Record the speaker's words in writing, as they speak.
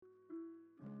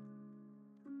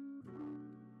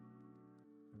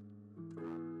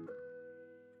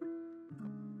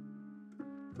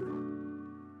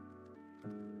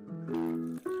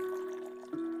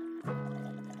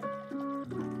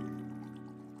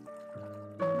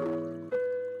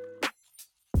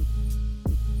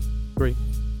3,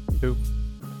 2,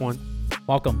 1.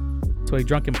 Welcome to A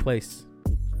Drunken Place,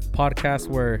 podcast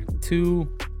where two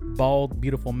bald,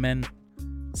 beautiful men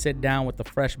sit down with a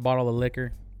fresh bottle of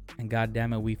liquor, and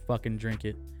goddamn it, we fucking drink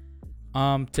it.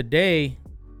 Today,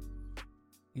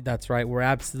 that's right, we're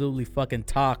absolutely fucking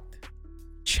talked.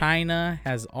 China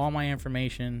has all my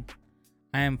information.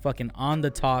 I am fucking on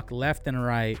the talk, left and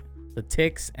right, the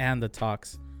ticks and the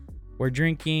talks. We're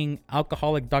drinking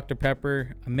alcoholic Dr.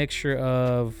 Pepper, a mixture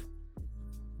of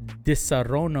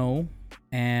Disaronno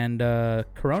and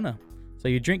Corona. So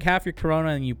you drink half your Corona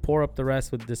and you pour up the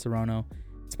rest with Disaronno.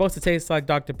 It's supposed to taste like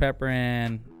Dr. Pepper,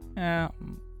 and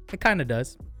it kind of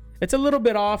does. It's a little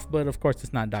bit off, but of course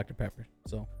it's not Dr. Pepper.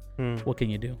 So what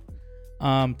can you do?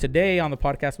 Today on the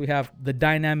podcast we have the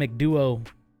dynamic duo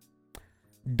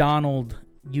Donald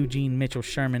Eugene Mitchell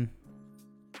Sherman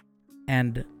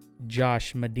and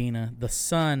Josh Medina, the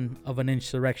son of an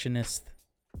insurrectionist.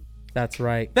 That's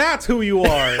right. That's who you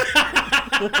are.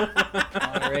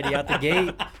 Already out the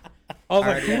gate. I was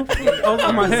like,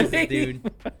 Who's this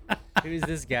dude? Who's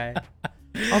this guy?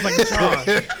 I was like,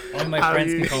 Josh. All my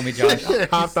friends can call me Josh.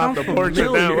 Hopped off the porch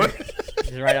with that one.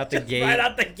 Just right out the gate. Right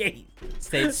out the gate.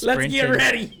 Stayed sprinting. Let's get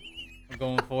ready. I'm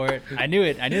going for it. I knew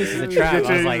it. I knew this was a trap.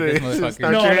 I was like, this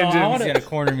motherfucker. No, He's gonna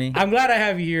corner me. I'm glad I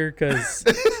have you here because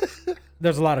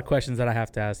there's a lot of questions that I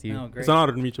have to ask you. Oh, great. It's an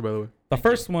honor to meet you, by the way. The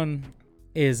first one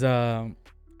is I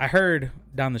heard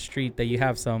down the street that you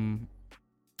have some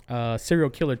serial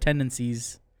killer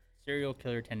tendencies. Serial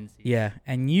killer tendencies. Yeah,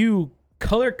 and you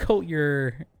color coat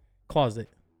your closet.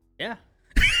 Yeah.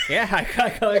 Yeah, I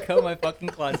gotta color code my fucking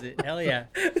closet. Hell yeah.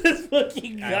 This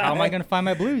fucking guy. How am I gonna find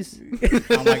my blues?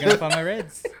 How am I gonna find my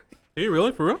reds? Are you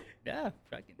really? For real? Yeah.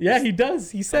 Fucking Yeah, he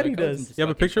does. He said he does. You have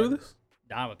a picture of this?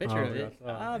 I have a picture of it.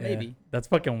 Yeah, Maybe. that's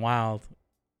fucking wild.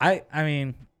 I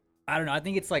mean, I don't know. I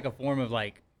think it's like a form of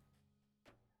like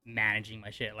managing my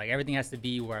shit. Like everything has to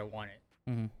be where I want it.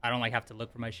 mhm. I don't like have to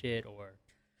look for my shit or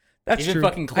That's even true.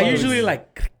 fucking I usually clothes.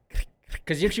 like.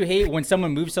 because if you hate when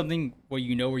someone moves something where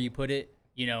you know where you put it.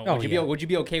 You know, Oh, yeah. would you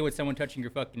be okay with someone touching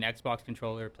your fucking Xbox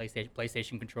controller,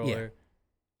 PlayStation controller?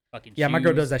 Fucking Yeah, my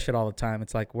girl shoes? does that shit all the time.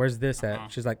 It's like, where's this at? Uh-huh.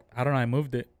 She's like, I don't know. I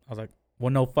moved it. I was like, well,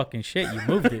 no fucking shit. You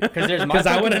moved it. Because there's my Because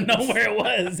I fucking- wouldn't know where it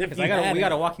was. If Because you we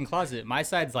got a walk-in closet. My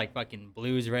side's like fucking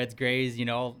blues, reds, grays, you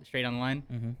know, all straight on the line.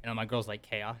 Mhm. And my girl's like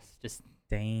chaos, just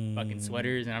Dang. fucking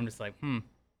sweaters, and I'm just like,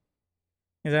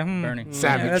 He's like, burning. Yeah,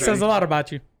 Savage. that says a lot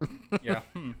about you. Yeah,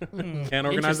 Can't organize the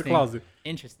Interesting. closet.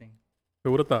 Interesting.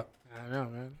 Who would have thought? I don't know,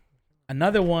 man.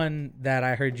 Another one that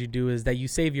I heard you do is that you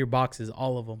save your boxes,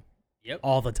 all of them, Yep.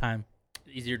 all the time.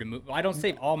 Easier to move. I don't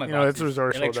save all my You know, it's boxes.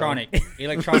 resourceful, Electronic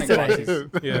boxes.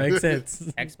 Yeah. Makes sense.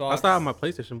 Xbox. I still have my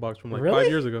PlayStation box from like Really?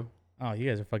 5 years ago. Oh, you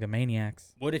guys are fucking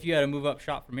maniacs. What if you had to move up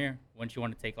shop from here once you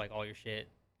want to take like all your shit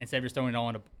instead of just throwing it all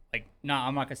in a like? Nah,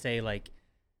 I'm not gonna say like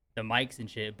the mics and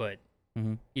shit, but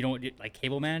Mhm. you don't do, like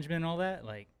cable management and all that.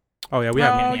 Like Oh yeah, we Oh,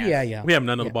 have yeah. we have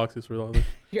none of Yeah. the boxes for all this.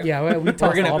 Yeah, we we're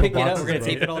tossed gonna all the pick it up. boxes, We're gonna bro.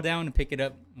 tape it all down and pick it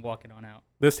up and walk it on out.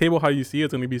 This table, how you see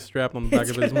it's gonna be strapped on the back It's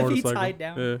of his gonna be motorcycle. tied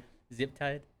down. Yeah. Zip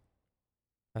tied.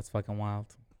 That's fucking wild.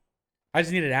 I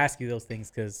just needed to ask you those things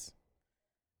because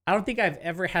I don't think I've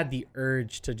ever had the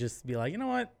urge to just be like, you know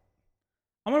what?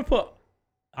 I'm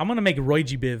gonna make Roy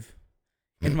G. Biv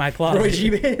in my closet. Roy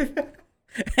G. Biv.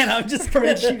 And I'm just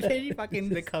Roy gonna G. Biv. Fucking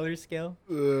the color scale.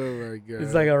 Oh my god.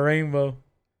 It's like a rainbow.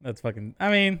 That's fucking.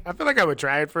 I mean, I feel like I would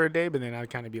try it for a day, but then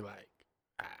I'd kind of be like,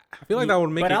 I feel like that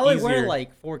would make But it I only easier. wear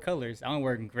like 4 colors. I only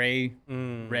wear gray,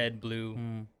 Mm. red, blue.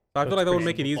 I feel like that would pretty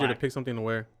make it easier to black. pick something to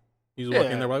wear. You just walk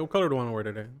in Yeah. there, like, what color do I want to wear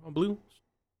today? Oh, blue.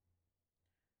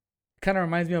 kind of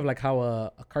reminds me of like how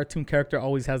a cartoon character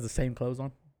always has the same clothes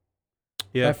on.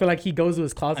 Yeah. I feel like he goes to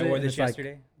his I closet wore and this it's like,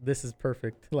 yesterday. this is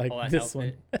perfect. Like Whole ass this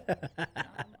one.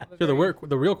 Sure,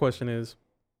 the real question is,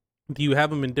 do you have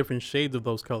them in different shades of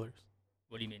those colors?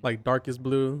 What do you mean? Like darkest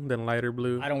blue, then lighter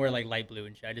blue? I don't wear like light blue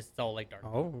and shit. I just it's all like dark.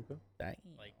 Oh, okay. Dang.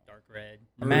 Like dark red.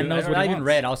 A man Maroon. knows what Not he even wants.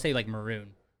 red. I'll say like maroon.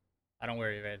 I don't wear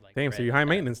red like. Damn, red. so you're high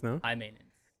maintenance now. High maintenance.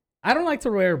 I don't like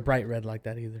to wear bright red like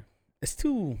that either. It's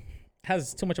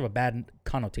has too much of a bad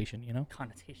connotation, you know?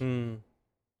 Connotation.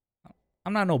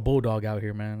 I'm not no bulldog out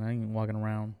here, man. I ain't walking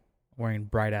around wearing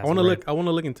bright ass. I want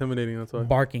to look intimidating. That's why.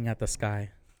 barking at the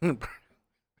sky.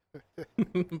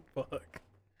 Fuck.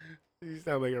 you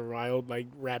sound like a riled, like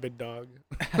rabid dog.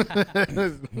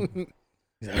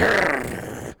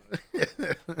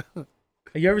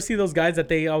 You ever see those guys that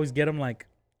they always get them like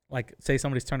say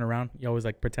somebody's turned around, you always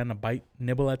like pretend to bite,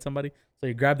 nibble at somebody. So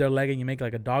you grab their leg and you make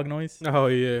like a dog noise. Oh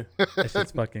yeah. That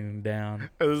shit's fucking down.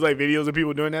 There's like videos of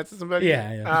people doing that to somebody.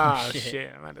 Yeah, yeah. Ah, Shit.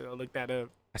 shit. I'm gonna go look that up.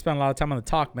 I spent a lot of time on the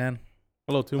talk, man.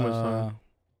 A little too much time.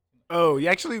 Oh, you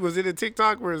actually was it a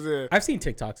TikTok where is it? I've seen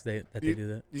TikToks that they do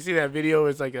that. You see that video?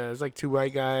 It's like two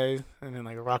white guys and then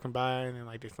like rocking by and then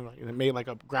like they made like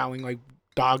a growling like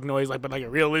dog noise like but like a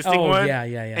realistic Oh one. yeah.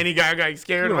 And he got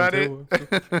scared You about don't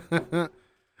it.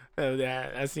 Oh,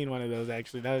 yeah, I seen one of those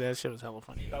actually. That shit was hella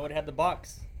funny. If I would have had the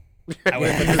box, I would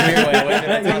have put the beer away. I would've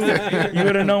been able to toss the beer. You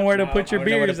would have known where to No, put your I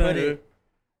would've known where beers to on put it. it.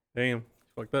 Damn,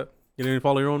 fucked up. You didn't even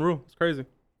follow your own rule. It's crazy.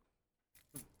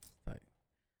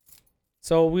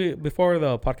 So before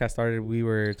the podcast started, we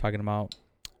were talking about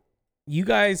you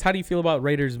guys. How do you feel about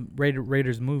Raiders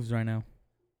moves right now?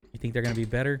 You think they're gonna be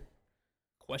better?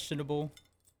 Questionable,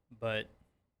 but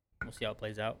we'll see how it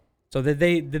plays out. So did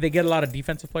they get a lot of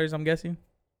defensive players? I'm guessing.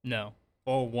 No,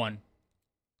 or one.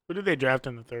 Who did they draft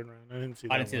in the third round? I didn't see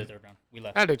that. I didn't see the one. third round. We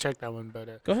left. I had to check that one,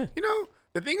 but Go ahead. you know,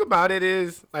 the thing about it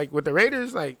is, like with the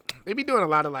Raiders, like they be doing a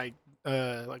lot of like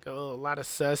a lot of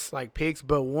sus like picks,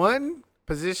 but one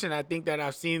position I think that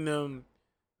I've seen them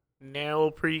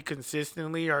nail pretty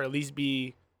consistently, or at least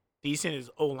be decent, is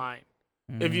O line.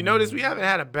 If you notice, we haven't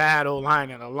had a bad O line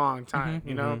in a long time,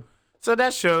 you know. So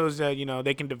that shows that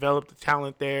they can develop the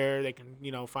talent there. They can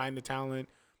find the talent.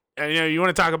 And you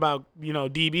want to talk about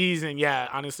DBs, and yeah,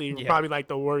 honestly, we're probably like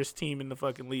the worst team in the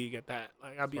fucking league at that.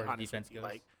 Like I'll be As far as honest, defense with you, goes.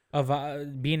 like.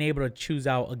 Of being able to choose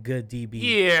out a good DB.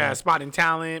 Yeah, spotting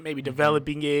talent, maybe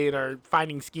developing it, or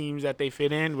finding schemes that they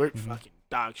fit in. We're fucking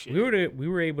dog shit. We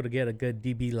were able to get a good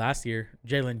DB last year.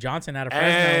 Jalen Johnson out of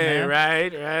Fresno, Hey,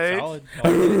 man. Solid.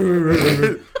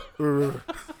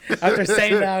 After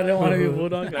saying that, I don't want to be a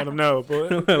Bulldog. Let them know, boy.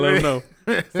 Let them know.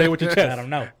 Say what you I chest. don't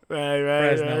know. Right,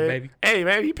 Fresno, baby. Hey,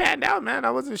 man, he panned out, man. I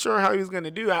wasn't sure how he was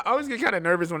gonna do. I always get kind of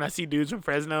nervous when I see dudes from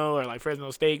Fresno or like Fresno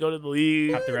State go to the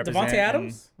league. Have to represent Devontae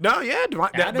Adams? No, yeah,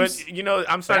 Adams? but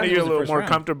I'm starting to Adams get a was the little first more round.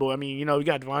 comfortable. I mean, we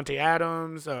got Devontae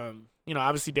Adams.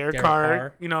 Obviously Derek Derek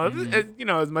Carr.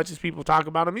 Carr. As much as people talk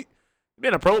about him, he's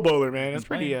been a Pro Bowler, man. That's He's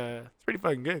pretty, playing. it's pretty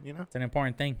fucking good, It's an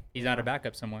important thing. He's not a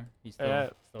backup somewhere. He's still, Yeah.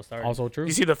 still starting. Also true.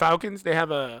 You see the Falcons? They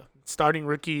have a starting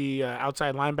rookie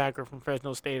outside linebacker from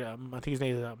Fresno State. I think his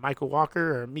name is Michael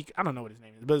Walker or I don't know what his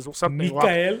name is, but it's something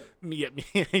Mikael.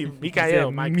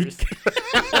 Mikael Mikers.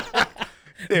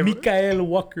 Mikael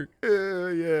Walker.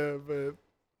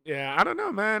 Yeah, I don't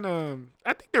know, man.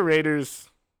 I think the Raiders.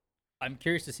 I'm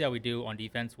curious to see how we do on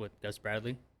defense with Gus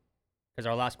Bradley, because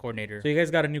our last coordinator, So you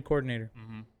guys got a new coordinator.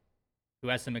 who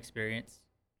has some experience,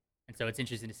 and so it's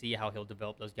interesting to see how he'll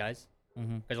develop those guys.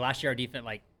 Mm-hmm. Because last year our defense,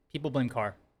 like people blame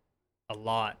Carr a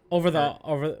lot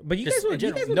But you Just guys in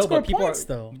general. would No, score but people points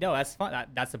though. No, that's fine.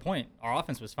 That's the point. Our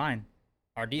offense was fine.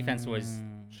 Our defense was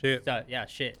Shit.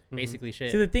 shit. Basically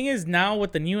shit. See, the thing is now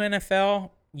with the new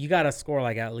NFL, you gotta score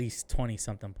like at least 20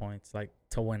 something points, like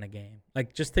to win a game,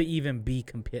 like just to even be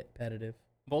competitive.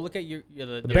 Well, look at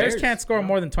the Bears can't score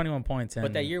more than 21 points.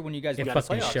 But that year when you guys it went to the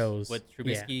fucking playoffs shows. with Yeah.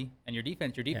 Trubisky and your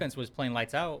defense was playing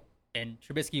lights out, and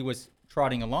Trubisky was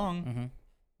trotting along,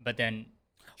 but then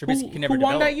Trubisky can never who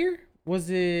won develop. that year? Was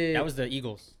it That was the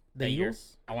Eagles. the that year,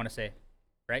 Eagles? I want to say,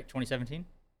 right? 2017.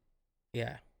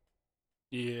 Yeah.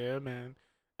 Yeah, man.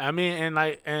 I mean, and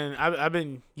I've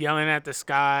been yelling at the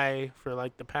sky for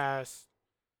like the past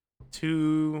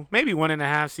 2, maybe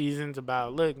 1.5 seasons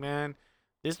about, look, man,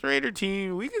 this Raider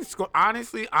team, we can score.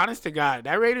 Honestly, honest to God,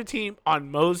 that Raider team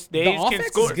on most days The can offense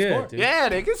score. is good, dude. Yeah,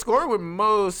 they can score with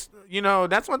most.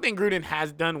 That's one thing Gruden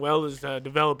has done well is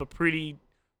develop a pretty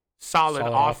solid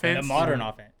Solid offense. A modern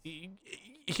offense.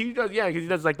 He does, yeah, because he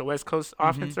does like the West Coast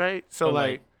offense, right? So But,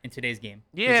 like in today's game,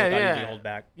 Yeah, people thought he'd be yeah. hold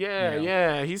back. yeah, you know?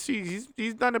 yeah,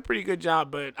 he's done a pretty good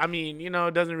job, but I mean,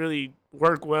 it doesn't really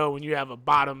work well when you have a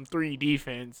bottom 3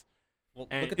 defense. Well,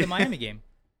 And- look at the Miami game.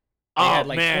 They Oh had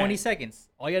like man, 20 seconds.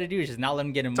 All you got to do is just not let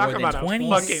them get him talk more about than a 20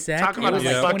 fucking, seconds? talk about It was a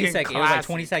like fucking 20 seconds. It was like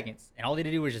 20 classic. seconds, and all they had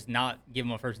to do was just not give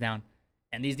him a first down.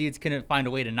 And these dudes couldn't find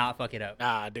a way to not fuck it up.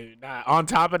 Nah, dude. Nah. On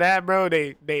top of that, bro,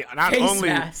 they not Face only.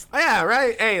 mask. Yeah,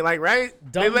 right. Hey, like right.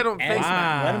 They Dumb let them And face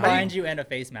mask. let him Wow. behind you and a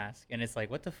face mask, and it's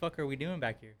like, what the fuck are we doing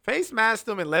back here? Face mask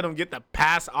them and let them get the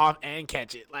pass off and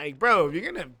catch it. Like, bro, if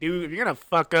you're gonna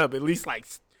fuck up, at least like,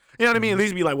 you know what I mean? At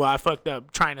least be like, well, I fucked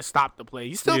up trying to stop the play.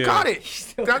 You still Yeah. caught it.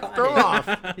 Still Got the caught throw it.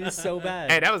 off. He's so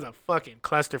bad. Hey, that was a fucking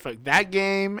clusterfuck. That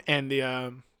game and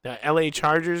the LA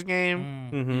Chargers game.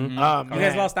 Mm-hmm. Oh You man,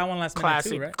 guys lost that one last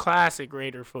classic, minute too, right? classic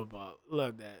Raider football.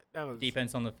 Love that. That was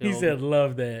Defense on the He field. said,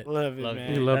 "Love that." love it, Love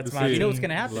man. it. You love That's to my see You know it. what's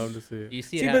gonna happen? Love to see it. You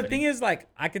see it See, the happening. thing is, like,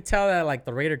 I could tell that like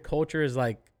the Raider culture is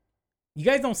like, you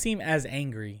guys don't seem as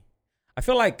angry. I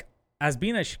feel like as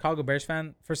being a Chicago Bears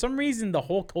fan, for some reason, the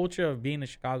whole culture of being a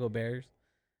Chicago Bears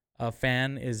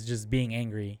fan is just being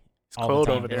angry. It's all the cold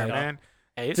time. over there, Like, man.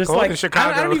 Hey, it's Just cold like in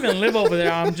Chicago. I don't even live over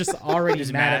there. I'm just already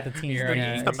Just mad mad. at the team. You're already Yeah.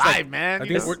 angry. It's the vibe, man. I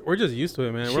You think know? we're just used to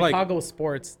it, man. We're like Chicago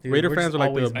sports, dude. Raider We're fans just are like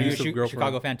the always Are mad. you a abusive girlfriend.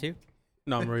 Chicago fan too?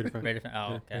 No, I'm a Raider fan. Raider fan. Oh,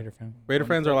 Yeah, okay. Raider fan. Raider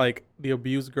fans are like the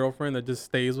abused girlfriend that just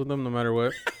stays with them no matter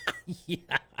what. Yeah.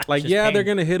 Like, Just yeah, they're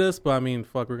pain. gonna hit us, but I mean,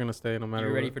 fuck, we're gonna stay no matter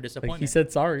You're what. ready for Like disappointment. he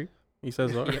said sorry. He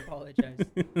says, He what? apologized.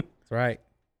 That's right.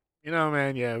 You know,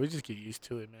 man, yeah, we just get used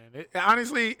to it, man.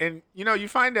 Honestly, and you know, you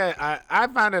find that I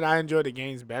find that I enjoy the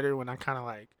games better when I kind of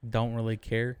like Don't really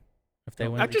care if they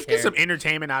Don't win. I really just get care. some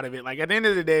entertainment out of it. Like at the end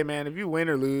of the day, man, if you win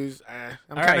or lose, I'm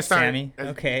All kind right, of starting. Sammy.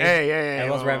 Okay. Hey,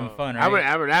 Everyone's having fun, I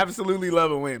right? would absolutely love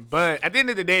a win, but at the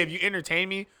end of the day, if you entertain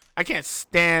me, I can't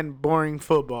stand boring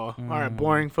football or a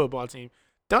boring football team.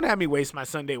 Don't have me waste my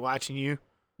Sunday watching you.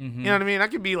 Mhm. You know what I mean? I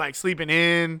could be like sleeping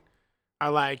in, or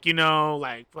like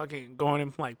like fucking going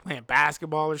and like playing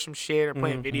basketball or some shit, or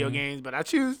playing video games. But I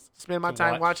choose to spend my To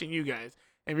time watch. watching you guys.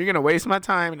 And if you're gonna waste my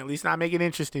time and at least not make it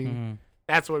interesting, Mhm.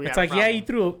 that's where we. It's have like, a yeah,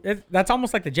 problem. you threw. That's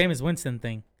almost like the Jameis Winston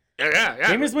thing. yeah.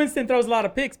 Jameis Winston throws a lot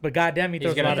of picks, but goddamn, he He's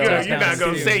throws a gonna lot of throw touchdowns. You're not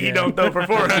gonna too. say he Yeah. don't throw for Keep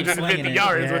 450 slinging it.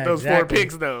 yards Yeah, with those four exactly.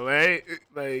 picks, though, right?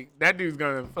 Like that dude's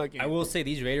gonna fucking. I will say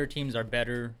these Raider teams are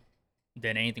better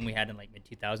than anything we had in like mid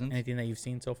 2000s. Anything that you've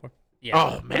seen so far? Yeah.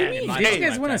 Oh man, in my- Did you in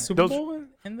guys my win a time. Super Those- Bowl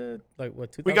in the like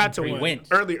what? we got to 2003? win went.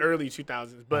 early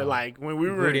 2000s, but Oh. like when we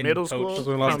were in Gruden middle coached school, That's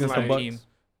when we lost from against the like, Bucks. team.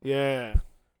 yeah,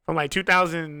 from like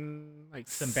 2000, like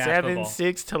Some bad 7, football.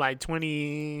 6 to like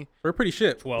 20, We're pretty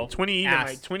shit. 12. 20, even Ass. like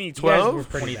You guys 2012. were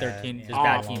pretty 2013. bad. Just Yeah.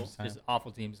 bad Awful. teams. Just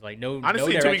awful teams. Like no.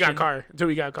 Honestly, no until we got direction. Carr. Until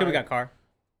we got Until Carr. we got Carr.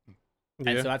 And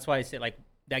Yeah. so that's why I said like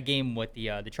that game with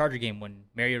the Charger game when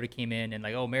Mariota came in and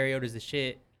like, oh, Mariota's the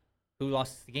shit. Who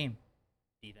lost the game?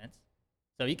 Defense.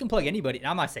 So you can plug anybody. And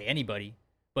I'm not saying anybody,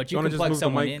 but you Want to can just plug move the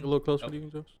someone mic in. a little closer Oh. to you,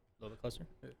 Josh? A little bit closer.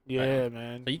 Yeah,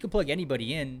 man. So you can plug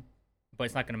anybody in, but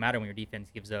it's not going to matter when your defense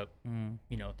gives up,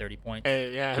 30 points.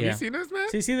 Hey, yeah, have Yeah. you seen this,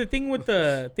 man? See, the thing with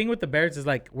the Bears is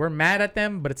like we're mad at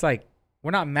them, but it's like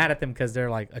we're not mad at them because they're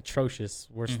like atrocious.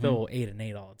 We're still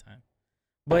 8-8 all the time.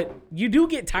 But you do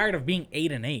get tired of being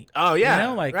 8-8. Oh yeah, You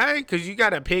know, like- right? Because you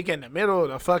got to pick in the middle of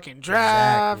the fucking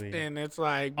draft, Exactly. and it's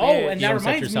like, Oh, man, and you that don't set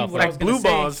reminds me yourself of what I up. was like gonna blue say.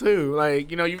 balls too.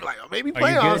 Like you know, you're like, oh, maybe Are you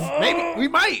playoffs, good? maybe we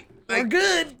might. Like, We're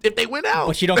good. if they win out,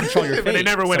 But you don't control your fate. but they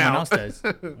never win Someone out. else does.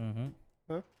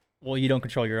 Mm-hmm. Well, you don't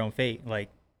control your own fate. Like,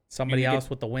 Somebody You get- else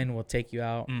with the win will take you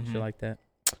out. Mhm. Shit like that.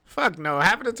 Fuck no.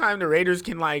 Half of the time, the Raiders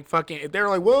can like fucking. If they're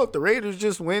like, well, if the Raiders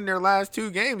just win their last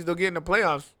 2 games, they'll get in the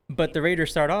playoffs. but the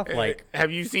Raiders start off like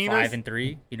have you seen us?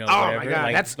 5-3. You know, Oh my whatever. God,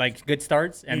 like, that's like good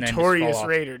starts and then just Notorious fall off.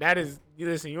 Raider. That is.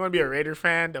 Listen, you want to be a Raider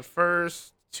fan? The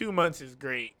first 2 months is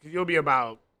great because you'll be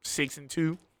about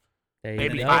 6-2, There you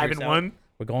maybe go. they 5-1.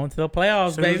 We're going to the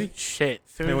playoffs, Soon as- baby. Shit.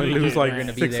 Soon And as we we lose get like back.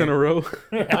 gonna be 6 in there. a row.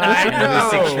 I know.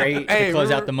 6 straight to close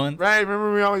remember- out the month. Right?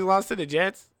 Remember we always lost to the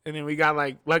Jets, and then we got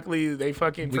like. Luckily, they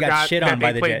fucking We got forgot shit that on they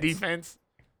by the played Jets. defense.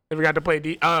 They forgot to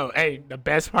play Oh, hey, the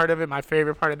best part of it, my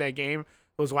favorite part of that game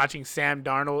was watching Sam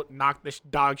Darnold knock the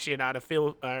dog shit out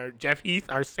of Jeff Heath,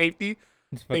 our safety.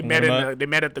 Just They fucking met warm up. they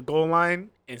met at the goal line,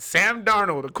 and Sam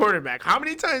Darnold, the quarterback. How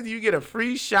many times do you get a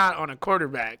free shot on a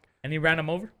quarterback And he ran him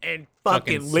over. and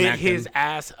Fucking fucking lit smacked his him.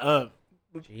 ass up?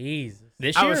 Jesus.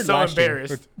 This I year was or so last year?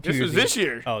 embarrassed. Or 2 This years was ago? this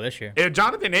year. Oh, this year. If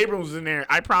Jonathan Abrams was in there,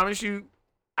 I promise you,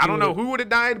 I don't know who would have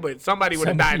died, but somebody would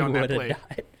have died on that Somebody play.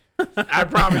 would've died. I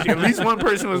promise you, at least one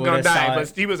person was gonna Would've die, saw but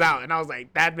it. he was out, and I was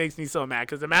like, that makes me so mad.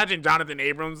 Because imagine Jonathan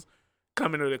Abrams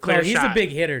coming with a clear No, he's shot. a big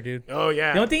hitter, dude. Oh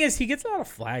yeah, The only thing is he gets a lot of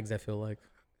flags, I feel like.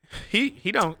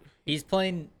 he don't. He's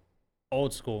playing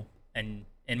old school, and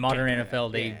in modern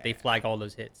NFL, they flag all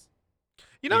those hits.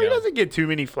 You know, You he know. doesn't get too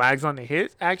many flags on the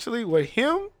hits. Actually, with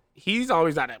him, he's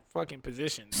always out of fucking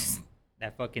position.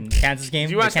 That fucking Kansas game.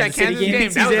 Did you the watch that Kansas City Kansas He game?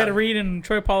 thinks that he's was Ed a- Reed and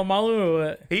Troy Polamalu or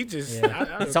what? He just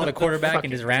Yeah. Saw the quarterback and fucking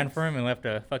just ran for him and left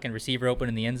a fucking receiver open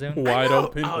in the end zone. I Wide know.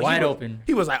 open. Oh, he Wide was- open.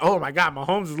 He was like, "Oh my god,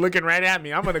 Mahomes is looking right at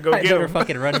me. I'm gonna go I get better him."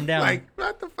 fucking run him down. Like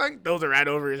what the fuck? Those are right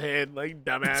over his head, like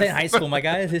dumbass. Say high school, my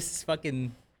guy. This is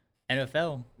fucking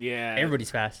NFL. Yeah, Everybody's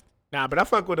fast. Nah, but I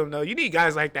fuck with him though. You need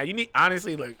guys like that. You need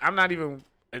honestly, look, I'm not even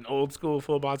an old school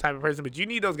football type of person, but you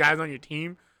need those guys on your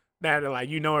team that are like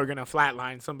are gonna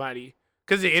flatline somebody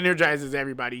because it energizes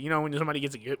everybody. You know, when somebody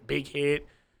gets a big hit,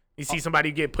 you see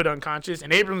somebody get put unconscious,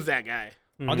 and Abrams that guy.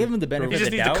 I'll give him the He benefit just of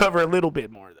the needs to doubt cover a little bit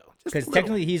more though. Just a because little.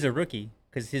 technically he's a rookie.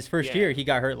 Because his first Yeah. year he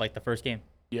got hurt like the first game,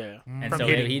 yeah, and From so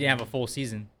hitting. he didn't have a full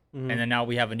season. And then now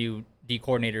we have a new D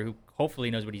coordinator who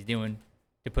hopefully knows what he's doing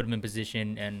to put him in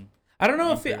position. And I don't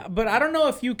know but I don't know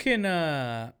if you can.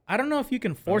 I don't know if you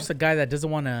can force a guy that doesn't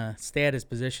want to stay at his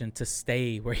position to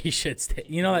stay where he should stay.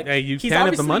 You know, like Hey, you he's can if the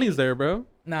obviously- money's there, bro.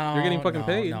 No, You're getting fucking no,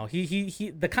 paid. No,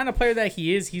 he the kind of player that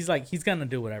he is, he's gonna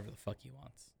do whatever the fuck he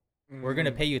wants. We're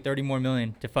gonna pay you $30 more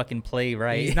million to fucking play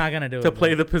right. He's not gonna do it. To play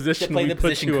bro. the position To play we the put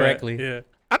position you correctly. at. Yeah.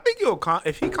 I think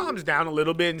if he calms down a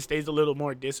little bit and stays a little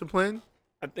more disciplined,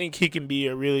 I think he can be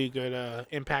a really good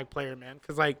impact player, man.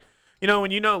 Because, like, when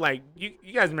like, you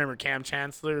guys remember Cam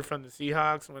Chancellor from the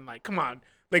Seahawks when, like, come on.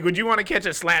 Like, would you want to catch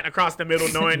a slant across the middle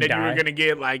knowing that you were Die. going to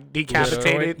get, like,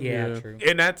 decapitated? Yeah, true.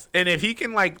 And if he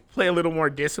can, like, play a little more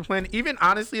disciplined, even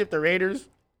honestly, if the Raiders,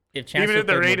 If Chancellor even if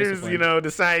the played more Raiders, disciplined.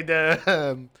 decide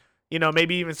to,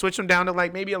 maybe even switch him down to,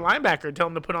 like, maybe a linebacker, tell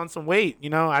him to put on some weight,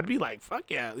 I'd be like, fuck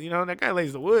yeah. That guy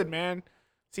lays the wood, man.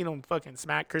 Seen him fucking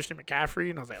smack Christian McCaffrey,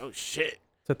 and I was like, oh, shit.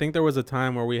 So I think there was a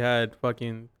time where we had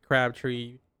fucking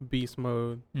Crabtree, Beast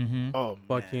Mode, Oh, man.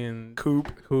 fucking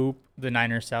Coop. The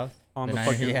Niners South. on The the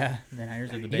Niners, fucking. yeah, the Niners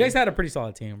are the You big. guys had a pretty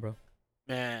solid team, bro.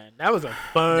 Man, that was a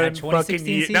fun That fucking 2016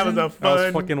 year. That was a season? That was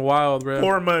fun fucking wild, bro.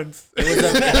 4 months. It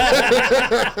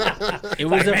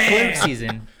was a fluke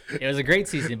season. It was a great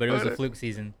season, but it was a fluke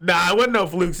season. Nah, it wasn't no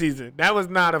fluke season. That was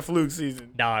not a fluke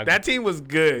season. Dog. That team was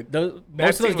good. Most of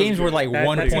those team was games were good. like That team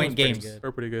 1 was point pretty games. good.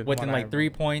 They're pretty good. Within What I like 3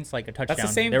 points, like a touchdown. That's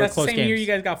the same. They were That's the close same games. year you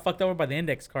guys got fucked over by the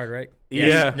index card, right?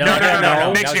 Yeah. No, No.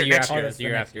 That Next was the year, year next after. year. That was the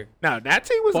year after. No, that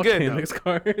team was Fuck good, the though. index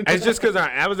card. It's just because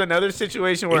that was another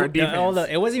situation where our defense.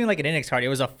 It wasn't even like an index card. It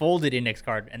was a folded index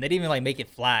card, and they didn't even like make it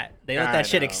flat. They let I that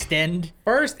shit know. extend.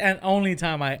 First and only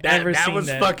time I ever that seen was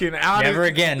that. fucking out. Never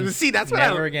again. See, that's what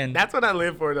Never again. That's what I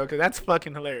live for, though, because that's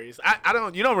fucking hilarious.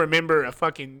 You don't remember a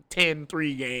fucking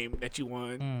 10-3 game that you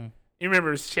won. You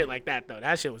remember shit like that, though.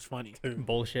 That shit was funny.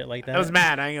 Bullshit like that. I was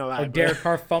mad. I ain't gonna lie. Or bro. Derek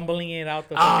Carr fumbling it out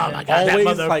the. Oh fucking my end. God, that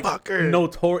Always like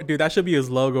motherfucker. dude. That should be his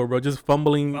logo, bro. Just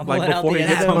fumbling Fumbling like out before the he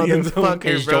gets end on the end zone. zone. Motherfucker.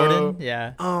 Is bro. Jordan?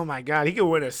 Yeah. Oh my God, he could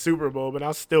win a Super Bowl, but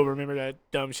I'll still remember that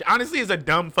dumb shit. Honestly, it's a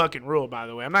dumb fucking rule, by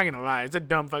the way. I'm not gonna lie, it's a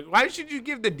dumb fuck. Why should you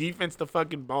give the defense the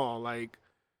fucking ball? Like,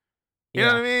 you know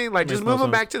what I mean? Like, just Makes no move them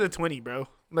sense. back to the 20, bro.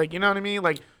 Like, you know what I mean?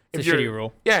 Like, It's if a you're shitty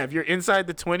rule. yeah, if you're inside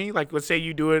the 20, like let's say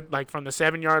you do it like from the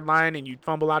 7-yard line and you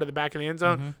fumble out of the back of the end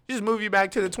zone, just move you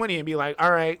back to the 20 and be like,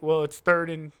 all right, well it's third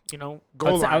and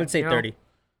goal line. I would say 30.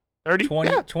 30.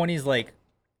 20, Yeah. 20 is like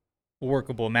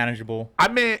workable, manageable. I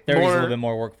meant 30 is a more. little bit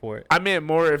more work for it. I meant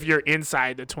more if you're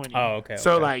inside the 20. Oh, okay.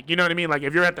 So okay. like, you know what I mean? Like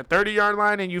if you're at the 30-yard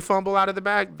line and you fumble out of the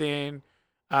back, then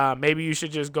maybe you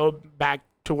should just go back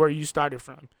to where you started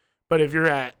from. But if you're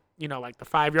at like the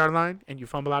 5-yard line and you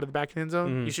fumble out of the back of the end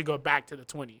zone, you should go back to the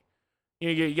 20.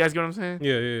 You guys get what I'm saying?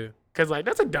 Yeah. Because like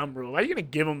that's a dumb rule. Why are you gonna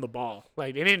give them the ball?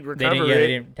 Like they didn't they recover didn't, it. they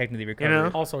didn't technically recover. know?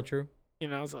 it. Also true.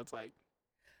 So it's like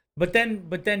But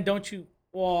then don't you?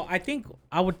 Well,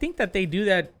 I would think that they do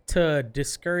that to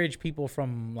discourage people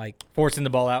from like Forcing the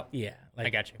ball out.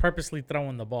 like got you. purposely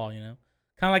throwing the ball.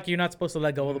 Kind of like you're not supposed to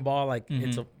let go of the ball. Like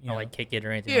it's a Or like kick it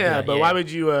or anything. yeah, like that. but why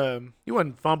would you you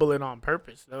wouldn't fumble it on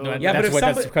purpose though? No, yeah, That's but if what-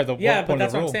 that's somebody, because of yeah, what but point of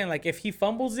that's the what I'm rule. saying. Like if he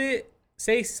fumbles it,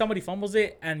 say somebody fumbles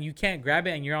it and you can't grab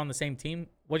it and you're on the same team,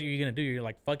 what are you gonna do? You're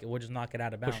like, fuck it, we'll just knock it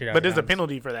out of bounds. Push it out But of there's a bounds.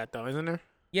 penalty for that though, isn't there?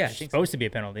 Yeah, I It's think so. supposed to be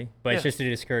a penalty, but it's Yeah. just to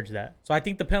discourage that. So I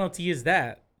think the penalty is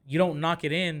that you don't knock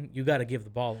it in, you got to give the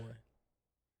ball away.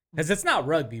 Because it's not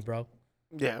rugby, bro.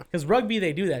 Yeah. Because rugby,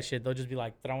 they do that shit. They'll just be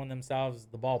like throwing themselves,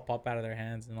 the ball pop out of their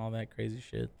hands and all that crazy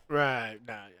shit. Right.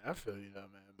 Nah, yeah, I feel you though,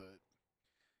 man. But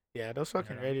yeah, those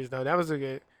fucking Raiders though, that was a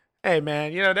good. Hey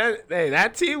man,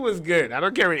 that team was good. I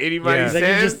don't care what anybody Yeah. It's says.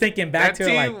 like you're just thinking back that to it,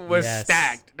 team like, was yes.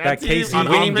 stacked. That team KC on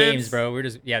Winning offense- games, bro. We're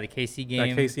just the KC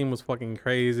game. That KC was fucking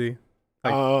crazy.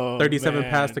 Like, Oh, 37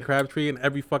 man. pass to Crabtree, and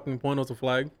every fucking point was a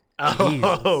flag.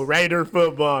 Oh, Raider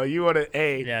football. You want to?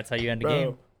 Hey, Yeah, that's how you end the bro.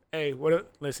 game. Hey,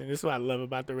 listen, this is what I love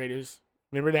about the Raiders.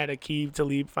 Remember that Akeem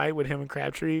Talib fight with him and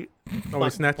Crabtree? Oh, he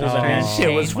snatched Oh, his That hand.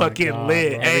 shit was my fucking God,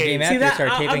 lit. bro. Every Hey, game See after that? start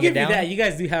I'll taping give it you down. that. You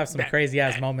guys do have some crazy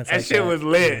ass moments. that like shit that. was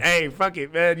lit. Hey, fuck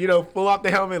it, man. Pull off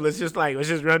the helmet. Let's just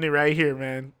run it right here,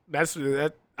 man.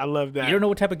 That. I love that. You don't know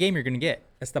what type of game you're gonna get.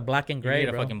 It's the black and You gray, get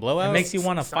a bro. fucking blowout? It makes you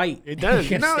want to fight. It does.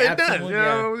 You It stab does.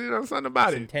 someone, Something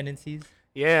about Some it. tendencies.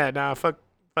 Yeah, nah, fuck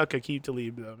Akeem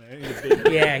Talib though, man. He's a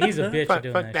bitch. Yeah, he's a bitch for fuck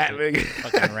doing that that shit. nigga.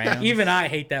 Fucking random. Even I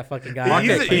hate that fucking guy.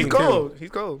 Marquette He's King, too. cold. He's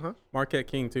cold, huh? Marquette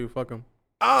King, too. Fuck him.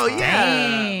 Oh yeah,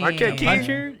 Dang. Marquette King.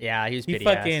 Puncher? Yeah, he was He pretty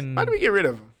fucking. Why do we get rid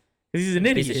of him? He's an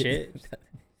Piece idiot. of shit.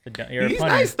 You're He's a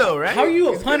punter. nice though, right? How are you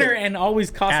a He's punter good. and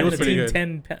always costing He the was team pretty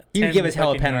 10? He would give us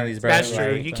hella fucking penalties, yards? bro. That's Right.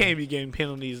 true. You can't be getting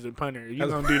penalties to punter. You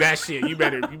gonna do that shit? You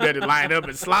better line up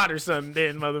and slot or something,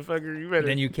 then motherfucker. You better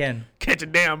Then you can. catch a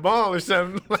damn ball or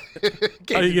something.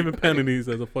 How you giving penalties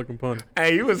as a fucking punter?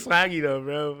 Hey, he was swaggy though,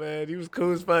 bro. Man, he was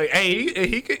cool as fuck. Hey,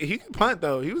 he could punt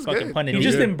though. He was Fucking good. punted. He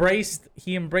just good. embraced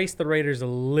the Raiders a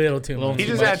little too much. He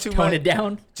just had too Tone much. it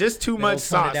down. Just too Little much tone it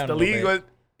sauce. down The a little league bit. was.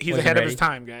 He's Wasn't ahead of ready. his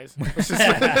time, guys.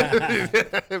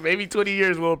 Maybe 20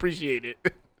 years we'll appreciate it.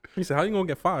 He said, "How you gonna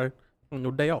get fired on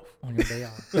your day off?" On your day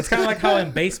off. It's kind of like how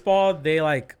in baseball they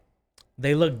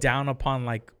look down upon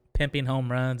like pimping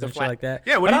home runs and shit like that.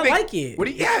 Yeah, what but do you I think? like it. What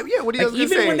do you, yeah, what do you Like,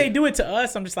 even when they do it to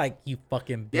us, I'm just like, you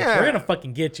fucking bitch. Yeah. We're gonna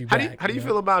fucking get you. How back, do you know?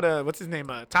 feel about what's his name,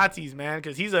 Tatis, man?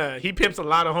 Because he pimps a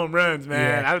lot of home runs,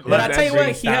 man. Yeah. I But love I that tell you shit. what,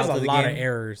 he has Styles a of the lot of game.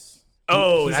 errors.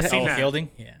 Oh, He's I've seen that. Fielding.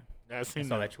 Yeah, I've I seen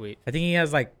saw that. that tweet. I think he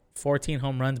has like 14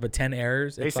 home runs, but 10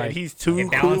 errors. They It's said like, he's too It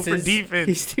cool for balances. defense.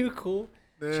 He's too cool.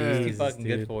 Yeah. He's Jesus, fucking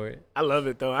good dude. for it. I love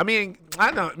it though. I mean,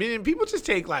 I don't. I mean, people just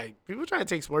take people try to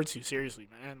take sports too seriously,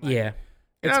 man. Like, yeah, you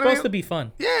it's know what I supposed mean? to be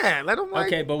fun. Yeah, let them like.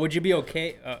 Okay, but would you be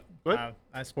okay? What?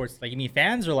 Sports, like you mean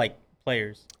fans or like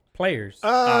players? Players.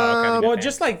 okay. Well, fans.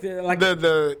 just like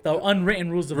the the unwritten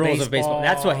rules of Rules baseball. of baseball.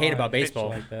 That's what I hate about and shit baseball.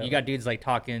 like that. You got dudes like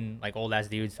talking, like old ass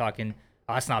dudes talking.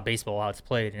 Oh, that's not baseball how it's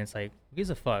played, and it's like, who gives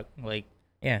a fuck? Like,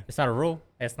 Yeah, it's not a rule.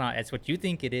 It's not. It's what you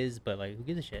think it is, but like, who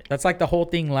gives a shit? that's like the whole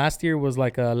thing last year was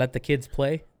like let the kids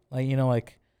play. Like,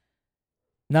 like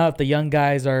now that the young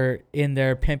guys are in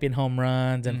there pimping home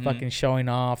runs and Mhm. fucking showing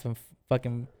off and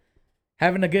fucking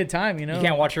having a good time, You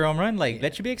can't watch your home run. Like,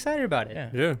 let you be excited about it.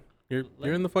 Yeah. Yeah,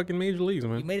 you're in the fucking major leagues, You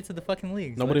man. made it to the fucking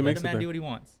leagues. Nobody let makes the it man there. do what he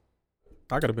wants.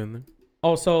 I could have been there.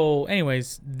 Oh, so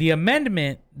anyways, the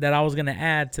amendment that I was gonna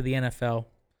add to the NFL,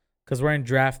 because we're in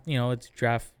draft, it's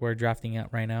draft. We're drafting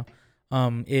out right now.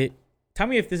 Tell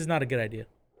me if this is not a good idea.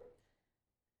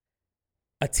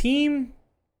 A team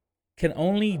can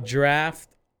only draft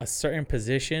a certain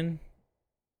position,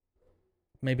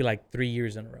 maybe like 3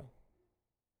 years in a row,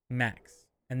 max,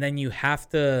 and then you have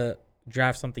to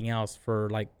draft something else for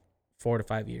like 4 to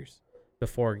 5 years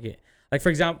before like, for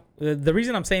example, the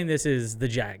reason I'm saying this is the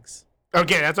Jags.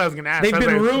 Okay, that's what I was gonna ask. They've I was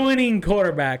been like, ruining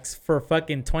quarterbacks for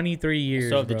fucking 23 years.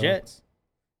 So have the bro. Jets.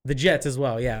 The Jets as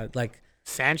well, yeah. Like,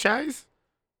 Sanchez.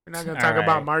 We're not gonna All talk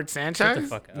about right. Mark Shut the Sanchez.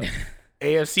 fuck up.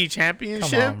 AFC come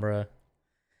Championship. on, bro.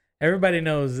 Everybody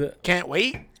knows. Can't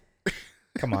wait.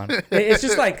 Come on. It's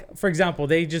just like, for example,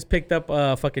 they just picked up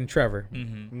fucking Trevor.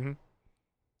 Mm-hmm.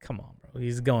 Come on, bro.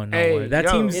 He's going Hey, nowhere. That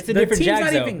yo. team's It's a the different team's Jags.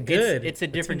 not though. even good. It's a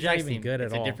The different team's not Jags even team. good at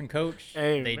It's all. a different coach.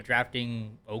 Hey, They man.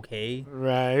 drafting okay,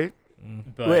 Right.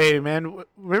 but Wait, man.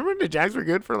 Remember when the Jags were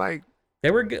good for like? They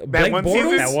were good. That Blake one Bortles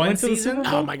season? That one went to the season? Super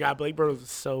Bowl, Oh my God, Blake Bortles was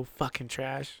so fucking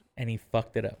trash. and he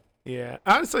fucked it up. Yeah.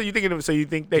 So you thinking of? So you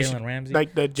think they should Jalen Ramsey.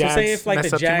 like the So Jags? say if like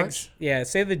mess the up too Jags, much? yeah,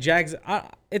 say the Jags.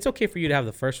 It's okay for you to have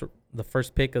the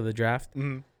first pick of the draft.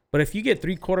 Mhm. But if you get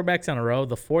 3 quarterbacks in a row,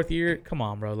 the 4th year, come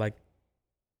on, bro. Like,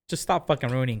 just stop fucking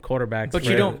ruining quarterbacks. but for-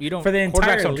 you don't for the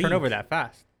entire quarterbacks don't turn league. over that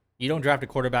fast. You don't draft a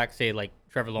quarterback, say like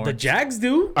Trevor Lawrence. The Jags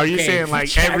do. Are you Okay, saying like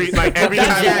Jags. every That's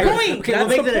time? the point. Okay, That's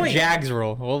we'll make the that point. a Jags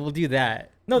rule. We'll do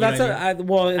that. No, You know that's what I mean?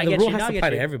 well, I the get rule you. has No, I to get apply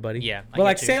to you. everybody. Yeah, I But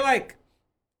like, get say you. like,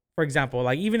 for example,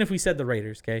 like even if we said the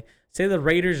Raiders, okay, say the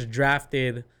Raiders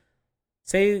drafted,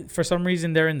 say for some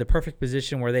reason they're in the perfect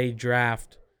position where they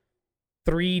draft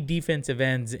 3 defensive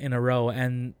ends in a row,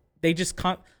 and they just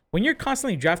when you're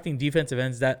constantly drafting defensive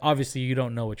ends, that obviously you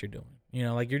don't know what you're doing.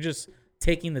 Like you're just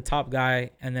taking the top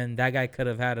guy, and then that guy could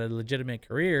have had a legitimate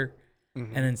career, Mhm.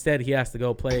 and instead he has to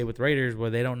go play with Raiders where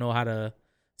they don't know how to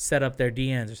set up their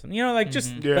DNs or something. Like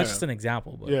just Mhm. Yeah. that's just an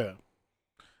example. But Yeah.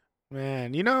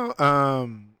 Man, what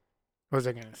was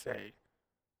I gonna say?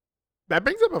 That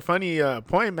brings up a funny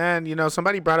point, man.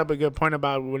 Somebody brought up a good point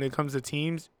about when it comes to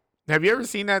teams. Have you ever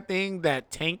seen that thing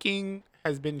that tanking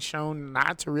has been shown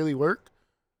not to really work?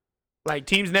 Like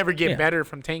teams never get Yeah. better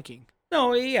from tanking.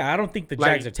 No, yeah, I don't think the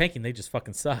Like- Jags are tanking. They just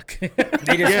fucking suck. They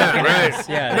just Yeah, fucking right. ass.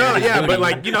 Yeah. No, they're yeah, just but doing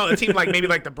like it. a team like maybe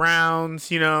like the Browns,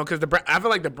 because I feel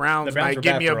like the Browns Browns were might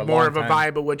give bad me for a a more long of a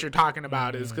time. vibe of what you're talking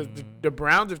about is because the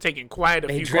Browns have taken quite a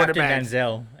they few drafted quarterbacks.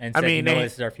 Manziel and I said, mean,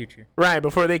 this is our future. Right,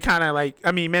 before they kind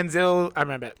of Menzel, I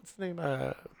remember what's his name?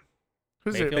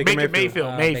 Who's Mayfield? it? Baker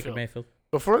Mayfield. Baker Mayfield.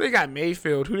 Before they got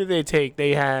Mayfield, who did they take?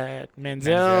 They had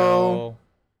Menzel.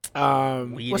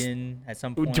 Whedon at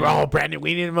some point. Brandon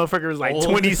Whedon, motherfucker was like Old-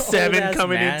 27 old-ass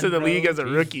coming man, into the bro. league as a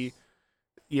Jeez. rookie.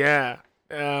 Yeah.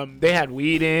 They had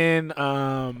Whedon.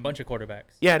 A bunch of quarterbacks.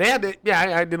 Yeah, they had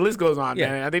the list goes on,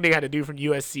 Yeah. man. I think they had a dude from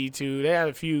USC too. They had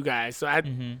a few guys. So I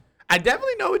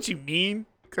definitely know what you mean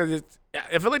because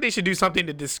I feel like they should do something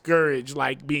to discourage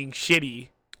like being shitty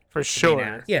for sure.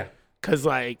 ass. Yeah. Because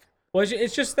like Well,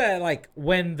 it's just that like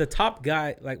when the top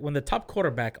guy, like when the top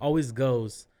quarterback always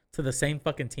goes to the same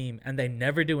fucking team and they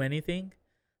never do anything,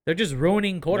 they're just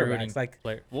ruining quarterbacks. Ruining Like,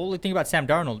 player. Well, the thing about Sam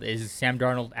Darnold is Sam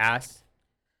Darnold ass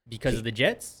because of the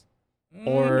Jets,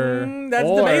 or that's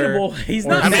or- debatable. He's or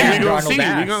not I mean, bad. we're gonna Darnold see.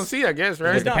 ass. We're gonna see. I guess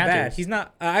right. He's not bad. Panthers. He's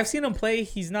not. I've seen him play.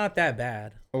 He's not that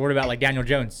bad. Or what about like Daniel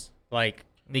Jones? Like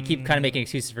They keep kind of making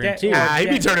excuses for him that- too. yeah. He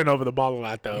be turning over the ball a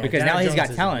lot though. Yeah. Because Daniel now he's Jones got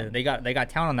is talent. good. They got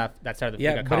talent on that side of the.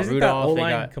 Yeah, they got but Kyle isn't that Rudolph. They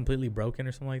O-line got, completely broken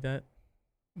or something like that?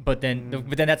 but then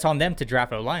that's on them to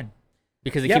draft O line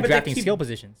because they Yeah, keep but they drafting keep- skill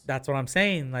positions. That's what I'm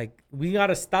saying. Like, we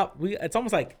gotta stop. It's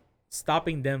almost like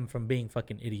stopping them from being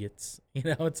fucking idiots. You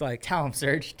know, it's like, Tell him,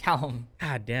 Serge. Tell him.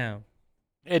 god damn.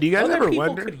 Hey, do you guys Other ever people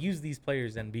wonder? could use these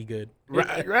players and be good.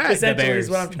 Right. Essentially, Bears.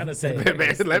 is what I'm trying to say. The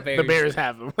Bears, let the Bears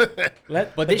have them.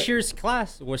 But this year's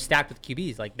class was stacked with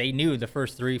QBs. Like they knew the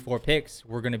first 3-4 picks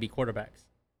were going to be quarterbacks.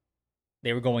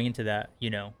 They were going into that,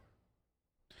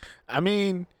 I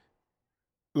mean,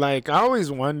 like I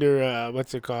always wonder,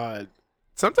 what's it called?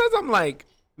 Sometimes I'm like,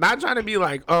 not trying to be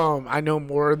like, I know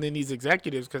more than these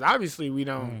executives, because obviously we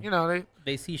don't,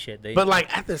 They see shit. but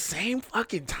like at the same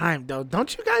fucking time, though,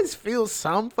 don't you guys feel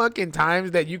some fucking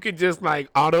times that you could just like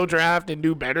auto draft and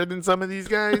do better than some of these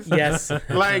guys? Yes.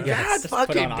 Like, Yes. God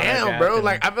fucking on auto damn, draft bro. and-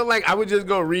 Like, I feel like I would just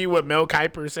go read what Mel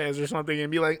Kiper says or something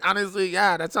and be like, honestly,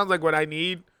 yeah, that sounds like what I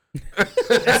need.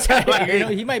 Like,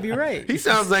 he might be right. he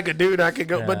sounds like a dude I could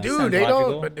go, Yeah. but dude, Sounds they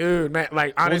logical. don't. But dude, man,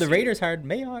 like Well, honestly, the Raiders hired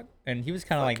Mayock, and he was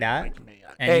kind of like that.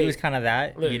 And Hey, he was kind of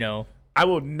that, look, I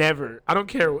will never. I don't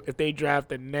care if they draft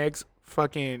the next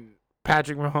fucking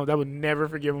Patrick Mahomes. I would never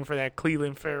forgive him for that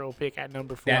Cleveland Farrell pick at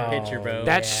number 4. That picture, bro.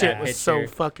 That yeah. shit was so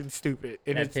Picture. fucking stupid.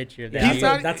 And That it's, picture. He's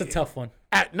not- That's a tough one.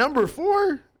 at number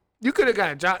 4. You could have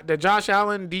got the Josh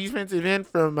Allen defensive end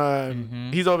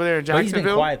from. He's over there in But he's been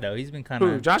Jacksonville. quiet though. He's been kind Who?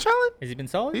 of. Josh Allen? Has he been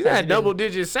solid? He's Has had he been-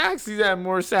 double-digit sacks. He's had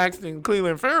more sacks than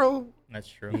Cleveland Farrell. That's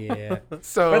true. Yeah.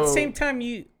 So But at the same time, I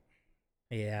guess.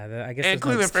 and there's no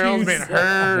Cleveland Farrell's been excuse.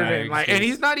 hurt, No and like, excuse. and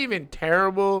he's not even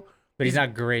terrible. But he's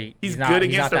not great. He's not, good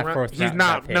he's against not the that run. fourth He's round-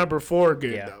 not that pick. number 4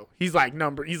 good Yeah. though. He's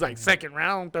like second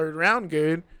round, third round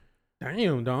good.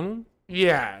 Damn, Donald.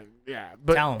 Yeah.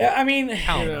 But Tell him. Yeah, I mean,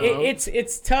 Hell no.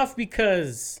 it's tough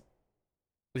because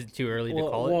Was it too early to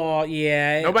call it? well,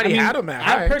 yeah. Nobody I mean, had him at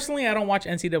high. I personally, I don't watch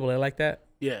NCAA like that,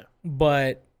 yeah.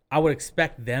 but I would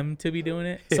expect them to be doing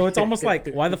it. So it's almost like,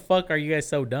 why the fuck are you guys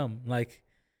so dumb? Like,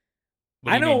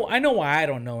 What do you mean? I know why I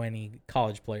don't know any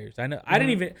college players. I know I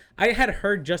didn't even. I had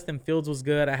heard Justin Fields was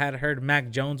good. I had heard Mac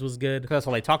Jones was good. Because that's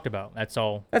all they talked about. That's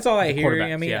all. That's all I The hear.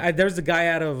 quarterbacks, I mean, yeah. there's a guy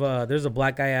out of there's a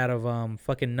black guy out of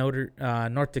fucking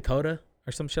North Dakota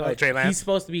or some shit like. Trey Lance? He's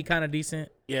supposed to be kind of decent,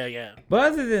 Yeah.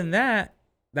 but other than that,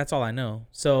 that's all I know.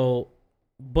 So,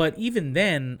 but even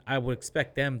then, I would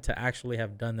expect them to actually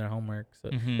have done their homework. So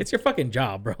it's your fucking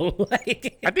job, bro.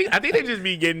 Like, I think they just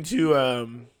be getting too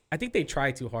I think they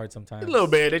try too hard sometimes. a little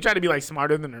bit. They try to be like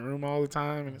smarter than the room all the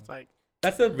time, and it's like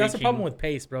That's the Reaching. problem with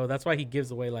Pace, bro. That's why he gives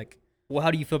away like Well,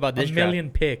 how do you feel about a this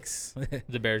million picks. draft?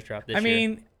 The Bears draft this I year.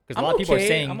 mean, Because I'm a lot of people okay. are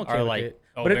saying I'm okay are with like, it.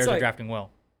 oh, But it's Bears are like- drafting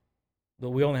well.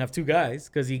 we only have 2 guys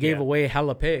because he gave Yeah. away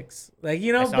hella picks. Like,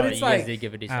 I saw but that it's you guys like did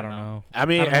give a decent I don't amount. know. I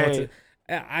mean, I don't know what hey,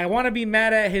 to- I want to be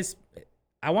mad at his.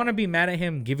 I want to be mad at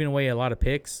him giving away a lot of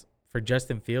picks for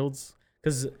Justin Fields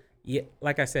because,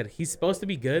 like I said, he's supposed to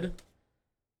be good,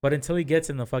 but until he gets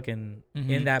in the fucking in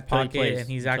Mhm. that Until he pocket plays. and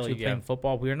he's Until actually he- playing yeah.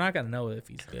 football, we're not gonna know if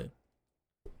he's good.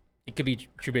 It could be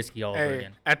Trubisky all over hey,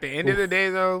 again. at the end of the day,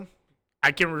 though,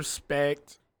 I can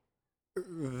respect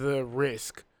the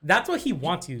risk. That's what he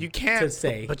wants you. You can't to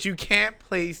say. but you can't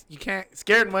place. You can't.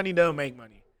 Scared money don't make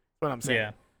money. That's what I'm saying.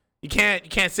 Yeah. You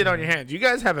can't sit on your hands. You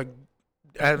guys have a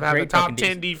a Great top fucking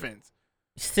 10 defense.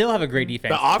 Still have a great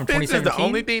defense. The from offense is the 2017.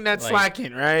 only thing that's Like,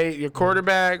 slacking, right? Your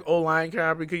quarterback, O-line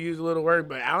probably could use a little work,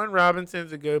 but Allen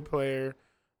Robinson's a good player.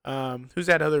 Who's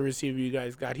that other receiver you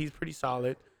guys got? He's pretty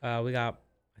solid. We got.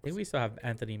 I think we still have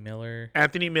Anthony Miller.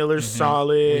 Anthony Miller's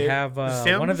solid. We have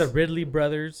one of the Sims? Ridley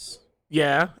brothers.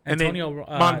 Yeah, and then Antonio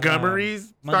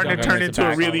Montgomery's starting to turn Montgomery's into a a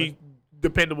back. really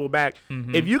dependable back.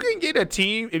 Mhm. If you can get a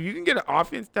team, if you can get an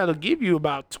offense that'll give you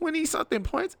about 20 something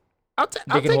points, I'll They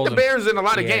take can hold the them. Bears in a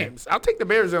lot of Yeah. games. I'll take the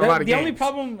Bears in a lot of The games. only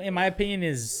problem, in my opinion,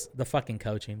 is the fucking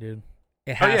coaching, dude.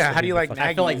 It Oh has yeah, to how be do you the like fucking-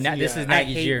 I feel like Nagy's? this is I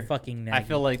Nagy's hate year. fucking Nagy. I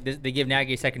feel like they give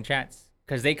Nagy a second chance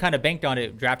because they kind of banked on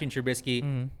it, drafting Trubisky.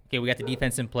 Mhm. Okay, we got the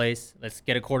defense in place. Let's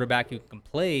get a quarterback who can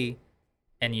play,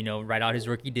 and write out his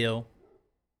rookie deal.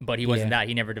 But he wasn't Yeah. that.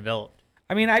 He never developed.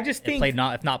 I mean, I just It think played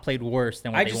if not played worse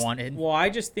than what they wanted. Well, I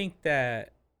just think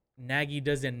that Nagy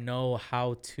doesn't know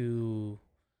how to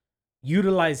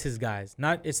utilize his guys.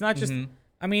 It's not just. Mhm.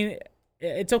 I mean,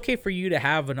 it's okay for you to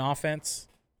have an offense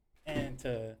and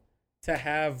to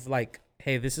have like,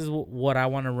 hey, this is what I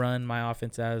want to run my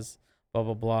offense as, blah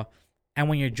blah blah. And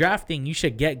when you're drafting, you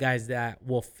should get guys that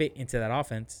will fit into that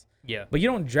offense. Yeah, But you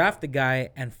don't draft the guy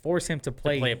and force him to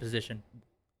play. play a position.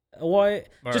 Well,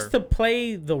 just Or- to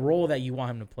play the role that you want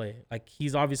him to play. Like,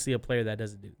 he's obviously a player that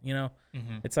doesn't do.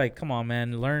 Mhm. It's like, come on,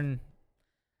 man, learn.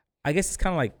 I guess it's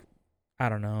kind of like, I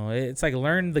don't know. It's like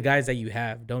learn the guys that you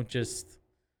have. Don't just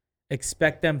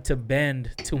expect them to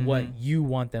bend to what you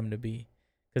want them to be,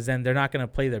 because then they're not gonna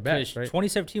play their best. Right?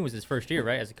 2017 was his first year,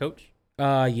 right, as a coach.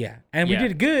 Yeah, and we Yeah.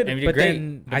 did good, And we did but great.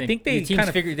 then But I then think they the teams kind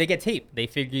of they get tape. They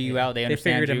figure you out. They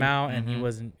understand figured him you. out, and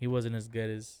he wasn't as good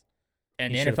as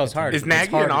And he the should've NFL's hard. Is It's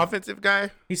Nagy hard. an offensive guy?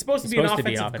 he's supposed to He's be an supposed to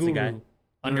be offensive an offensive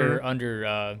guru. guy.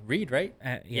 Under Reed, right?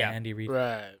 Yeah, Andy Reid.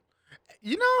 Right.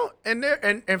 You know,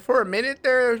 and for a minute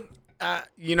there,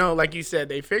 you know, like you said,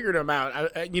 they figured him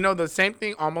out. You know, the same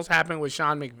thing almost happened with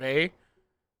Sean McVay,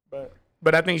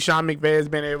 but I think Sean McVay has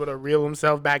been able to reel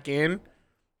himself back in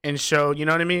and show. You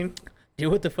know what I mean? Do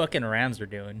what the fucking Rams are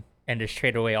doing and just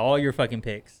trade away all your fucking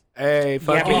picks. Hey, Yeah,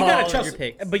 fuck but you all gotta of trust. your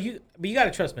picks. But you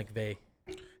gotta trust McVay.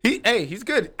 he's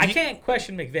good. I can't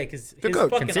question McVay because his coach.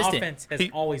 fucking Consistent. offense has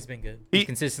always been good. He's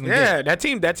consistently Yeah, good.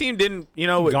 that team didn't. You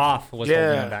know, with, Goff was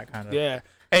holding him back, kind of. Yeah.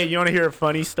 Hey, you want to hear a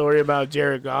funny story about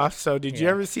Jared Goff? So, did you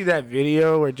Yeah. ever see that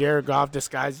video where Jared Goff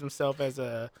disguised himself as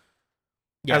a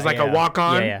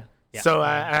walk-on? Yeah. So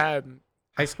I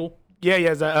High school. yeah,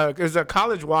 it was a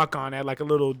college walk-on at like a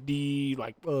little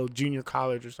junior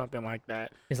college or something like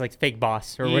that. It's like fake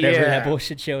boss or whatever Yeah. that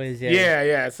bullshit show is.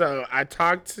 Yeah. So I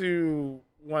talked to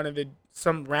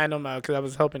some random because I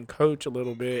was helping coach a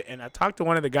little bit, and I talked to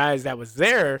one of the guys that was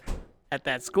there at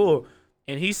that school,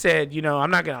 and he said, you know,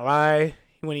 I'm not gonna lie,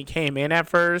 when he came in at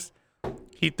first,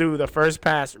 he threw the first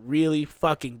pass really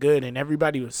fucking good, and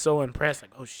everybody was so impressed,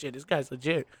 like, oh shit, this guy's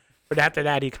legit. But after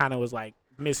that, he kind of was like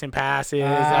missing passes,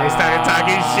 and he started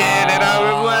talking shit, and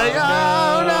I was like,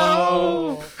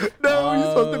 oh no, you're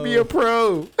supposed to be a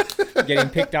pro. Getting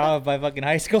picked off by fucking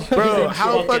high school. Bro,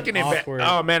 how fucking fucking awkward.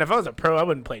 Oh man, if I was a pro, I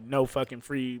wouldn't play no fucking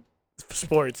free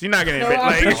sports. You're not gonna No,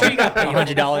 I'm pretty sure you got paid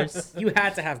 $100. You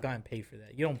had to have gotten paid for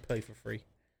that. You don't play for free.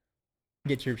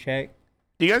 Get your check.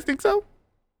 Do you guys think so?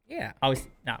 Yeah. I was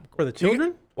not For the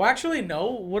children? Well, actually,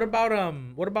 no. What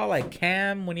about like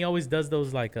Cam when he always does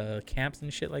those like camps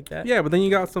and shit like that? Yeah, but then you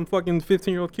got some fucking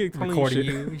 15-year-old kid telling recording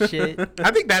you you shit. and shit.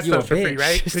 I think that You a stuff's for free, bitch.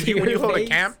 right? Because See when you your hold a face?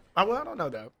 camp, well, I don't know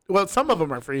though. Well, some of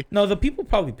them are free. No, the people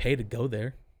probably pay to go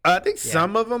there. I think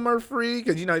some of them are free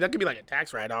because you know that could be like a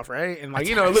tax write-off, right? And like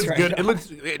you know, it looks tax good. It write-off. looks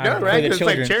For right. the 'Cause it's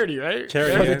like children. charity, right?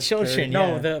 Charity, For yeah. the children,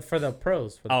 No, yeah. for the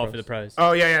pros. For pros. the pros.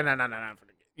 Oh yeah, no.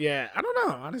 Yeah, I don't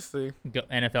know, honestly.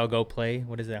 NFL Go Play.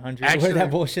 What is it? 100? Actually- What is that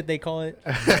bullshit they call it?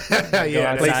 Yeah, outside.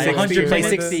 that's Play like 100, play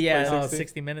 60. 60, yeah. Oh,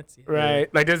 60 minutes. Yeah.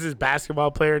 Right. Like there's this basketball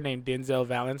player named Denzel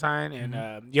Valentine,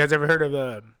 and you guys ever heard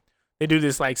of they do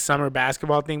this like summer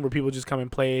basketball thing where people just come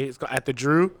and play. It's called, at the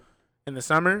Drew in the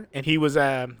summer, and he was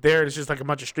there. It's just like a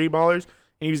bunch of street ballers,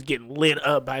 and he was getting lit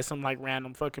up by some like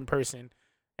random fucking person,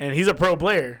 and he's a pro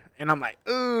player, and I'm like,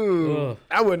 ooh, Ugh.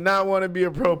 I would not want to be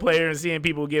a pro player and seeing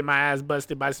people get my ass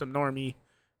busted by some normie,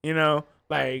 you know,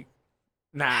 like.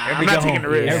 Nah, I'm not taking the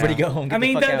risk. Everybody go home. I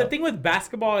mean, the the thing with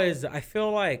basketball is I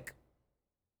feel like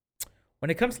when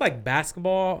it comes to like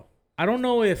basketball, I don't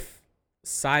know if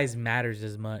size matters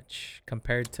as much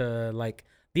compared to like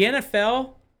the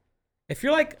NFL. If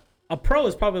you're like a pro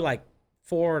is probably like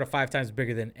 4 to 5 times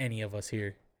bigger than any of us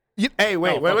here. Hey,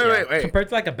 wait. Compared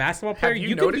to like a basketball player, you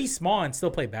you can be noticed- small and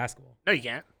still play basketball. No, you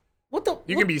can't. What the?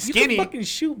 You can be skinny, You can fucking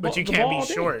shoot, But you the can't ball be all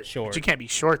day. short. Short. But you can't be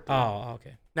short. Though. Oh,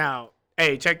 okay. Now,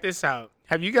 hey, check this out.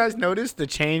 Have you guys noticed the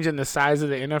change in the size of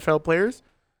the NFL players?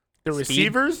 The Speed?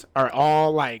 receivers are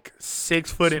all like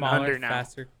 6 foot and Smaller, under now.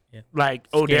 faster. Yeah. Like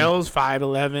Skinny. Odell's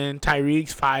 5'11",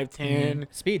 Tyreek's 5'10".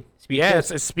 Speed.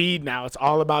 Yes, it's speed now. It's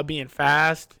all about being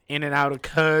fast, in and out of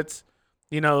cuts.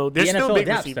 You know, The there's still NFL big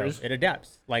adapts, receivers. though. It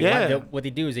adapts. Like, Yeah. what they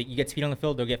do is that you get speed on the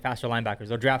field, they'll get faster linebackers.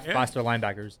 They'll draft Yeah. faster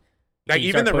linebackers. Like you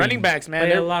even start the putting- running backs, man.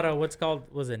 Play a they're- lot of what's called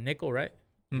was it nickel, right?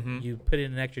 Mhm. You put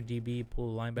in an extra DB,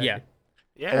 pull a linebacker. Yeah.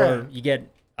 Yeah. Or you get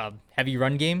a heavy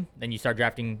run game, then you start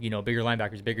drafting, bigger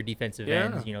linebackers, bigger defensive Yeah.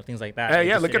 ends, things like that. Hey, It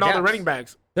yeah, just- look it at all the adapts. running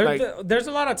backs. There, Like, there's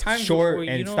a lot of times Short where,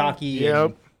 and stocky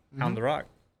Yep. and pound the rock.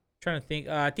 Trying to think.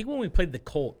 I think when we played the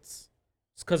Colts,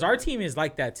 because our team is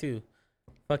like that too.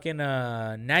 Fucking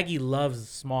Nagy loves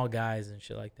small guys and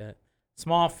shit like that.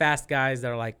 Small, fast guys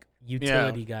that are like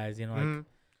utility guys, Like, Mhm.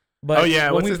 but Oh, yeah,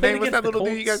 when what's we his played name? What's against that the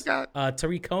little dude you guys Colts,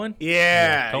 Tariq Cohen.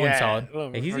 yeah. Cohen's solid.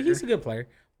 Little Yeah, he's motherfucker. a good player,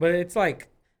 but it's like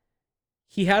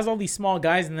he has all these small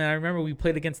guys, and then I remember we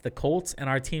played against the Colts, and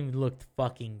our team looked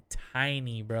fucking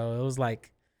tiny, bro. It was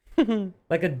like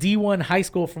like a D1 high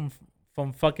school from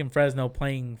fucking Fresno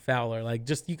playing Fowler. Like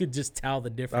you could just tell the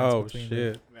difference Oh between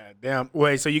shit! Yeah, damn.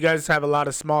 Wait, so you guys have a lot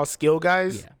of small skill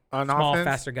guys Yeah. on small, offense?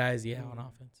 faster guys. Yeah, on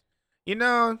offense. You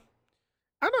know,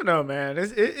 I don't know, man.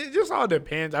 It just all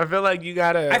depends. I feel like you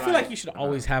gotta. I feel like you should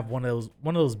always have one of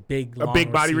those big, long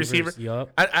big body receivers. receiver.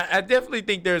 Yup. I definitely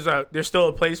think there's still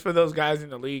a place for those guys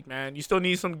in the league, man. You still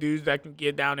need some dudes that can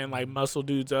get down and like muscle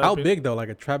dudes up. How and- big though? Like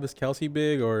a Travis Kelsey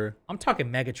big or? I'm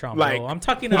talking Megatron, Like, bro. I'm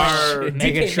talking or DK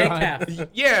Megatron. Metcalf.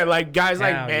 Yeah, like guys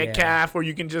like Hell yeah. Metcalf, where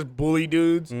you can just bully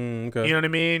dudes. Okay. You know what I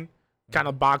mean? Kind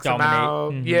of box them Dominate.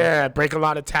 out. Mhm. Yeah, break a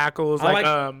lot of tackles. I Like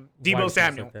like Debo Wide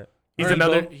Samuel. like that. He's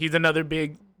Alright, another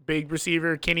big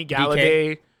receiver. Kenny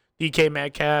Galladay, DK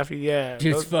Metcalf. Yeah.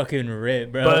 Dude's those- fucking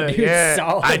ripped, bro. but Dude's yeah,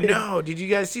 solid. I know. Did you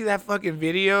guys see that fucking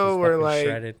video He's where fucking like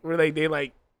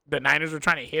shredded. the Niners were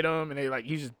trying to hit him and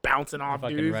he's just bouncing off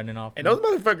Fucking dudes. running off. And those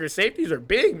motherfuckers safeties are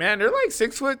big, man. They're like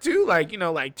 6'2", like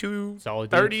like Solid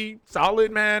 230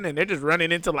 solid, man. And they're just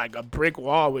running into like a brick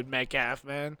wall with Metcalf,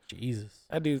 man. Jesus.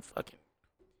 That dude's fucking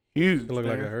huge. It look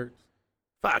like man. it hurts.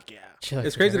 Fuck yeah.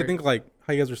 It's crazy to think like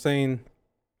how you guys were saying,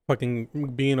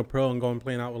 fucking being a pro and going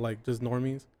playing out with like just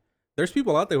normies. There's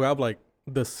people out there who have like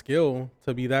the skill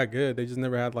to be that good. They just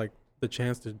never had like the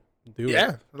chance to do it.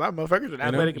 Yeah, a lot of motherfuckers with know?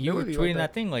 athletic You were ability. tweeting like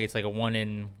that thing like it's like a 1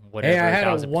 in whatever. Hey, I had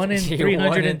a 1,000 1 in percent-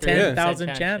 310,000 1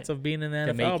 in chance of being in the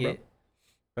to NFL, make bro. it.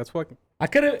 That's fucking. I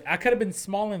could have been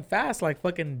small and fast like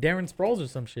fucking Darren Sproles or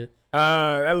some shit.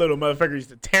 That little motherfucker used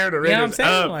to tear the You know what I'm Raiders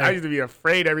saying? up. Like- I used to be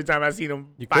afraid every time I seen him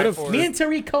You fight could've- for Me it. and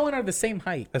Tariq Cohen are the same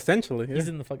height. Essentially, yeah. He's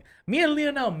in the fuck. Me and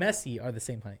Lionel Messi are the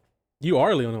same height. You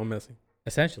are Lionel Messi.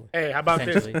 Essentially. Hey, how about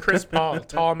this? Essentially. Chris Paul,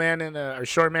 tall man or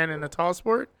short man in a tall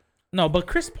sport? No, but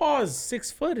Chris Paul is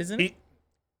 6 foot, isn't he?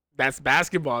 That's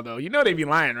basketball, though. You know they be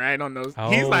lying, right? On those.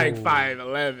 He's like Oh.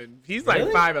 5'11". He's like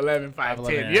Really? 5'11",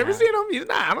 5'10". You ever seen him? He's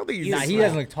not. I don't think he's. Nah, he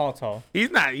doesn't look tall. He's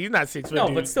not. He's not 6 foot. No,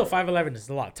 dude. but still 5'11" is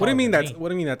a lot. What do you mean taller than that's? me. What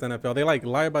do you mean that's NFL? They like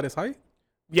lie about his height.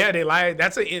 Yeah, they lie.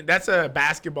 That's a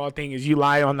basketball thing. Is you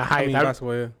lie on the I height. mean, that's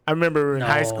what. I remember in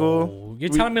high school. No. You're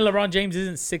telling me LeBron James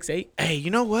isn't 6'8"? Hey,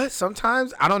 you know what?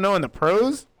 Sometimes I don't know in the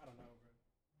pros.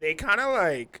 They kind of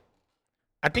like.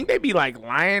 I think they be like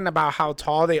lying about how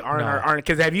tall they are No. or aren't.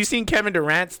 Because have you seen Kevin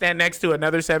Durant stand next to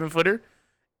another 7-footer,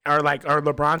 or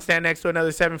LeBron stand next to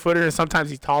another 7-footer, and sometimes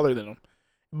he's taller than him,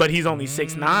 but he's only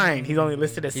 6'9". He's only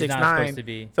listed as He's not 6'9". supposed to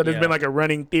be. So there's yeah. been like a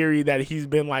running theory that he's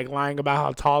been like lying about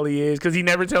how tall he is because he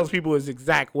never tells people his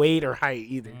exact weight or height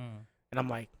either. And I'm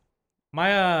like,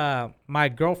 My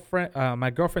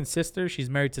girlfriend's sister, she's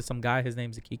married to some guy. His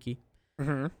name's Akiki.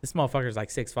 This motherfucker's like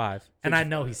 6'5", and I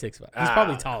know he's 6'5". He's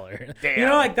probably taller. damn. You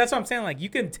know, like that's what I'm saying. Like you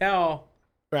can tell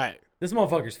right. this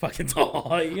motherfucker's fucking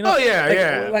tall. You know? Oh, yeah, like,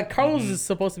 yeah. Like Carlos is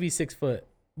supposed to be 6 foot,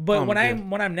 but when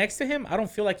yeah. I'm next to him, I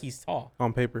don't feel like he's tall.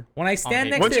 On paper. When I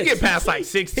stand next Once to you get past like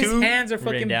 6'2", his hands are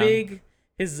fucking Written down. big.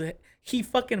 He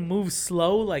fucking moves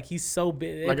slow. Like he's so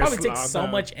big. Like It a probably takes sloth, so huh?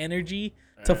 much energy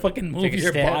to fucking move Take a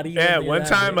your step. body. Yeah, when you're one that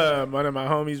time, big. one of my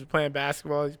homies was playing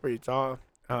basketball. He's pretty tall.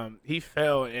 He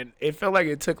fell, and it felt like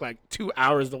it took like 2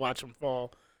 hours to watch him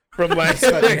fall from like his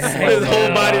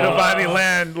whole body to finally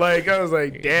land. Like I was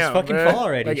like, damn, fucking man. fall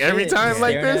already. Like every Shit. time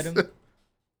like Staring at this. him.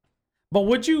 But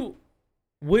would you?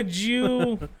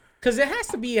 Because it has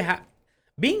to be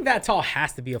being that tall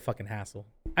has to be a fucking hassle.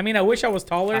 I mean, I wish I was A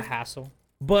taller, hassle.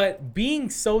 but being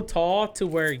so tall to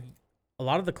where a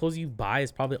lot of the clothes you buy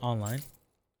is probably online.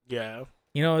 Yeah.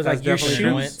 You know, it's That's like your definitely shoes.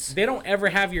 influence. They don't ever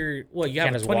have your you Can't have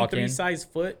a just walk 23 in. size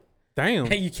foot. Damn.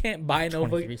 And you can't buy no.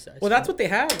 23 size Well, that's foot. what they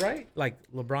have, right? Like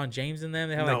LeBron James and them,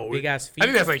 they have No, like big ass feet. I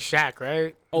think that's like Shaq,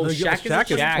 right? oh, No, Shaq,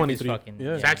 Shaq is Shaq 23. is fucking.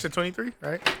 Yeah. Shaq's at 23,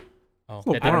 right? Oh,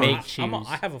 That I don't make know. shoes.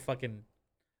 I have a fucking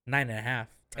 9.5,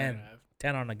 10,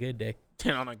 10 on a good day.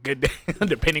 10 on a good day,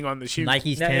 depending on the shoe.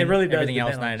 Nike's Yeah, 10. it really does Everything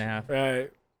else depend on 9.5.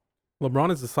 Right.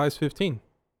 LeBron is a size 15.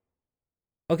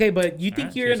 Okay, but you think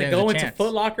Alright, so you're you're gonna saying go there's a into chance.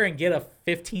 Foot Locker and get a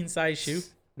 15 size shoe?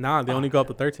 Nah, they only go up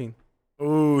to 13.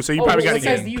 Ooh, so you probably got to what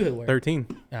size get. do you wear? 13.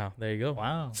 Oh, there you go.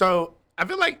 Wow. So I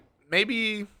feel like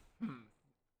maybe,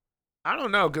 I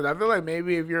don't know, because I feel like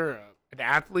maybe if you're an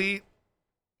athlete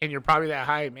and you're probably that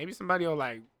high, maybe somebody will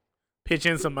like pitch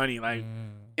in some money. Like,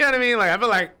 you know what I mean? Like, I feel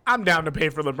like I'm down to pay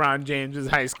for LeBron James's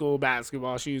high school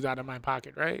basketball shoes out of my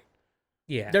pocket, right?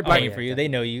 Yeah, They're oh, paying yeah, for you. yeah. They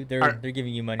know you. They're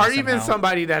giving you money. Or even somehow.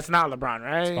 somebody that's not LeBron,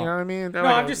 right? You know fine. what I mean? They're No,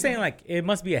 like I'm just saying like it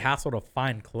must be a hassle to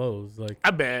find clothes. Like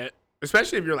I bet,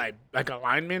 especially if you're like a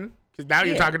lineman, because now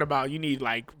you're Yeah. talking about you need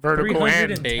like vertical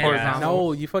and 310 horizontal.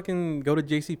 No, you fucking go to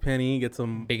JCPenney, get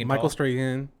some Big and Michael tall.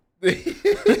 Strahan. Go you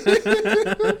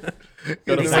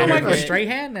to saw Michael Michael Strahan.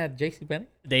 Strahan at JCPenney?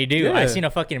 They do. Yeah. I seen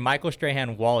a fucking Michael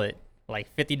Strahan wallet, like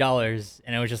 $50,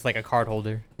 and it was just like a card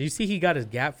holder. Did you see he got his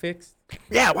gap fixed?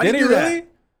 Yeah, why Did did he you do that? really?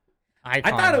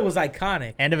 I thought it was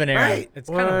iconic. End of an era. Right. It's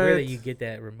kind of weird that What? you get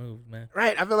that removed, man.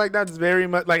 Right, I feel like that's very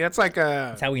much like that's like a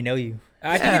That's how we know you.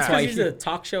 I think it's Yeah. because he's a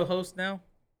talk show host now.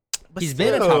 But He's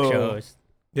been a talk still, show host.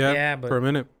 Yeah, Yeah, but- for a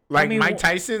minute. Like I mean, Mike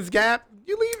Tyson's gap,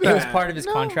 you leave It that. was part of his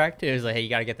No. contract. It was like, hey, you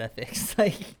gotta get that fixed.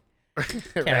 Like,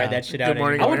 can't write that shit out Good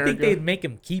morning, I anymore. would think America. they'd make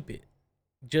him keep it,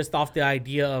 just off the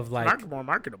idea of like. More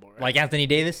marketable, right? Like Anthony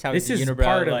Davis, how This he's is a unibrow,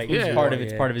 part of like who you part are, of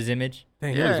it's yeah. part of his image.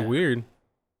 Dang, Yeah. that was weird.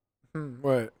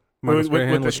 What? Marcus With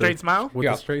Graham the straight smile? With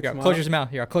the straight smile. Close your mouth.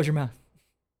 Here, close your mouth.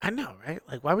 I know, right?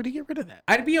 Like, why would he get rid of that?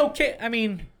 I'd be okay. I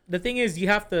mean, the thing is, you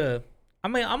have to. I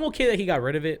mean, I'm okay that he got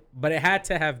rid of it, but it had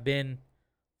to have been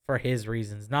for his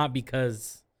reasons, not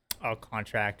because Oh,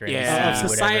 contract or Yeah. anything, of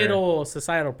whatever.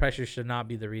 societal pressure should not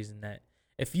be the reason that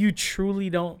if you truly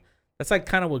don't. That's like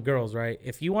kind of with girls, right?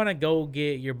 If you want to go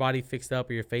get your body fixed up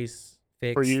or your face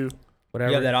fixed, For you. whatever.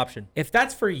 You have that option. If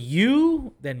that's for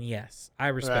you, then yes, I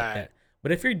respect Right. that.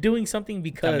 But if you're doing something To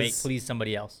because please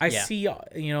somebody else. I Yeah. see,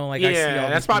 you know, like I see all Yeah,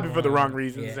 that's these probably people for the wrong on-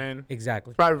 reasons yeah, then.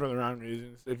 Exactly. Probably for the wrong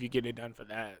reasons if you get it done for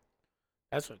that.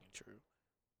 That's fucking true.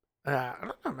 I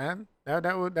don't know, man.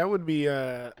 That would be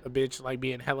a bitch like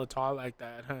being hella tall like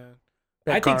that, huh?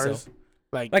 I think so.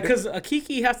 Like, Like, cause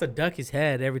Akiki has to duck his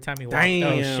head every time he walks.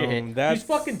 Damn, Oh, shit. that's He's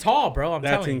fucking tall, bro. I'm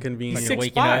that's telling you. inconvenient. He's Like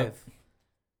waking 6'5". up.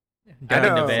 Down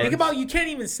know. to bed. Think about you can't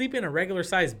even sleep in a regular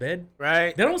sized bed.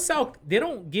 right? They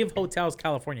don't give hotels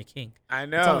California king. I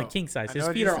know. It's only king size. I His know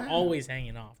what feet you're are saying. always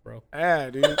hanging off, bro. Yeah,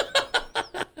 dude.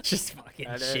 Just fucking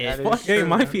That shit. is- Fuck, hey, true,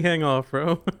 my man. feet hang off,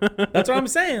 bro. That's what I'm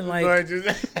saying. Like, Or just,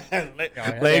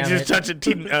 legs just touching,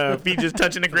 feet just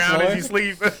touching the ground as you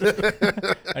sleep.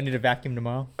 I need a vacuum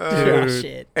tomorrow. Dude. Oh,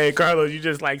 shit. Hey, Carlos, you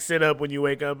just like sit up when you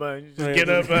wake up. You just Yeah, get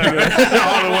up just-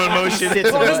 all in one motion. Sits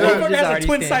oh, this up. motherfucker Just has a already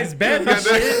twin standing. size bed. and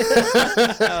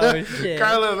shit. Oh, shit.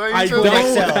 Carlos, are you I still,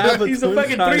 don't XL. have a He's a twin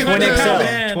fucking size 300 Twin bed. pound XL.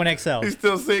 man. Twin XL. He's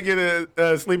still singing,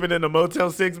 sleeping in the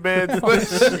Motel 6 beds. That's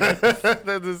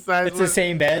the size. It's the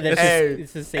same bed. That's Hey, just,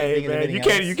 it's the same Hey thing as man,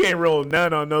 everything you else. can't roll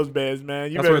none on those beds, man.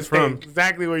 You That's better where it's stay from.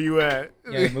 exactly where you at.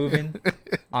 Yeah, you're moving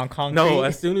on concrete. No,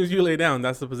 as soon as you lay down,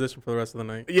 that's the position for the rest of the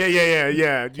night. Yeah.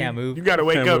 You, Can't move. You gotta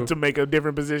wake Can't up move. to make a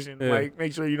different position. Yeah. Like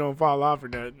make sure you don't fall off or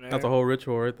nothing, man. That's a whole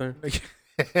ritual right there.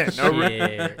 no room.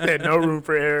 Shit. No room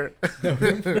for error.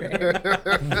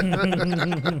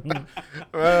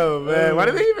 Oh man, why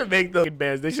do they even make those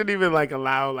beds? They shouldn't even like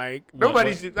allow like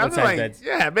nobody should. I what feel size like beds?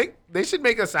 yeah, they should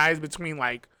make a size between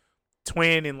like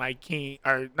twin and like king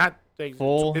or not like,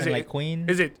 Full Is and it like queen.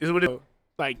 is it what is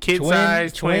like kid twin,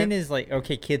 size twin is like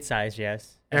okay, kid size,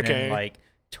 yes. And Okay. then like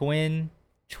twin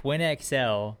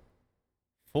XL,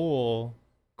 full,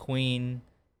 queen,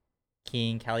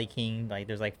 king, Cali king. Like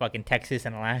there's like fucking Texas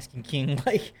and Alaskan king.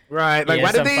 Like right? Like Yeah,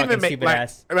 why did some they even fucking make stupid like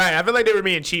ass. right? I feel like they were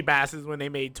being cheap asses when they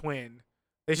made twin.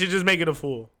 They should just make it a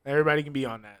full. Everybody can be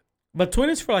on that. But twin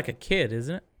is for like a kid,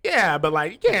 isn't it? Yeah, but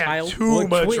like you can't have Child. too Well,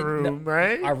 much twin- room,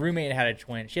 right? our roommate had a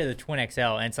twin. She had a twin XL,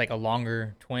 and it's like a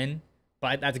longer twin.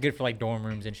 But that's good for like dorm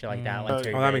rooms and shit like that. Like,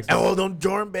 Oh, that makes sense. Oh, them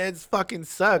dorm beds fucking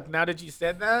suck. Now that you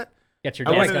said that, Get your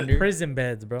I desk like under. prison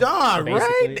beds, bro. dog, right?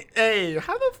 Basically. Hey,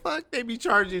 how the fuck they be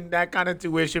charging that kind of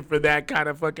tuition for that kind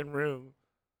of fucking room?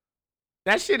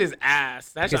 That shit is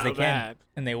ass. That's Because not they can, bad,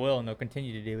 and they will, and they'll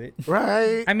continue to do it.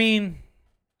 right? I mean,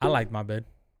 I like my bed.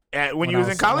 When you was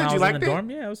in when college, I you was liked in it. the dorm?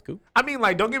 Yeah, it was cool. I mean,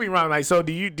 like, don't get me wrong. Like, so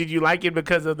did you like it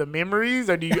because of the memories,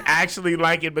 or do you actually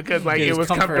like it because like it Because was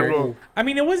comfort. comfortable? I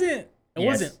mean, it wasn't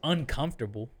Yes.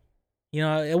 uncomfortable. You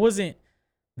know, it wasn't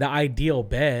the ideal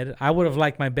bed. I would have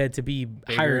liked my bed to be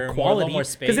Bigger, higher more- a little quality more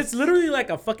because it's space. literally like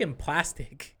a fucking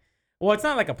plastic. Well, it's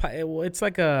not like it's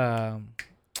like a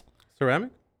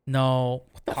Ceramic? no.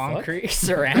 What the fuck? Concrete,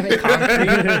 ceramic,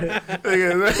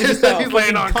 concrete. He's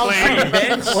laying on clay.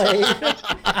 bench.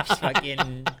 Just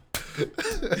fucking.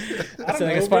 It's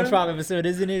like a know, bro. SpongeBob episode,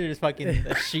 isn't it? There's fucking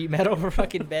a sheet metal for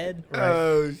fucking bed.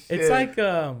 Oh shit! It's like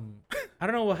I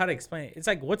don't know how to explain it. It's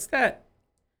like what's that?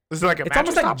 it's like a It's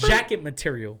almost mattress like topper? jacket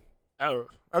material. Oh,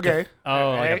 okay. Oh,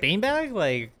 like a Alright. beanbag?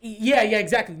 Like, Yeah,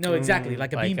 exactly. No, exactly.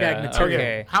 Like a Like, beanbag material.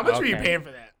 okay. How much were you Okay. paying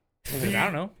for that? I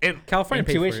don't know. And, California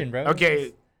paid for intuition, it. bro.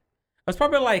 okay, It's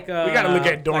probably like we gotta look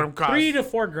at dorm costs. 3 to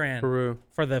 4 grand Peru.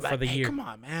 for the like, hey, year. come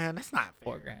on, man, that's not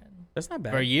fair. $4,000 That's not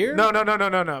bad. for a year. No.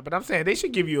 But I'm saying they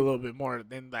should give you a little bit more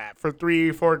than that for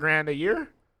 3-4 grand a year.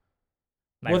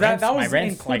 My Well, that rent's- my was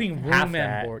rent's, including like room half and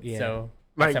that, board, yeah. So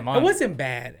Like, that's a It month. wasn't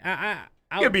bad.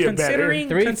 I Could be a better. considering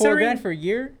 3-4 considering grand for a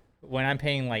year when I'm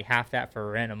paying like half that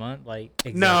for rent a month. Like,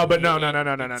 No, but no. And I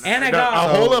No, got-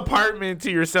 a whole apartment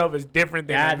to yourself is different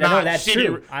than yeah, a no, not that's shitty,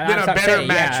 true. than a I'm better saying,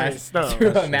 mattress. Yeah, no, true,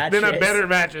 a than a mattress. better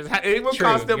mattress. It will True,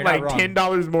 cost them you're not like wrong.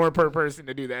 $10 more per person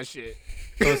to do that shit.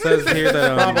 So it says here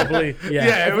that probably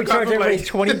Yeah, it If we would cost charge them everybody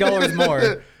like $20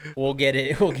 more, We'll get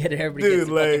it. Everybody Dude, gets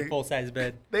a fucking like- full size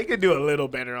bed. They could do a little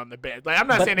better on the bed. Like I'm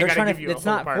not saying they they're gotta trying give to. you a It's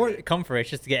whole not for apartment. comfort. It's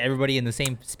just to get everybody in the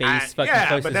same space. Fucking Yeah,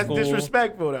 close but to that's school.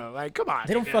 disrespectful though. Like, come on.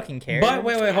 They don't nigga. fucking care. But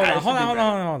wait, hold Yeah, on, it should be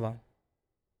better. hold on.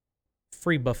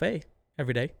 Free buffet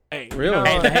every day. Hey, Really? you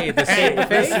know, Hey, the state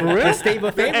buffet. The state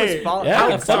buffet Hey, was fall. yeah, How,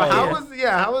 fuck so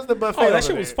yeah. how was the buffet? Oh, over that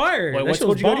shit was there? fire. Wait, That what shit school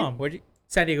was did you go to? bomb. Where'd you?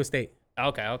 San Diego State.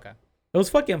 Okay. It was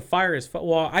fucking fire as fuck.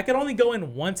 Well, I could only go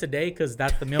in once a day because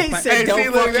that's the meal He plan. said Hey, don't see,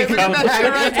 look, fucking look come at that back.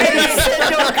 shit right He said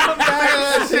don't come back.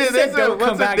 That He shit, said that's don't once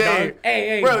come a back, day. dog.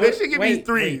 Hey, Bro, they wait, should give you wait,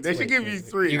 three. wait, They should wait, give wait, you wait.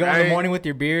 three. You go in the right? morning with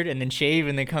your beard and then shave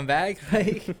and then come back.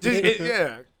 Like,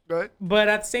 Yeah. Go ahead. But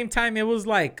at the same time, it was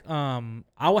like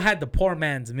I had the poor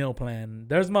man's meal plan.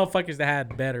 There's motherfuckers that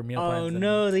had better meal plans. oh than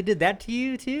no, me. they did that to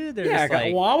you too. They're Yeah, just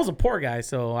like, well, I was a poor guy,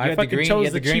 so I had the fucking green- you chose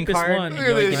had the the green cheapest card? one. Look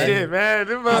at this Yeah. shit, man.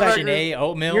 Them Section motherfuckers- A,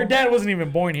 oatmeal. Your dad wasn't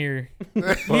even born here. He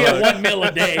had one meal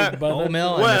a day, brother.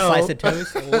 Oatmeal and Well. a slice of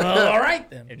toast. Well, all right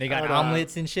then. And they got Hold on.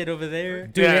 omelets and shit over there.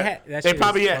 Dude, Yeah. they had, that They shit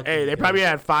probably was had, fucking hey, they good. probably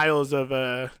had files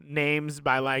of names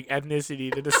by like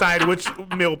ethnicity to decide which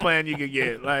meal plan you could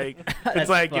get. Like That's it's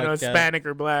like, you know, fucked up. Hispanic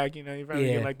or black, you know, you probably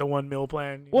Yeah. get like the one meal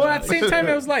plan. you Well, know? at the same time,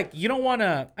 it was like you don't want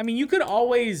to. I mean, you could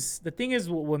always. The thing is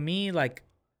with me, like,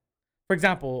 for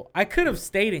example, I could have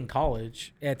stayed in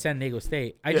college at San Diego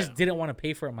State. I just Yeah. didn't want to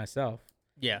pay for it myself.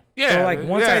 Yeah. yeah, So like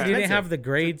once yeah, I didn't that's have it. the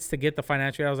grades to get the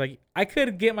financial, I was like, I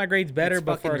could get my grades better, It's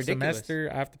but for fucking a ridiculous. semester,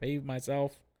 I have to pay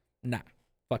myself. Nah,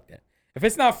 fuck that. If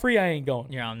it's not free, I ain't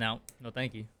going. You're on now. No,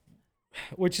 thank you.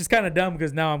 Which is kind of dumb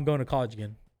because now I'm going to college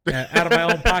again, out of my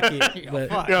own pocket. But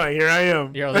fuck. Yeah, here I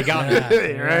am. You're only gone Yeah. now.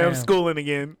 Here I am Yeah. schooling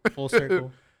again. Full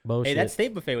circle. bullshit. Hey, that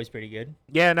steak buffet was pretty good.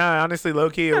 Yeah, no, honestly, low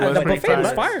key, it Yeah, was the pretty buffet was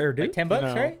fire. fire, dude. Like $10, You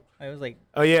know. right? I was like,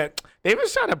 Oh yeah, they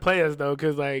was trying to play us though,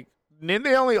 cause like didn't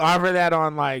they only offer that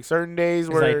on like certain days it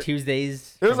was where like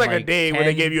Tuesdays. there was from, like a day where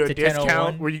they 10 gave you a to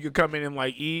discount 10:01. where you could come in and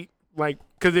like eat, like,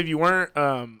 cause if you weren't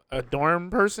a dorm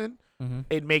person, Mhm.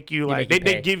 they'd make you They like make you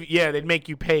they'd give they'd make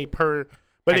you pay per,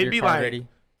 but Have it'd your be card like ready.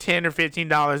 $10 or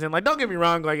 $15, and like don't get me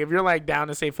wrong, like if you're like down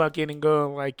to say fuck it and go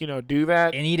and like, you know, do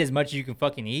that. and eat as much as you can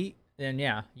fucking eat, then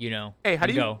yeah, you know. Hey, how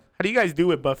do you go? how do you guys do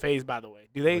with buffets, by the way?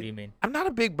 Do they? What do you mean? I'm not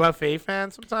a big buffet fan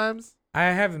sometimes. I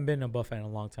haven't been to a buffet in a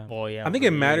long time. Oh yeah. I think for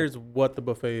it you. matters what the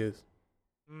buffet is.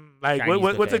 Like Chinese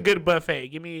what's a buffet. good buffet?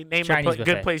 Give me name Chinese a good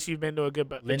buffet. place you've been to a good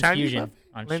buffet. Lynn's Chinese Fusion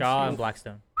buffet? on Lynn's Shaw Fusion. and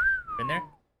Blackstone. Been there?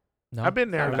 No, I've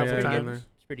been there a Sounds couple pretty yeah, good. times.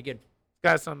 It's pretty good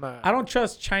Got some. I don't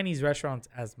trust Chinese restaurants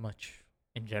as much.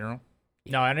 in general.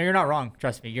 No, I know you're not wrong.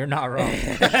 Trust me, you're not wrong.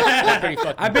 They're pretty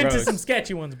fucking I've been to gross. some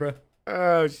sketchy ones, bro.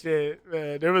 Oh shit,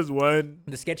 man. There was one.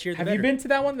 The sketchier the Have better. you been to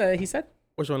that one that he said?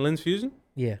 Which one? Lynn's Fusion?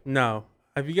 Yeah. No.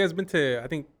 Have you guys been to? I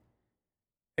think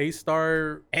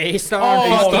A-Star. A-Star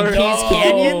Oh, fucking no, Kings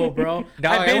Canyon? bro. No,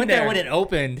 I've I been went there there. when it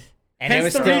opened. And it Hence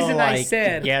was the still reason like I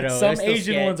said ghetto. It some was still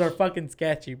Asian ones sketch. are fucking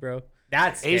sketchy, bro.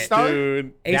 That's A-Star?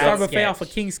 Dude. A-Star That's buffet sketch. off of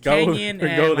Kings Go- Canyon go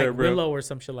and there, like bro. Willow or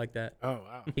some shit like that. Oh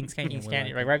wow. Kings Canyon. Kings Willow,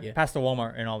 Canyon, I like think, right yeah. past the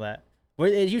Walmart and all that. Where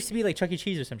it used to be like Chuck E.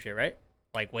 Cheese or some shit, right?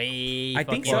 Like way I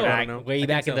think fucking so. back, I don't know. way I think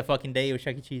back in so. the fucking day with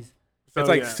Chuck E. Cheese. So, It's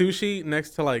like yeah. sushi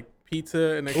next to like pizza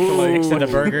and next Ooh. to like Next to the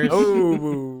burgers.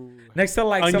 Ooh. Next to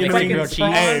like some Onion fucking rings.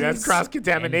 prawns, Hey, that's cross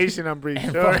contamination. I'm pretty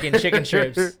And sure. fucking chicken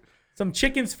strips. some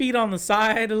chicken's feet on the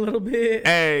side a little bit.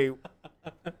 Hey,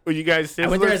 were you guys Sizzler I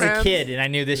went there as a fans? kid and I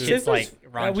knew this shit's Sizzlers,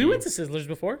 like raunchy. we went to Sizzlers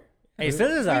before. Hey,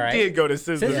 Sizzler's We alright. did go to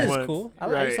Sizzlers Sizzler's once. cool. I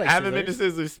right. just like I haven't been to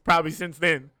Sizzlers. Sizzlers probably since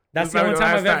then. That's This the is only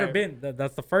probably time the I've last ever been.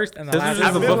 That's the first and the Sizzlers last. is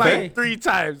I've a been buffet? like 3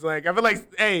 times. Like I feel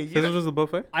like, hey, you This know, was a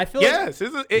buffet? I feel like yeah,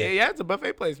 Sizzlers, yeah, it's a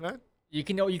buffet place, man. you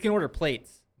can order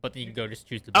plates, but then you can go just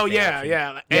choose the Oh buffet yeah, option.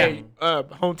 yeah. Like, Yeah. Hey,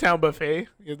 hometown buffet,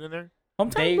 isn't there?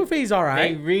 Hometown They- buffet's all They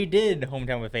right. redid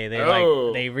Hometown Buffet. They Oh.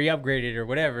 like they re-upgraded or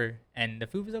whatever, and the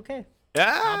food was okay. Yeah,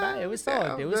 Not bad. It was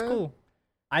solid. It was cool.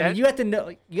 I mean, That-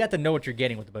 you have to know what you're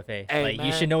getting with the buffet. Hey, like you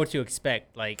man. should know what to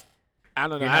expect. Like I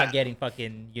don't know. you're not getting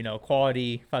fucking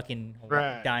quality fucking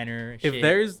Right. diner If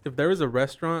shit. there was a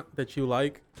restaurant that you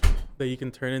like that you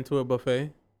can turn into a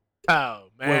buffet, Oh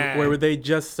man. where they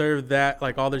just serve that,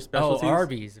 like all their oh specialties.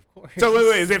 Arby's, of course. So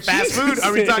wait, is it fast food?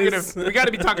 Are we talking? Jesus. We got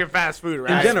to be talking fast food, In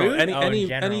right? general, food? any Oh, in any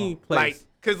general. any place.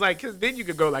 Cause then you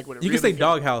could go like with a you can really say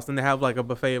Doghouse and they have like a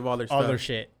buffet of all their all stuff. their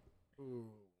shit. Ooh,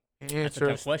 That's a tough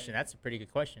interesting. question. That's a pretty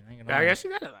good question. I, ain't gonna I lie. guess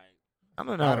you gotta like. I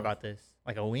don't know. thought about this.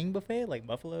 Like a wing buffet, like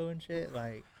buffalo and shit.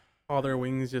 Like All their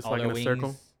wings just all like their in a wings.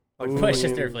 circle. Like Ooh. push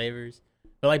just their flavors.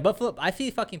 But like Buffalo, I see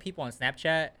fucking people on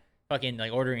Snapchat fucking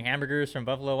like ordering hamburgers from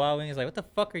Buffalo Wild Wings. Like, what the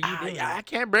fuck are you doing? I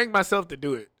can't bring myself to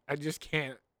do it. I just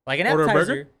can't. Like an Order a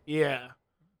appetizer burger? Yeah.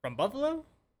 from Buffalo?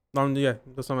 Yeah,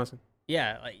 that's what I'm asking.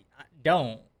 Yeah, like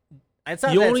don't. It's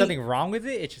not You that only- there's something wrong with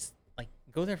it. It's just like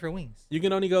Go there for wings. You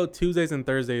can only go Tuesdays and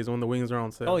Thursdays when the wings are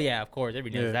on sale. Oh yeah, of course.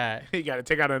 Everybody knows that. You got to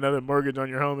take out another mortgage on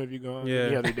your home if you go on Yeah.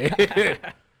 the other day.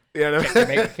 Yeah, Check your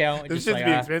bank account. this Just should like,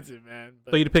 be expensive, man.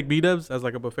 So you'd pick B-dubs as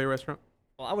like a buffet restaurant?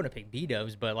 well, I wouldn't pick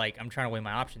B-dubs, but like I'm trying to weigh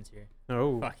my options here.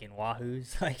 Oh, Fucking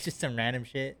Wahoos, like just some random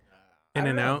shit. In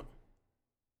and out.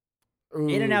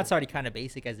 In and Out's already kind of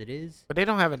basic as it is. But they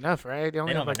don't have enough, right? They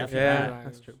only They have don't like have a enough, few Yeah, lines.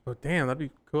 that's true. But damn, that'd be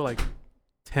cool. Like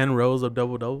 10 rows of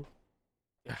double.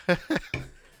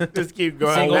 Just keep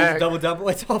going Singles, back. double.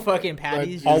 It's all fucking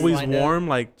patties. just Always lined up, warm,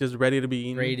 like just ready to be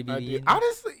eaten. ready to be eaten.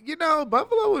 Honestly,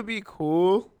 Buffalo would be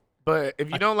cool, but if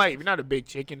you don't like, if you're not a big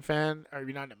chicken fan, or if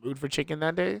you're not in the mood for chicken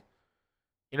that day,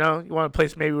 you want a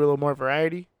place maybe with a little more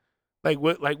variety. Like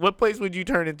what place would you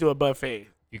turn into a buffet?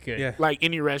 You could. Yeah. Like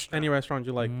any restaurant Any restaurant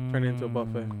you like, turn it into a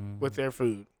buffet. with their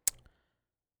food.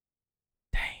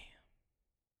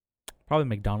 Probably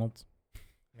McDonald's.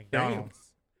 McDonald's.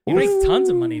 You make tons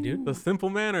of money, dude. The simple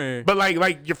man or But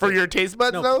for your taste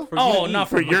buds no, though. for Oh, you to not eat.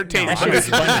 for your taste That buds. shit is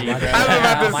spongy, bro. I was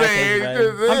about to My say.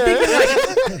 taste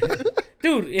buds. I'm thinking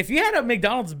Dude, if you had a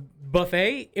McDonald's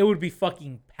buffet, it would be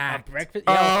fucking packed. Breakfast.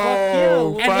 Oh,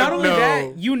 Yo, fuck And fuck not only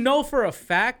no. that, for a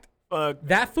fact Fuck.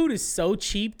 that food is so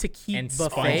cheap to keep And buffet.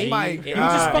 spongy. Oh my It- God. You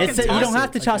just fucking you toss don't it.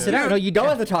 have to toss it Yeah. out. No, you don't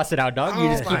have to toss it out, dog. You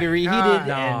Oh just keep my it reheated God.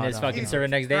 and No, just no, fucking no. serve it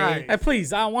next day. Christ. Hey,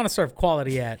 please, I want to serve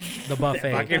quality at the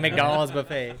buffet. Fucking McDonald's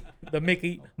buffet. the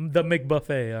McBuffet, all It's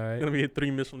right. gonna be a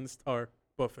 3 Michelin star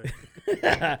buffet.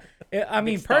 I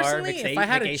mean, McStar, personally, if I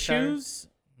had to McA-star. choose,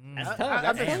 That's tough. I've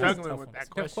That's been tough. struggling Tough with one. that It's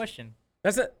a tough question.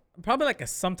 that's probably like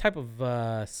some type of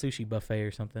sushi buffet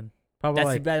or something. Probably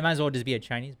like, That might as well just be a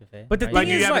Chinese buffet. But the right? Like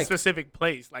thing you is, have a like- specific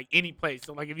place, like any place.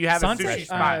 So like if you have a Sansei, sushi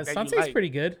spot that Sansei's you like, pretty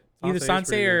good. Either Sansei is Sansei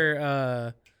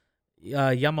pretty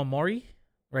or Yamamori,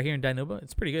 right here in Dainuba.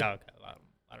 It's pretty good. Oh, okay.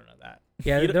 I don't know that.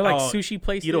 Yeah, Ito- they're like oh, sushi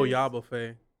places. Ito Ya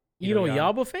buffet. Ito Ya.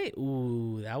 Ya buffet.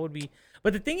 Ooh, that would be.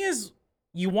 But the thing is,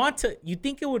 you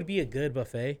think it would be a good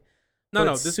buffet. No,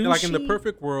 But this like in the sushi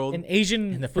perfect world. In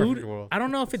Asian In the food, perfect world. I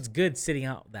don't know if it's good sitting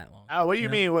out that long. Oh, what do you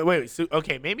mean? Wait.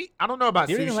 Okay, maybe I don't know about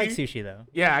You don't sushi. even like sushi though.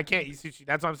 Yeah, I can't eat sushi.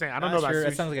 That's what I'm saying. I don't know about Sure, sushi.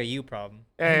 that sounds like a you problem.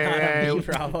 Hey, Not hey, a me hey.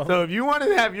 problem. So if you want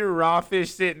to have your raw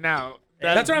fish sitting out,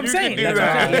 That's what I'm you saying. can do That's what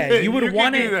I'm that. saying. Yeah, you would can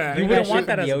want do it. that. You Maybe wouldn't that want shit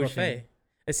that in as the a ocean. buffet.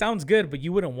 It sounds good, but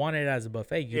you wouldn't want it as a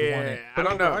buffet. You'd want Yeah, it. I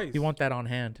don't know. You want that on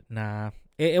hand. Nah,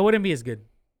 it wouldn't be as good.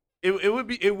 It would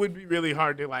be really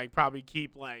hard to like probably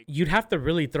keep like. You'd have to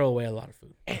really throw away a lot of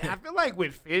food. And I feel like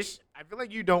with fish, I feel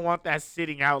like you don't want that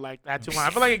sitting out like that too long. I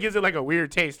feel like it gives it like a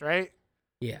weird taste, right?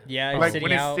 Yeah. Yeah, Like, sitting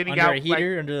when it's out sitting under out, a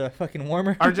heater, under the fucking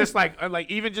warmer. Or just like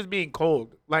even just being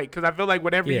cold, like because I feel like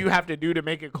whatever Yeah. you have to do to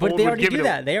make it cold But they would already give do it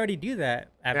that. They already do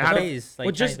that at Yeah, how do- buffets. Like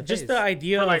Well, Chinese just the buffets.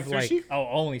 idea for like of like sushi. Oh,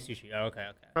 only sushi. Oh, okay.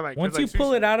 For, like, once 'cause, you like,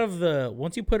 pull sushi- it out of the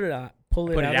pull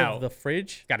it Put it out out. of the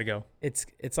fridge, Gotta go. it's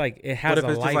like it has What if a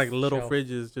it's just life like little shelf.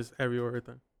 fridges just everywhere?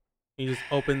 Then you just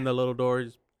open the little door.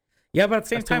 Just, Yeah, but at the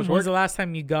same That's too time, much when's work. the last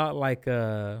time you got like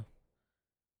a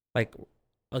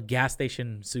gas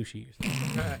station sushi? Or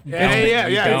something? Yeah,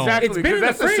 You don't. exactly. It's been in the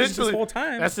that's fridge this essentially whole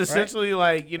time. that's right? essentially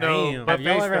like Damn. Have buffet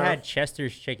y'all ever stuff. had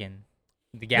Chester's chicken?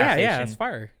 The gas Yeah, station. yeah, it's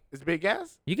fire. Is big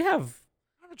gas? You can have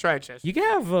I haven't tried Chester.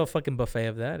 a fucking buffet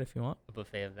of that if you want. A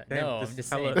buffet of that. Damn, No, just I'm just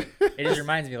hella- saying. It just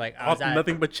reminds me like I was at,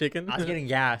 nothing but chicken. I was getting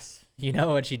gas. You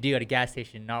know what you do at a gas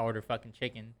station? Not order fucking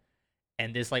chicken.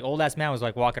 And this like old ass man was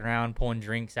like walking around pulling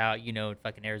drinks out. You know,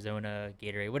 fucking Arizona,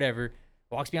 Gatorade, whatever.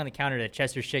 Walks behind the counter to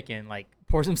Chester's chicken. Like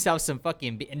pours himself some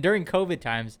fucking and during COVID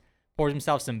times pours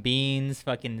himself some beans,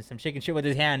 fucking some chicken shit with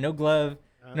his hand, no glove,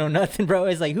 no nothing, bro.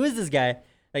 It's like who is this guy?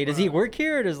 Like does he work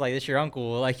here or does like this your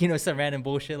uncle? Like you know some random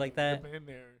bullshit like that. In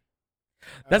there.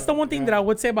 That's the Oh, one thing that I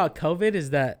would say about COVID is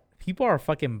that people are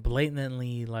fucking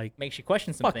blatantly like Makes you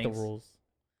question some fuck things. the rules.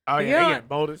 Oh You yeah, know they what? get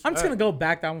bold as I'm just fuck. gonna go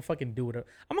back there. I'm gonna fucking do it.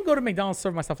 I'm gonna go to McDonald's,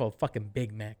 serve myself a fucking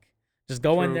Big Mac. Just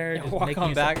go in True. there. Yeah, just walk make on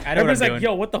me back. some- I know what Everybody's I'm like,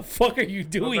 doing. yo, what the fuck are you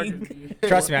doing?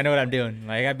 Trust me, I know what I'm doing.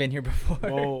 Like I've been here before.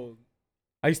 Bold.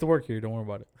 I used to work here. Don't worry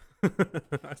about it.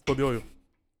 I still do.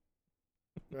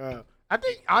 I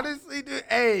think honestly, dude.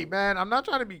 Hey, man, I'm not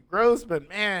trying to be gross, but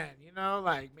man,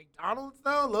 like McDonald's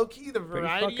though, low key the Pretty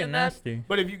variety fucking in that. nasty.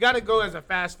 But if you got to go as a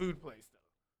fast food place, though,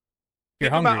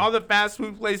 You're think hungry. about all the fast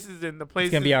food places and the It's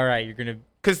places. gonna be all right. You're gonna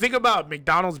Cause think about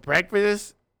McDonald's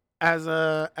breakfast as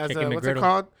a Chicken what's it McGriddle.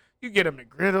 called? You get a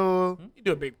McGriddle. You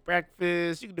do a big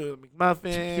breakfast. You can do a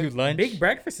McMuffin. do lunch. Big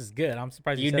breakfast is good. I'm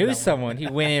surprised you, You said knew that one. someone. He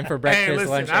went in for Hey, breakfast, listen,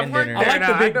 lunch, I've and worked dinner. I there like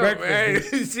now. the big know,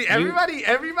 breakfast, hey, see,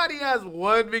 everybody has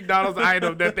one McDonald's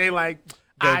item that they like.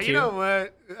 Go You to. know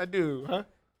what? I do, huh?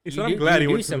 He said, I'm glad he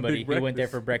knew went to the somebody big who went there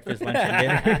breakfast. for breakfast, lunch,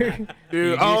 and dinner. You Dude,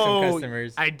 knew some oh,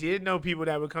 customers. I did know people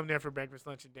that would come there for breakfast,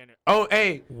 lunch, and dinner. Oh,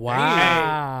 hey,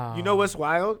 Wow. hey, you know what's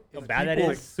wild? How Is bad that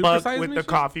people is? Like, fuck supersize with me the shit?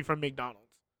 coffee from McDonald's.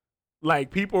 Like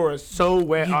people are so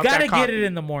wet. You off gotta that get coffee. it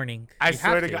in the morning. I You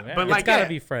swear have to to, God, yeah. but It's like gotta yeah,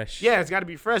 be fresh. yeah, it's got to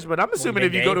be fresh. But I'm assuming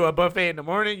if you go midday. to a buffet in the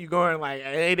morning, you go in like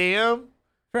at 8 a.m.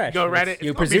 Fresh. Go right It's- in.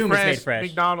 You It's gonna be presume it's made fresh.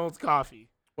 McDonald's coffee.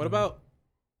 What about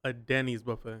a Denny's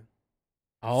buffet?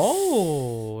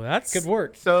 Oh, that's Could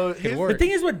work. So Could his- work. The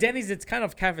thing is with Denny's, it's kind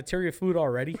of cafeteria food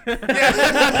already.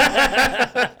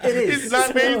 It is. It's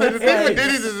not very. The thing with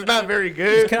Denny's is it's not very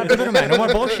good. Just cut out the middleman. No more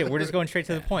bullshit. We're just going straight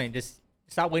to the point. Just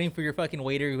stop waiting for your fucking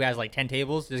waiter who has like 10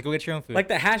 tables. Just go get your own food. Like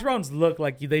the hash browns look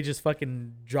like they just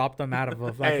fucking dropped them out of a,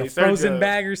 like Hey, a Sergio. frozen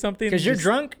bag or something. because you're Just-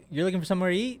 drunk, you're looking for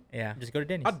somewhere to eat. Yeah. Just go to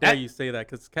Denny's. How dare you say that?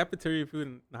 Because cafeteria food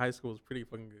in high school is pretty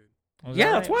fucking good. Was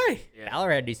Yeah, that that's right? why.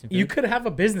 Valor had decent food. You could have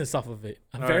a business off of it.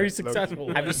 All Very right,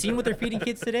 successful. Have you seen what they're feeding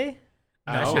kids today?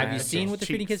 No, Have you it's seen what they're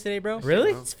feeding cheeks. kids today, bro?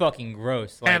 Really? It's fucking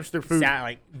gross. Like, Hamster food.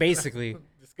 Like basically,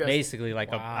 Disgusting.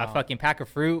 like a Wow. fucking pack of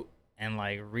fruit and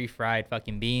like refried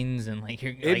fucking beans and like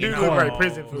you're It like, do you look know, like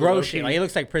prison food. gross low shit. key. Like it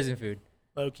looks like prison food.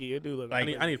 Low key, it do look Like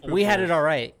like. I need food we had bowls. it all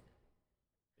right.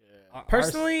 Yeah.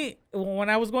 Personally, when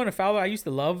I was going to Fowler, I used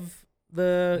to love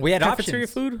the We had cafeteria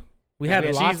options. food. We Yeah, had we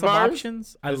had lots cheese of bars.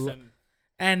 options. Listen,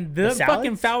 And The the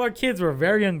fucking salads? Fowler kids were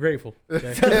very ungrateful.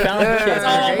 That's That's all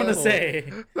I'm gonna gonna say.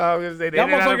 so I was gonna say they Y'all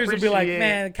did not motherfuckers would be like, appreciate-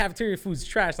 man, cafeteria food's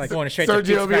trash. Like, going straight to Sergio kids'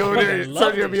 be over fucking there.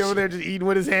 love Sergio this be over shit. there just eating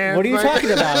with his hands. What are you like-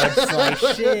 talking about? It's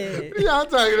like shit. Yeah, I'm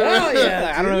talking about. Hell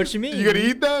yeah, I don't know what you mean. You gonna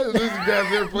eat that? This guys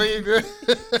there playing.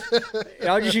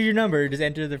 I'll just use your number. Just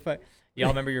enter the fuck. Y'all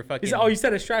remember your he fucking. said, oh, you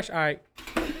said it's trash. All right.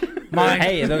 Mine.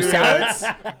 Hey, those salads.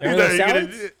 Remember those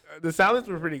salads? The salads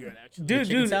were pretty good actually. Dude,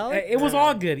 chicken dude, salad? it was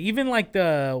all good. Even like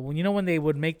when they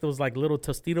would make those like little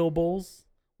Tostito bowls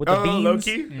with the beans, low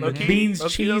key, beans, low key,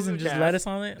 cheese, those and are just gas. lettuce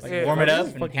on it. Like, Yeah. Warm it this up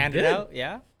is and fucking hand it good. out.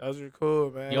 Yeah. Those are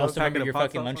cool, man. You also packing remember the your pots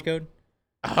fucking out lunch some? code?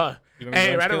 You remember Hey,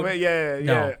 your lunch right code? away, yeah,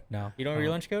 No, yeah. no. You don't remember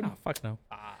your lunch code? Oh, fuck no.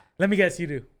 Ah, Let me guess, you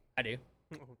do. I do.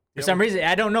 For some reason,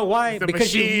 I don't know why. The Because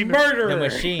machine. you Murderer. the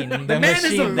machine, the man is a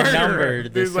machine, the murderer. number, the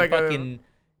There's like a- fucking.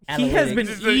 He has been analytics.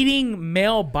 Just like- eating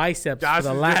male biceps Josh for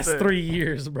the is last just a- 3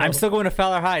 years, bro. I'm still going to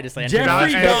Fowler High. Just like Jeffrey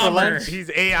Josh, enter Dahmer. for lunch. he's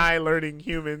AI learning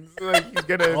humans. Like he's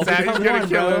gonna, I'll he's become gonna one,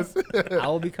 kill bro. us. I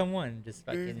will become one. Just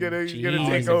fucking. he's gonna Jesus,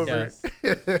 take over.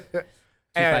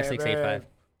 25685.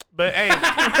 But hey,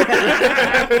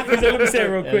 Let me say it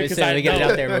real Yeah, quick. 'cause let I me get it know.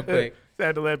 out there real quick.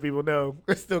 had to let people know.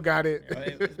 I still got it.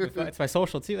 It's my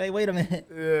social too. Hey, wait a minute.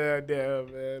 Yeah,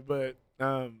 damn, man. But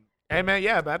hey, man,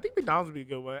 yeah, but I think McDonald's would be a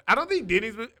good one. I don't think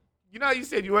Denny's would. You know how you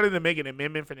said you wanted to make an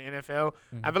amendment for the NFL?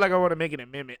 I feel like I want to make an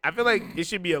amendment. I feel like it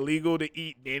should be illegal to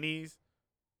eat Denny's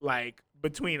like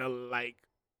between like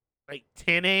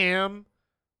 10 a.m.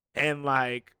 and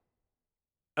like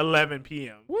 11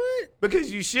 p.m. What?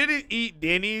 Because you shouldn't eat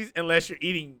Denny's unless you're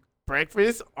eating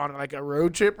breakfast on like a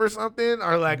road trip or something,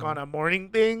 or like on a morning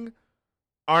thing,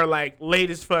 or like late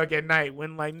as fuck at night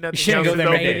when like nothing shouldn't else go is there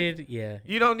open. Rated, yeah.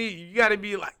 You don't need. You got to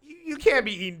be like. You can't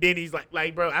be eating Denny's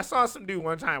like bro. I saw some dude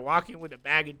one time walking with a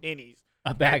bag of Denny's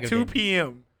A bag at of 2 Denny's.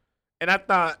 p.m. And I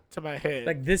thought to my head,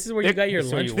 Like this is where you got your This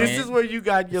is where lunch. you from? this is where you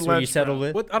got your That's where lunch. you settle from.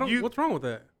 with. What? I don't. You- What's wrong with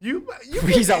that? You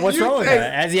He's like, what's you- wrong with hey,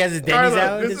 that? As he has his Denny's Carlos,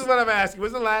 out. this just- is what I'm asking.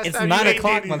 When's the last It's time 9 you ate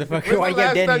o'clock, Denny's? motherfucker. When's Why the you got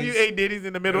last time Denny's? you ate Denny's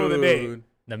in the middle of the day? Dude.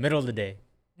 the middle of the day.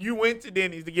 You went to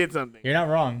Denny's to get something. You're not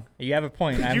wrong. You have a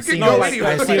point. I'm You can seeing go this.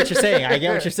 anywhere. I see what you're saying. I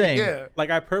get what you're saying. Yeah. Like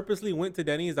I purposely went to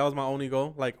Denny's. That was my only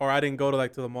goal. Like, or I didn't go to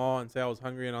like to the mall and say I was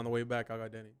hungry, and on the way back I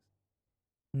got Denny's.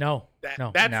 No, That,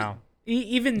 no. That's No.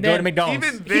 Even Go then, to McDonald's.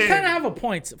 even you then. kind of have a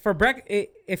point for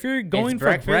if you're going for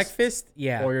breakfast, breakfast,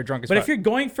 yeah. or you're drunk as But fuck. if you're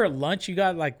going for lunch, you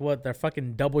got like what the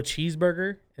fucking double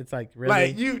cheeseburger. It's like really.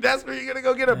 Like you, that's where you're gonna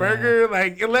go get a burger.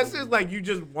 Like unless it's like you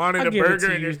just wanted I'll a give it burger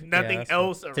to and you. there's Yeah, nothing that's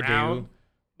else to do. around.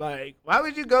 Like why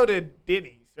would you go to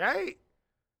Denny's, right?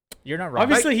 You're not wrong.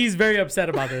 Obviously, he's very upset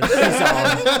about this.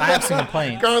 I have some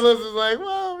complaints. Carlos is like,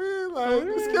 well, man, like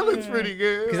the skillet's pretty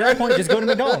good. Because at that point, just go to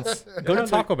McDonald's. Go to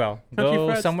Taco Bell. Country Go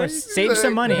Fried somewhere. Steak. Save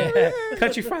some money.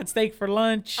 Country fried steak for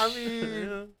lunch. I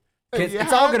mean, Because yeah,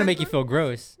 it's all how gonna did make you the- feel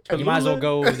gross. You might as well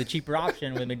go with the cheaper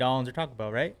option with McDonald's or Taco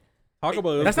Bell, right? Taco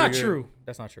Bell. is That's not pretty good. true.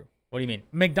 That's not true. What do you mean?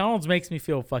 McDonald's makes me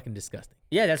feel fucking disgusting.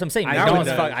 Yeah, that's what I'm saying. I McDonald's.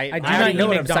 don't- Fuck, I do I not already eat know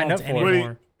what I'm signed McDonald's up for. What do you-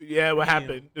 anymore. Yeah, what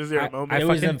happened? Is there a I moment? It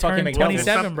was fucking in fucking turned McDonald's.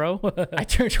 27, bro. I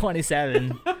turned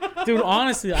 27. Dude,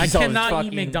 honestly, I He's always cannot eat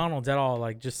fucking- McDonald's at all.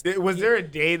 Like, just Was there a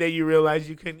day that you realized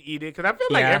you couldn't eat it? Because I feel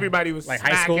like Yeah. everybody was Like high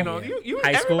smacking school? on you.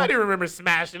 High school? Everybody remembers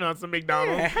smashing on some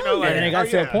McDonald's. Yeah, you know, like, and then it got oh,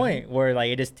 to yeah. a point where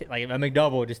like it just like a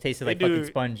McDouble just tasted like fucking Dude,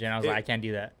 sponge, and I was like, it- I can't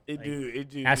do that. It Like,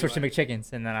 do. I switched to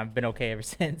McChickens, and then I've been okay ever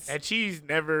since. That cheese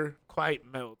never quite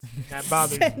melts. That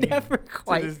bothers me. Never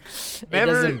quite. this- It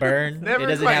doesn't burn. Never It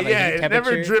doesn't quite, have like yeah, heat it's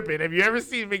temperature. never dripping. Have you ever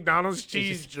seen McDonald's It's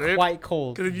cheese just drip? quite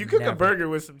cold. Because if you cook a Never. burger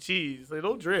with some cheese,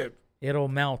 it'll drip. it'll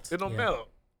melt. It'll Yeah. melt.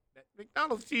 That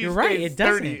McDonald's cheese You're right, stays it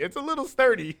doesn't. sturdy. It's a little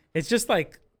sturdy. It's just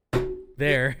like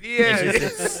there. Yeah.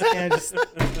 Yeah, just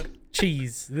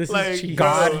cheese. This Like, is cheese.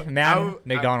 God, Bro, man,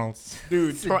 McDonald's.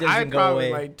 Dude, It I doesn't go probably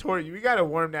away. like Tori. We gotta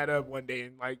warm that up one day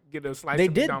and like get a slice. They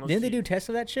of did. McDonald's Didn't they cheese. do tests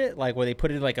of that shit? Like where they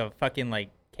put it in like a fucking like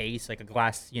case, like a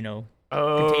glass,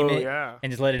 Oh containment, yeah.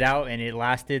 and just let it out, and it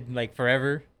lasted like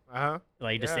forever. Uh huh.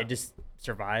 Like Yeah. it just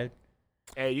survived.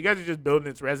 Hey, you guys are just building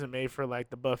its resume for like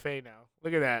the buffet now.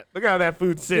 Look at that. Look how that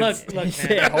food sits. Look, It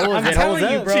man. holds- I'm it telling holds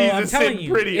you, up. bro. Cheese I'm is telling sitting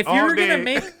you. pretty If all you were gonna day.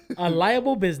 make a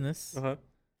liable business, Uh-huh.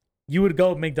 you would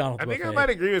go McDonald's I think I buffet. might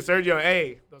agree with Sergio.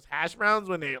 Hey, those hash browns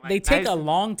when they like They take nice- a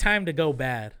long time to go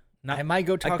bad. Not I might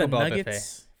go like Taco the Bell buffet.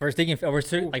 nuggets. We're thinking,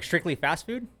 like strictly fast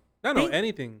food. No, Think-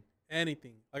 anything.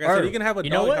 Like I Or, said, you can have a you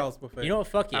know what? doghouse buffet. You know what?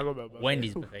 Fuck it. Taco Bell buffet.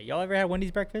 Wendy's buffet. Y'all ever had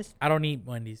Wendy's breakfast? I don't eat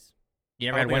Wendy's. You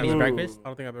never I had don't think Wendy's I've ever- breakfast? I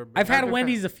don't think I've ever. I've had Taco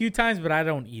Wendy's a few times, but I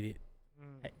don't eat it.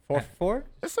 Hey, four?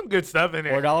 There's some good stuff in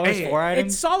there. $4, Hey, four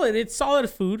items. It's solid. It's solid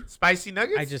food. spicy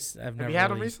nuggets. I've have never you had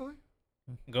them really- recently?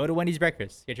 Go to Wendy's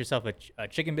breakfast. Get yourself a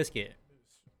chicken biscuit.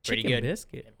 Pretty chicken good.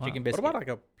 biscuit. Wow. Chicken What biscuit. about like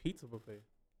a pizza buffet?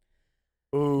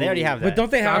 Ooh. They already have that. But don't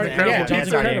they have Sounds yeah, incredible. John's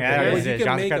Pizza. Incredible. Yeah, Well, is you it can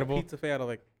John's make Incredible? a pizza buffet out of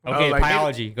like. Okay, like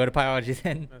Pyology. Go to Pyology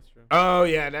then. That's true. Oh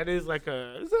yeah, that is like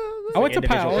a. I went to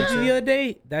individual Pyology pizza. the other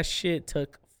day. That shit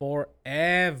took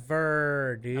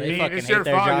forever, I dude. They mean, fucking it's your hate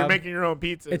their fault. You're job. making your own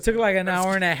pizza. It took like an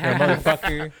hour and a You half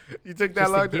motherfucker. You took that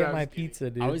just long to get my pizza,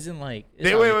 dude. I was in like.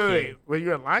 Wait, wait. Were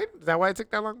you in line? Is that why it took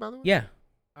that long, by the way? Yeah.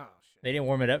 Oh shit. They didn't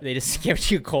warm it up. They just kept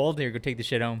you cold. They were gonna take the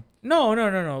shit home. No.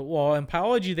 Well, in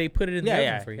Pyology, they put it in the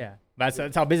oven for you. yeah.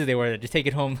 That's how busy they were. Just take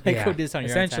it home. Like Yeah. go do this on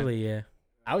your own time. Essentially, yeah.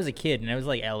 I was a kid and it was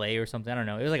like LA or something. I don't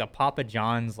know. It was like a Papa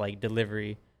John's like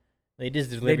delivery. They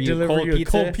just deliver you deliver cold you a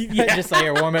pizza. cold pizza. Yeah. Just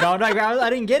like warm it on. Like, I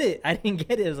didn't get it. I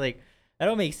was like, that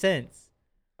don't make sense.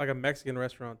 Like a Mexican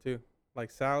restaurant too,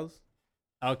 like Sal's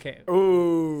Okay.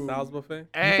 Ooh. Sal's buffet.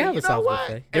 Hey, can have you a know Sal's what?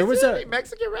 buffet. There Is was there a- any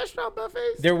Mexican restaurant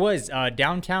buffets. There was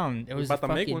downtown. It was about to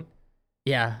make fucking- one.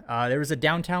 Yeah. There was a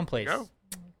downtown place.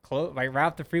 Go. Right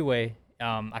off the freeway.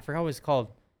 I forgot what it's called,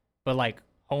 but like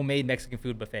homemade Mexican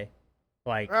food buffet.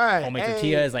 Like Right, homemade hey.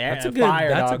 tortillas. Like That's a a good- fire,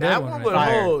 that's a dog. good that one one right would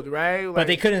there. hold, right? But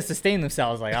they couldn't sustain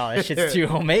themselves. Like, oh, that shit's too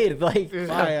homemade. Like, fuck,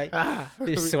 like,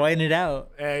 they're sweating it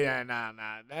out. Yeah, nah.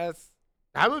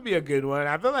 That would be a good one.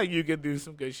 I feel like you could do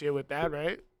some good shit with that,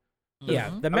 right? Yeah.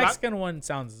 Mhm. The A lot- Mexican one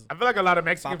sounds. I feel like a lot of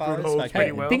Mexican Popeyes, food holds like- pretty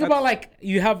Hey, well. think about like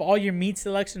you have all your meat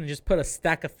selection and just put a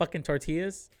stack of fucking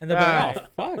tortillas, and they'll be like,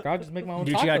 "Oh fuck, I'll just make my own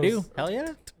Do tacos." what you gotta do. Hell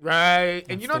yeah. Right, and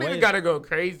That's you don't the even way. gotta go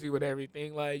crazy with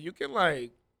everything. Like you can like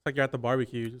It's like you're at the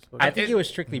barbecue. Just I like, think it was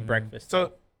strictly Mhm. breakfast. so.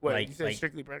 though. What Like- you said? like,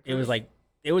 Strictly breakfast. It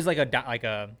was like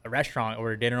a restaurant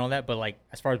or a dinner and all that, but like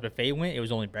as far as buffet went, it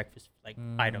was only breakfast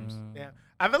items. Yeah,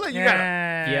 I feel like you gotta.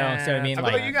 Yeah, so I mean, I feel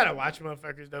like, like you gotta watch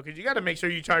motherfuckers though, because you gotta make sure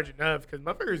you charge enough, because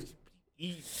motherfuckers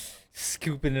eat.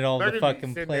 scooping it all the Burger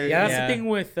fucking sitting plate. there. Yeah, that's the thing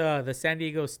with the San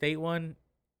Diego State one.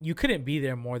 You couldn't be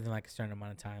there more than like a certain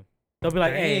amount of time. They'll be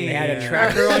like, "Hey, They had a yeah.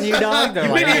 tracker on you, dog. They're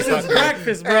You've like, been here "Hey, since fucker."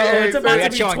 breakfast, bro. Hey, It's so about They to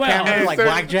got be you on 12." camera Hey, like sir.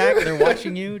 blackjack. They're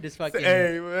watching you. Just fucking.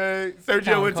 Hey, man, Sergio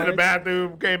Count went to the cards.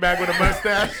 bathroom, came back with a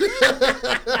mustache.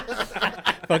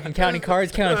 Fucking counting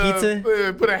cards, counting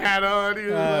pizza. Put a hat on. He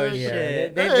was Oh, like,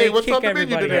 shit. They- Hey, they what's kick on the menu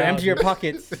everybody today? out. Empty your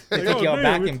pockets. They take you out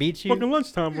back and beat you. Fucking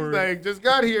lunchtime. He's Or like, just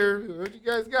got here. What you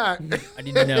guys got? I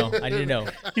need to know.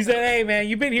 He said, "Hey, man,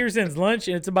 you've been here since lunch,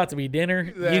 and it's about to be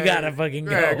dinner. You gotta fucking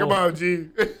go." Yeah, come on, G.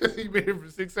 You've been here for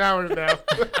 6 hours now.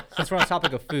 Since we're on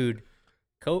topic of food,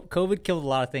 COVID killed a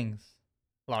lot of things,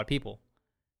 a lot of people.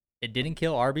 It didn't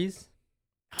kill Arby's,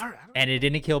 All right. and it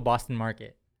didn't kill Boston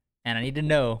Market. And I need to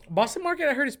know, Boston Market,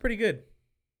 I heard is pretty good.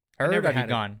 I heard never or have you had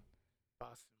it. gone?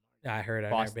 Boston. Yeah, I heard.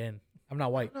 I've Boston. never been. I'm not I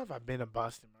white. don't know if I've been to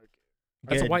Boston Market.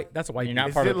 That's a Good. white. That's a white. You're not dude.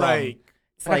 Is part it of the problem. like?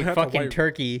 It's like That's a fucking white-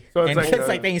 turkey. So it's and like it's a-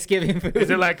 like Thanksgiving food. Is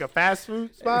it like a fast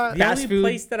food spot? The fast only food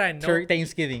place that I know.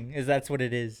 Thanksgiving? That's what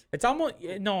it is. It's almost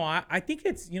no. I think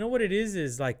it's. You know what it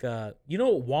is like you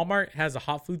know Walmart has a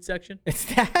hot food section. It's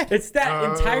that. It's that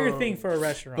entire Oh. thing for a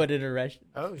restaurant. But in a restaurant.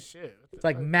 Oh shit! it's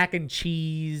like mac and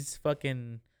cheese,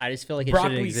 fucking I just feel like it shouldn't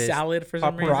broccoli exist. salad for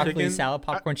some Popcorn reason. Broccoli chicken? salad,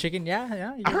 popcorn chicken. Yeah.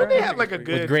 I you're heard they right. have like a With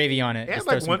good with gravy on it. They have Just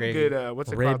throw like some one gravy. good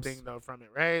what's it called Ribs. thing though from it,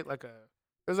 right? Like a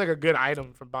It was like a good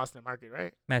item from Boston Market,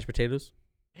 right? Mashed potatoes.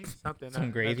 Maybe something.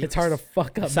 Some gravy. It's hard to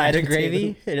fuck up. Cider mashed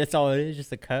gravy. potatoes. That's all it is.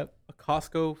 Just a cup. A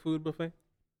Costco food buffet.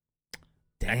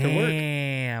 That could work.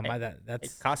 Damn, Hey,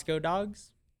 that's. Costco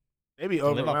dogs. Maybe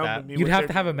To live off overwhelming that. me. You'd with have their-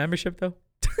 to have a membership though.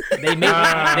 They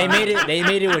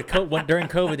made it with during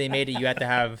COVID. They made it. You had to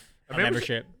have a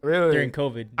membership. Really? During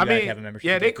COVID. You I had to mean, have a membership.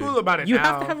 yeah, to they get food. cool about it You now.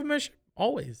 have to have a membership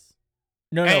always.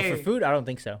 No, Hey. for food, I don't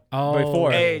think so. Oh,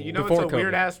 Before. Hey, you know Before what's a COVID.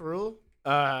 weird ass rule?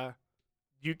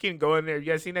 You can go in there. You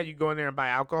guys seen that? You go in there and buy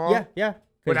alcohol Yeah.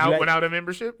 'Cause without a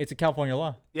membership. it's a California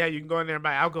law. Yeah, you can go in there and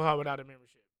buy alcohol without a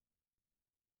membership.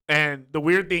 And the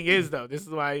weird thing is, though, this is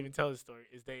why I even tell this story: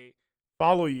 is they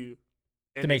follow you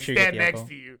and To make they sure you get stand the next alcohol.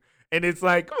 to you, and it's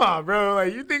like, come on, bro,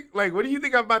 like you think, like, what do you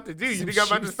think I'm about to do? You Some think I'm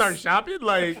about to shoes. start shopping?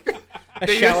 Like A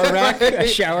shower rack. A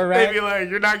shower They rack. be like,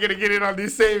 you're not gonna get in on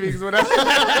these savings without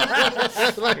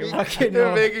like, You're fucking they're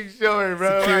wrong. making sure,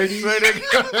 bro. I swear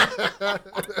to God.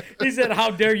 He said, "How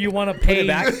dare you want to pay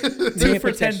back. 2 for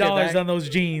Put that shit $10 back. on those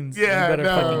jeans? Yeah, you better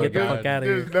no, fucking get the God. fuck out of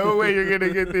There's here." no way you're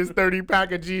gonna get this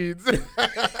 30-pack of jeans.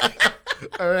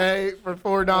 All right, for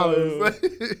 $4.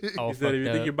 Oh, He said, if you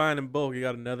fucked think you're up. buying in bulk, you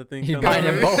got another thing You're coming.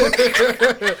 buying in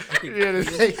bulk. You're gonna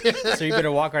say- So you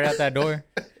better walk right out that door.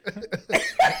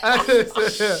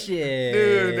 Shit.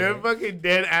 Dude, they're fucking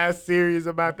dead ass serious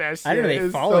about that shit. I didn't know they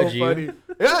It's followed so you. funny.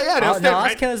 Yeah, they'll stand I'll ask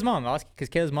right. Kayla's mom. Because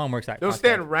Kayla's mom works at They'll Costco.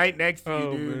 stand right next to you,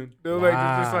 Oh, dude. man. They'll like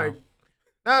just Wow. like,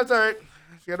 no, it's all right.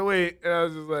 Just gotta wait. And I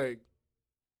was just like,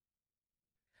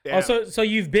 damn. Also, so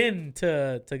you've been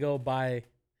to go buy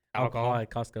alcohol at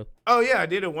Costco? Oh yeah, I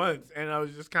did it once, and I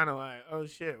was just kind of like, oh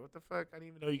shit, what the fuck? I didn't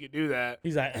even know you could do that.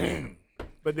 He's like,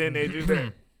 But then they just, like,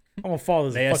 I'm gonna follow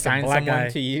this They fucking assign black someone guy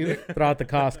to you. throughout the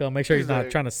Costco. Make sure he's He's not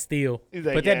like- trying to steal. he's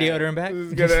like, Put that yeah, deodorant back. this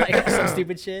is Just gonna- like some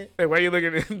stupid shit. Hey, why are you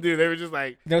looking at dude? They were just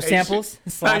like, No hey, samples.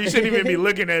 No, you shouldn't even be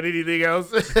looking at anything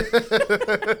else.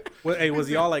 Well, hey, was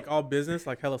he all like all business,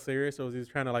 like hella serious, or was he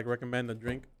just trying to like recommend a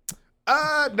drink?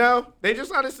 No, they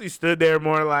just honestly stood there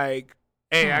more like,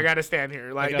 hey, I gotta stand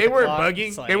here. Like got they the weren't clock, bugging.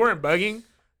 it's They like- weren't bugging.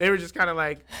 They were just kind of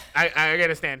like, I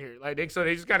gotta stand here. Like so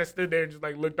they just kind of stood there and just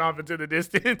like looked off into the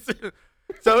distance.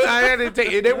 So I had to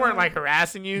take. They weren't like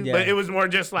harassing you, Yeah. but it was more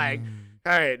just like,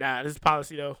 all right, nah, this is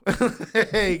policy though.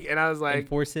 And I was like,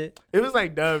 Enforce it. it was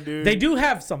like dumb, dude. They do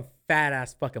have some fat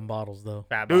ass fucking bottles though.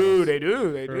 Bad dude. bottles. They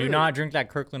do. They do. Do not drink that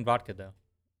Kirkland vodka though.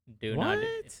 Do What? not.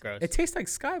 It's gross. It tastes like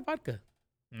Sky vodka.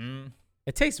 Mm.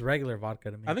 It tastes regular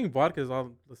vodka to me. I think vodka is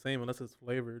all the same unless it's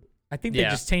flavored. I think they Yeah.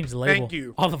 just changed the label. Thank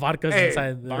you. All the vodkas Hey,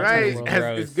 inside the right? world.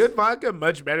 Gross. Is good vodka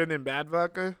much better than bad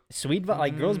vodka? Sweet vodka.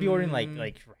 Like girls be ordering like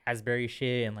raspberry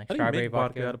shit and like How do you strawberry make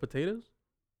vodka vodka. out of potatoes?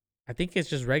 I think it's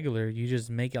just regular. You just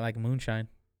make it like moonshine.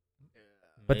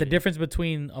 But the Maybe. difference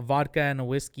between a vodka and a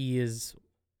whiskey is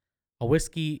a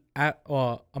whiskey,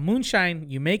 a moonshine,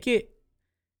 you make it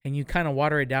and you kind of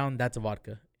water it down. That's a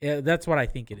vodka. Yeah, that's what I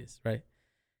think it is, right?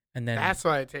 And then, That's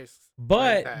why it tastes.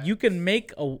 but that. you can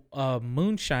make a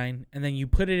moonshine and then you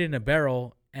put it in a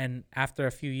barrel, and after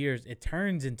a few years, it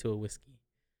turns into a whiskey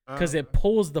because it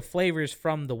pulls the flavors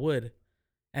from the wood,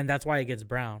 and that's why it gets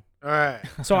brown. All right.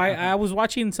 So I was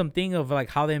watching something of like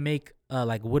how they make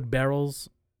like wood barrels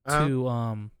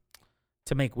to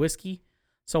make whiskey.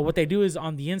 So what they do is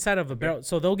on the inside of a barrel,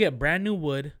 so they'll get brand new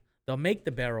wood, they'll make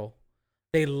the barrel,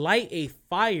 they light a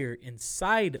fire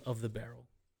inside of the barrel.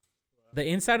 The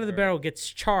inside of the barrel gets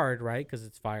charred, right? Because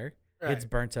it's fire, gets Right.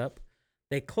 burnt up.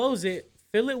 They close it,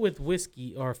 fill it with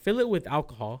whiskey or fill it with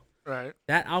alcohol. Right.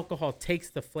 That alcohol takes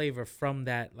the flavor from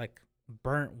that like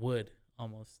burnt wood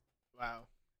almost. Wow.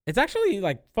 It's actually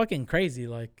like fucking crazy.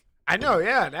 Like I know.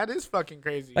 Yeah, that is fucking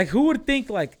crazy. who would think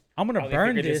like I'm gonna How they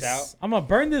burn figured this? this out? I'm gonna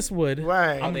burn this wood.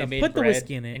 right. I'm They gonna made put the bread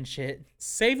whiskey in it, and shit.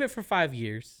 save it for 5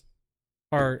 years,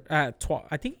 or 12.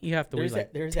 I think you have to There's wait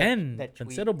like there's 10 that tweet.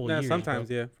 considerable Yeah, years. sometimes,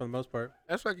 bro. yeah, for the most part.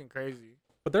 That's fucking crazy.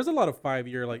 But there's a lot of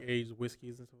 5-year like aged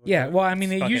whiskeys and stuff like Yeah, that. well, I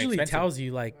mean, It's it fucking usually expensive. tells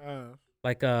you like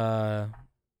Uh,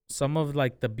 some of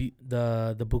like the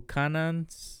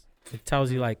Buchanans. It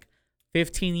tells you like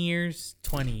 15 years,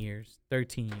 20 years,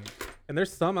 13 years. And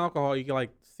there's some alcohol you can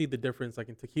like see the difference. Like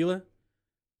in tequila,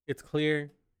 it's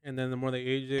clear, and then the more they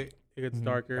age it, it gets Mhm.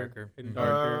 darker and Mhm.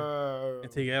 darker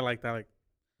until you get like that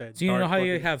that. So you know dark how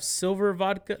you fucking- have silver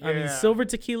vodka? I mean, Yeah. silver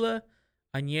tequila,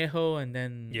 añejo, and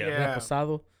then Yeah.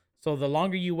 reposado. So the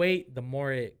longer you wait, the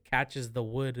more it catches the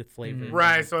wood flavor. Mhm.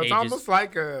 right. So it's Ages. almost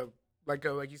like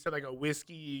like you said, like a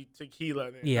whiskey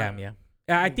tequila. Then, Yeah, yeah.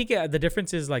 I think the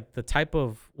difference is like the type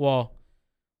of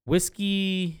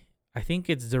whiskey. I think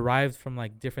it's derived from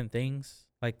like different things,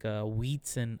 like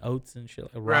wheats and oats and shit,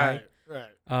 like rye. Right.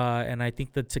 Right. And I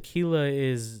think the tequila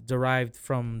is derived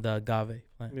from the agave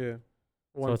plant. Yeah.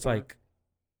 So it's like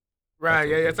Right. That's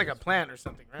Yeah. what It's like a plant or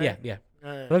something, right? Yeah, yeah. Uh,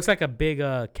 It looks like a big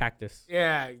cactus.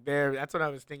 yeah. There. That's what I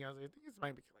was thinking. I was like, I think this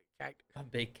might be like cactus. A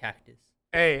big cactus.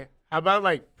 Hey, how about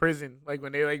like prison? Like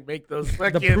when they like make those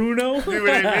fucking The Pruno. Dude,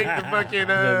 when they make the fucking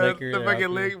liquor the fucking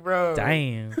out lick, bro.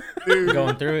 Damn. Dude,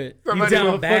 Going through it. You somebody down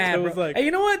will bad, it bro. was like- Hey,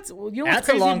 you know what? You know what's That's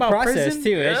a crazy long about process prison?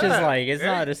 too. It's just Yeah. like it's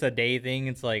Yeah. not just a day thing.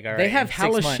 It's like all right. They have in 6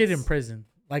 hella shit in months. prison.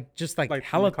 Like just like Like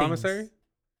hella from the commissary? things.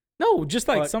 No, just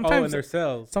like in sometimes. their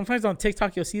cells. Sometimes on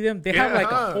TikTok you'll see them. They have like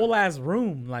a Yeah. whole ass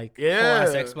room, like Whole yeah. ass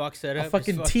Xbox setup. a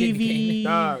fucking just TV. gaming.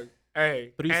 Dog.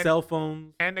 Hey. 3 and, cell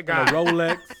phones. and the And guy. a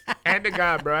Rolex. And the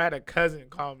guy, bro. I had a cousin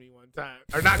call me one time,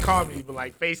 or not call me, but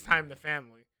like FaceTime the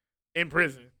family in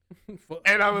prison.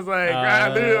 And I was like,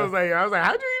 I was like,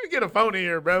 how'd you even get a phone in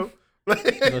here, bro? He's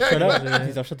like, shut up.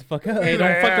 He's like, shut the fuck up. Hey, don't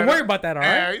Yeah. fucking worry about that, all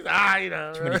Yeah, right? he's you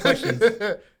know. Too many questions.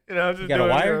 You know, just got a doing,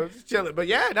 wire? just chilling. But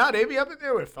yeah, no, they be up in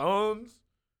there with phones,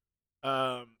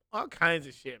 all kinds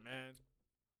of shit, man.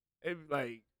 They be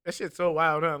like that shit's so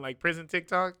wild, huh? Like prison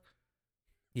TikTok.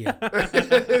 Yeah.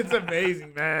 It's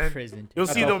amazing, man. Prison. You'll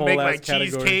That's see a them whole make ass like category.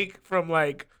 cheesecake from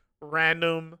like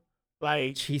random,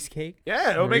 like Cheesecake.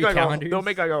 yeah, they'll Marie make calendars. they'll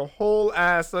make like a whole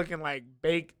ass looking like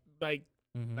baked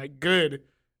Mhm. like good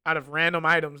out of random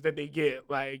items that they get,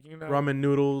 like you know. Ramen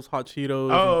noodles, hot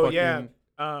Cheetos. Oh and yeah.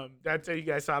 fucking- Did I tell you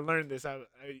guys? So I learned this. I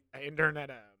interned at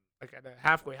a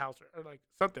halfway house or like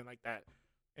something like that,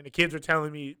 and the kids were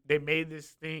telling me they made this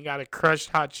thing out of crushed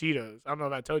hot Cheetos. I don't know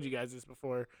if I told you guys this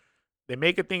before. They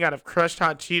make a thing out of crushed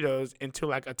hot Cheetos into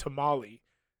like a tamale,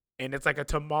 and it's like a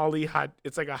tamale hot.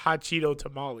 It's like a hot Cheeto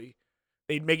tamale.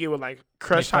 They'd make it with like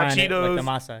crushed hot Like frying it, Cheetos like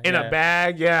the masa. in yeah. a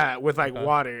bag, yeah, with like Okay.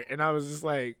 water. And I was just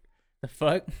like, The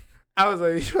fuck? I was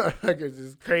like, you motherfuckers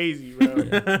is crazy, bro. Doing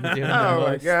the Oh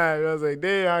my most. god! I was like,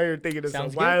 they out here thinking of some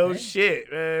Sounds good, wild man.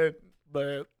 shit, man.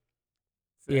 But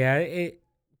Yeah,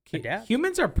 Adapt.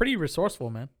 humans are pretty resourceful,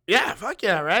 man. yeah, fuck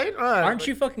yeah, right? Aren't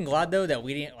you fucking glad though that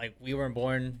we weren't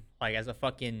born like as a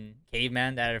fucking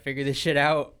caveman that had to figure this shit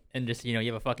out and just you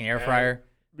have a fucking air Yeah. fryer,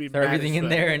 Be throw mad everything as in fuck.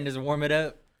 there and just warm it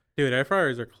up? Dude, air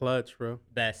fryers are clutch, bro.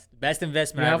 Best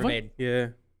investment You I have ever one? made. Yeah.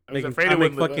 I was Making, afraid I it make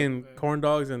wouldn't live fucking up. corn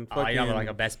dogs and Oh, fucking you know, like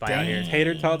a Best Buy out here.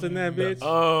 tater tots in that bitch.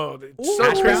 Oh, it's so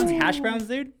hash browns, crispy. hash browns,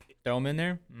 dude. Throw them in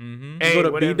there. Mm-hmm. Hey, you go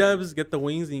to whatever. B-Dubs, get the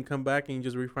wings, and you come back and you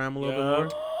just refry them a little bit more.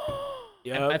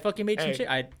 Yup. I fucking made some Hey. shit.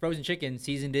 I had frozen chicken,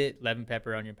 seasoned it, lemon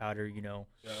pepper, onion powder, and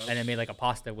then made like a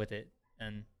pasta with it.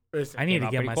 And Listen, I need Came to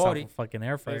out get pretty myself quality. a fucking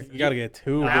air fryer. You gotta get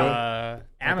two, bro.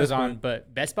 Amazon, point.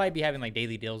 but Best Buy be having like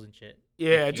daily deals and shit.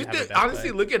 yeah, if you just have a Best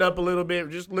honestly Buy. look it up a little bit.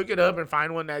 Just look it up and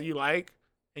find one that you like,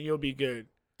 and you'll be good.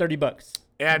 $30.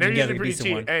 Yeah, they're You get usually a pretty decent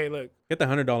cheap. one. Hey, look, Get the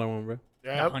 $100 one, bro.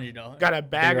 yep. $100. Got a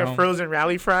bag your of own. frozen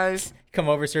rally fries. Come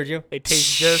over, Sergio. They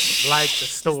taste just like the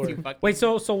store. Wait,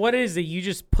 so what is it? You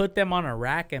just put them on a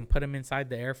rack and put them inside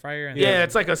the air fryer? And Yeah,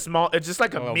 it's like a small. It's just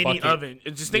like a Oh, a mini bucket. oven.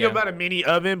 Just think Yeah. about a mini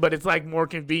oven, but it's like more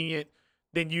convenient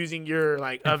than using your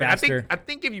like And oven. faster. I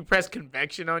think if you press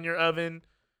convection on your oven,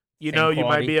 you Same know you might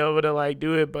quality. be able to like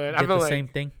do it. But I get feel the like same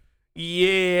thing.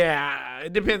 yeah,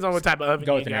 it depends on what type of oven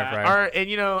Go you with an air got. fryer. Or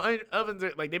and ovens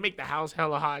are like they make the house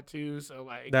hella hot too. So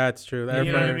like That's true. The air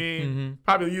you know what I fryer. mean. Mm-hmm.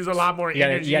 Probably use a lot more You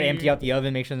gotta energy. empty out the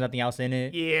oven, make sure there's nothing else in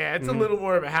it. Yeah, it's a Mhm. little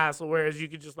more of a hassle. Whereas you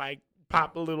could just like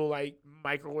pop a little like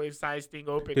microwave size thing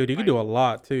open. Dude, you can do a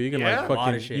lot too. You can Yeah. like A lot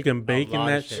of fucking, shit. you can A bake in lot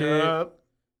that of shit. shit.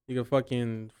 You can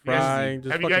fucking fry.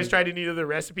 Just Have you guys fucking- tried any of the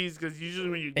recipes? Because usually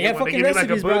when you They get have one, they fucking give you like a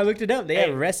recipes, bro. I book. looked it up. They Hey,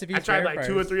 have recipes. I tried for like air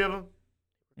 2 or fryers. 3 of them.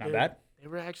 Not bad. They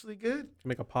were actually good.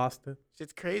 make a pasta?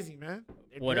 Shit's crazy, man.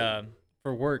 They're What great.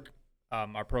 for work,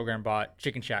 our program bought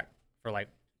Chicken Shack for like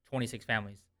 26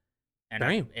 families, and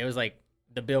Damn. it was like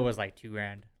the bill was like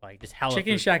 $2,000, like just hella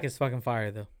Chicken food. Shack is fucking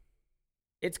fire though.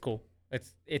 It's cool.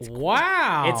 It's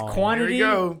Wow. It's quantity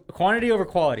go. quantity over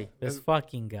quality. This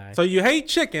fucking guy. So you hate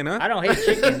chicken, huh? I don't hate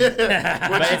chicken, but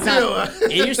What it's you not. do?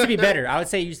 It used to be better. I would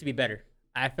say it used to be better.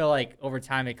 I feel like over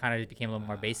time it kind of became a little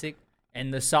more basic,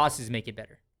 and the sauces make it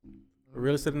better. We're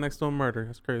really sitting next to a murder.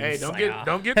 That's crazy. Hey, Like,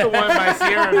 don't get the one by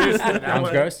Sierra Vista. That Sounds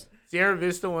one, gross. Sierra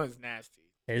Vista one's nasty.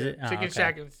 Is it? Oh, Chicken okay.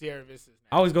 Shack and Sierra Vista.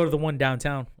 I always go to the one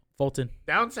downtown, Fulton.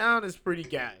 Downtown is pretty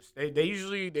gas. They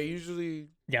usually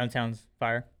Downtown's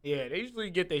fire. they usually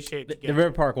get their shit The together.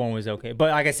 River Park one was okay,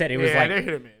 but like I said, it was like they're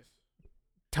hit or miss.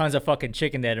 tons of fucking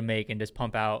chicken there to make and just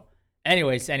pump out.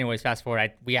 Anyways, fast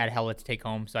forward. We had hella to take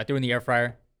home, so I threw in the air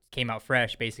fryer. Came out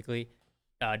fresh, basically.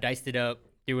 Diced it up,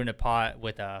 threw in a pot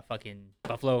with fucking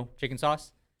buffalo chicken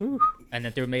sauce, and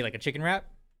then made like a chicken wrap.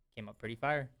 Came out pretty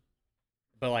fire.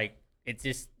 But like, it's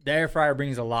just the air fryer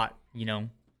brings a lot,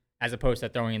 as opposed to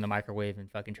throwing in the microwave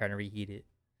and fucking trying to reheat it.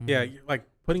 Yeah, like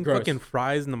putting Gross. fucking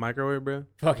fries in the microwave, bro.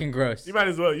 Fucking gross. You might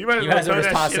as well. You might as You well might as well throw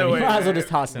just that toss shit them. away. You might as well man. just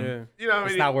toss them. Yeah. You know what I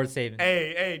It's mean? not worth saving.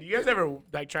 Hey, do you guys ever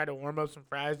like try to warm up some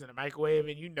fries in the microwave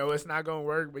and you know it's not gonna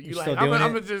work, but you You're like still I'm doing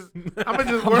gonna it? just I'm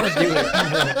warm gonna do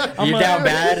it. You're down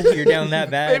bad. You're down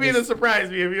that bad. Maybe it'll It's surprise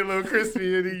me if you're a little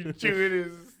crispy and you chew it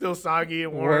is still soggy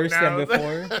and warm. worse now. than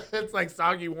before. It's like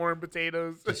soggy warm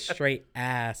potatoes. Just straight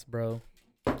ass, bro.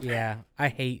 Yeah, I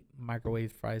hate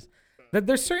microwave fries.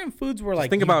 There's certain foods where Just like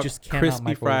think you about just cannot crispy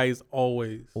microwave. fries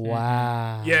always.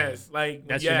 Wow. Yes, like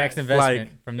That's yes. your next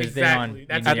investment from this day on. exactly. You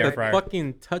That's need At air the fryer.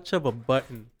 fucking touch of a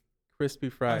button, crispy I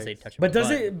fries. say touch But my does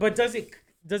butt. it? But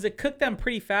does it cook them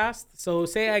pretty fast? So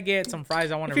say I get some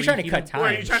fries, I want If to. you're trying to cut Or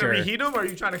are you time, trying sure. to reheat them or are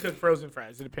you trying to cook frozen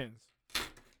fries? It depends.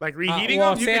 Like reheating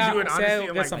well, them, you say can do it say honestly I in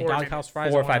get like some 4 doghouse minutes.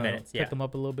 fries. 4 or I 5 wanna minutes, Cook yeah. them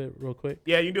up a little bit real quick.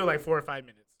 Yeah, you can do it like 4 or 5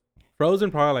 minutes.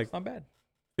 Frozen probably like It's not bad.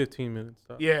 15 minutes.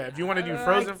 So. Yeah, if you want to do You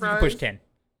frozen can fries, push 10.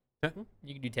 Ten?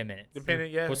 You can do 10 minutes.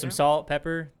 depending, yeah. With some yeah. salt,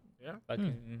 pepper. Yeah.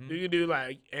 Fucking, You can do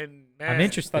like, and man, I'm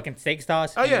interested. fucking steak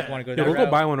sauce. Oh, You yeah. Want to go Yeah, that we'll go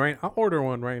route? buy one right. I'll order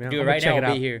one right now. Do it I'm right gonna now. check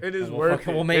We'll it be out. here. It is We'll worth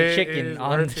fucking- it. We'll make It is chicken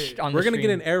on worth the it. on We're the gonna get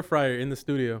stream. an air fryer in the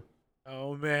studio.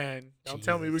 Oh man, don't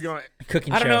tell me we're going.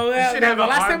 Cooking I don't show. know. You should The have a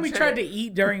last time we armchair. tried to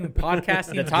eat during podcasting,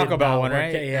 The did Taco not Bell one, work.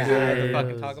 right? Yeah, Yeah, the it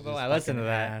fucking was Taco Bell. just I listened to fucking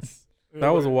that. ass. That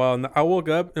was a while. I woke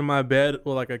up in my bed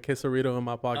with like a quesarito in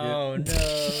my pocket. Oh no!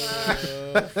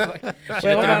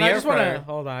 Wait,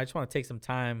 hold on. I just want to take some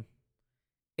time.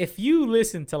 If you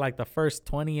listen to like the first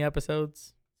 20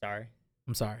 episodes, Sorry.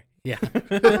 I'm sorry. Yeah,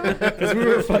 because we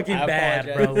were fucking I bad,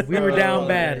 apologize. bro. We were down Oh,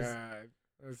 bad. God.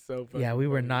 That's so funny. Yeah, we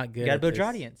were funny. not good. You gotta at build your this.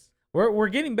 audience. We're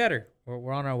getting better.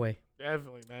 We're on our way.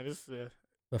 Definitely, man. This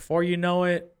Before you know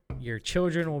it, your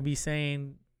children will be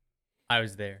saying, I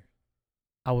was there.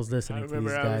 "I was I listening to these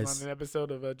remember I was guys." on an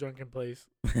episode of A Drunken Place.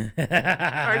 I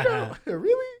I know.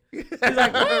 Really? He's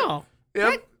like, "Wow."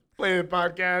 Yep. Playing a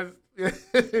podcast.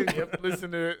 Yep.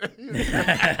 Listen to it.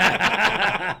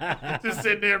 Just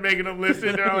sitting there making them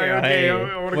listen. They're like, Yeah, okay, hey, I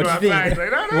want to go what'd you outside. think? It's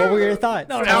like, no, no. What were your thoughts?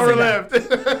 No, An no, hour sit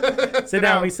down. left. Sit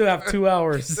down. We still have 2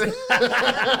 hours. So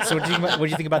what do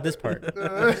you think about this part?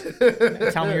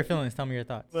 Tell me your feelings. Tell me your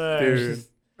thoughts. Dude.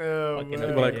 Oh, Fucking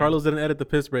man. But like Carlos didn't edit the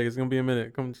piss break. It's gonna be a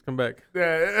minute. Just come back.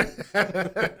 Yeah.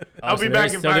 I'll so be there back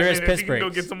is- in so 5 there is minutes. piss You can go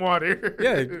breaks. get some water.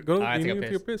 Yeah, go. I You take a need to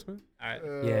your piss. piss, man. All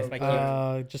right. Yeah, Spike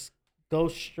you. just go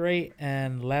straight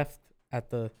and left at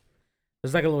the.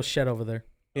 There's like a little shed over there.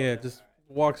 Yeah, just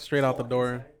walk straight out the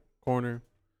door, corner.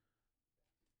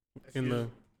 In the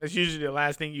That's usually the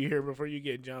last thing you hear before you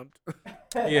get jumped.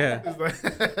 yeah. It's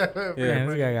like- Yeah. Man,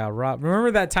 this guy got robbed.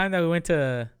 Remember that time that we went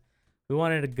to? We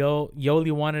wanted to go.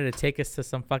 Yoli wanted to take us to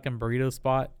some fucking burrito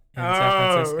spot in San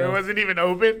Oh, Francisco. it wasn't even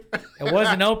open. It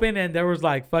wasn't open, and there was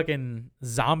like fucking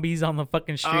zombies on the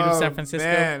fucking street of San Francisco.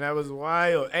 Man, that was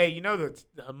wild. Hey, you know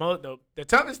the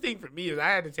toughest thing for me is I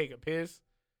had to take a piss,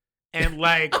 and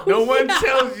like Oh, no one yeah.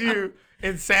 tells you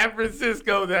in San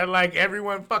Francisco that like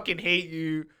everyone fucking hate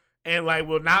you and like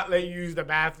will not let you use the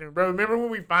bathroom, bro. Remember when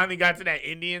we finally got to that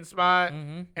Indian spot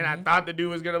Mm-hmm, and I thought the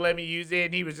dude was gonna let me use it,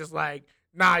 and he was just like,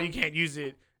 "Nah, you can't use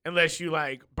it unless you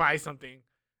like buy something."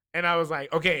 And I was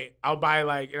like, "Okay, I'll buy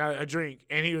like a drink,"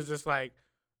 and he was just like.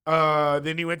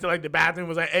 Then he went to like the bathroom,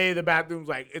 was like, "Hey, the bathroom's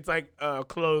like it's like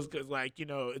closed because like you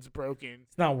know it's broken."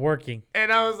 It's not working.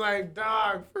 And I was like,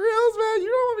 "Dog, for reals, man, you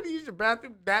don't want me to use your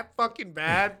bathroom that fucking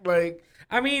bad?" Like,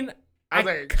 I mean, I I was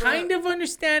like, kind of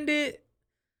understand it,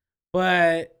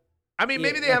 but I mean,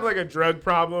 maybe Yeah, they have like a drug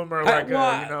problem or like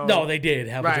well, you know, no, they did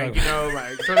have a right? drug. You know,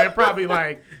 like so they're probably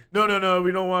like, no,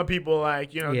 we don't want people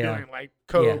like you know Yeah. doing like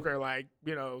coke or like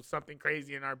you know something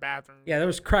crazy in our bathroom. Yeah, there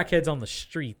was crackheads on the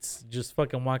streets just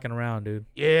fucking walking around, dude.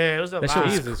 Yeah, it was a That shit lot.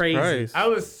 was Jesus crazy. Christ. I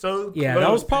was so Yeah, that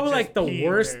close was to probably just like the peeing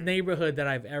worst there. neighborhood that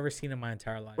I've ever seen in my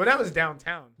entire life. But that was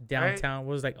downtown. right? Downtown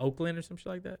was like Oakland or some shit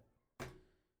like that.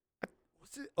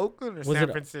 Was it Oakland or Was San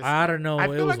it? Francisco? I don't know. I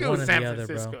it feel was like it one was or San the other, bro.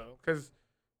 Francisco because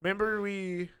remember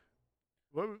we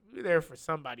were there for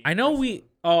somebody. I know we.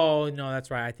 Oh no,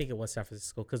 that's right. I think it was San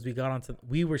Francisco because we got onto.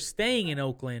 We were staying in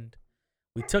Oakland.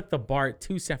 We took the BART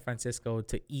to San Francisco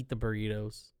to eat the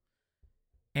burritos,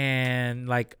 and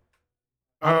like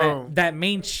on Oh, that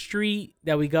main street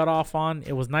that we got off on,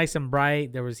 it was nice and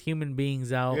bright. There was human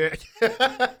beings out,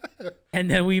 yeah. and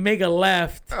then we make a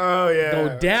left, Oh yeah.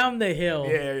 go down the hill.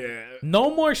 Yeah.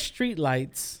 No more street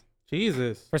lights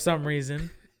Jesus. for some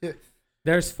reason.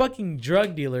 There's fucking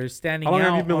drug dealers standing How long out.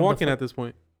 have you been on the walking fu- at this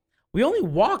point? We only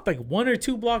walked like 1 or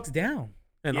 2 blocks down.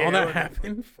 And Yeah, all that it was-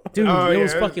 happened? Dude, Oh, it yeah,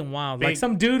 was it was fucking wild. Like big.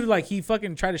 some dude, like he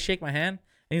fucking tried to shake my hand,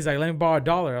 and he's like, "Let me borrow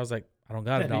 $1." I was like, "I don't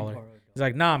got $1." He's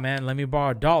like, "Nah, man, let me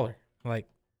borrow $1." I'm like,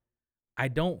 I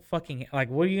don't fucking like.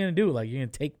 What are you gonna do? Like, you're gonna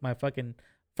take my fucking?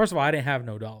 First of all, I didn't have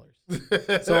no dollars,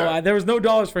 so there was no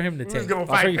dollars for him to We was take. gonna That's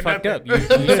where fight you for fucked up.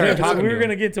 nothing. You started So talking we to were him.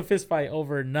 gonna get into a fist fight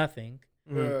over nothing.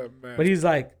 Oh, man. But he's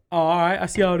like, "Oh, all right, I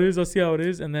see how it is. I see how it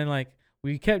is." And then like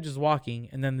we kept just walking,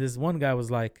 and then this one guy was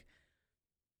like,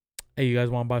 "Hey, you guys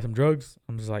want to buy some drugs?"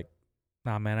 I'm just like,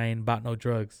 "Nah, man, I ain't about no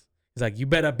drugs." He's like, "You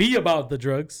better be about the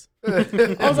drugs." I was Yeah,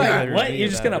 like, better "What? be You're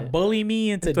just about gonna it. bully me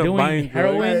into Into doing buying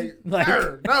heroin?" Like, Like,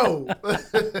 sir, no.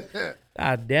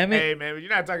 God damn it! Hey, man, but you're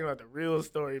not talking about the real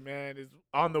story, man. Is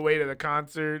on the way to the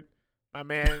concert, my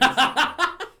man,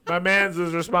 my man's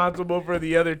was responsible for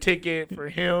the other ticket for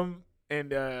him,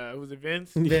 and it was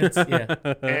Vince. Vince, yeah.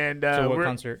 And So what we're,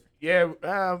 concert?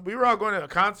 yeah, we were all going to a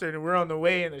concert, and we're on the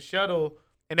way in the shuttle,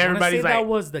 and I wanna everybody's say like, that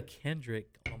was the Kendrick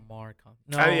Lamar concert.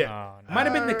 No, Oh, yeah. Oh, it might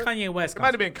have been the Uh, Kanye West. it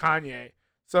might have been Kanye.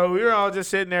 So we were all just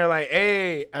sitting there like,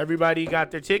 hey, everybody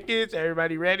got their tickets?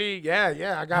 Everybody ready? Yeah,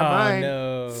 I got mine.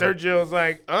 No. Sergio's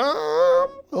like,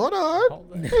 hold on.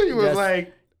 Hold on. He was Yes.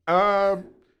 like,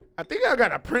 I think I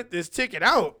gotta print this ticket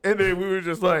out. And then we were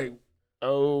just like,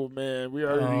 oh man, we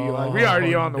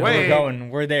already on the no. way. We're going.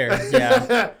 We're there.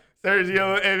 Yeah.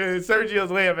 Sergio, and then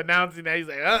Sergio's way of announcing that he's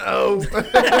like, uh-oh.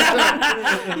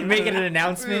 You're making an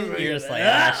announcement. You're just like,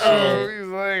 uh-oh. shit. He's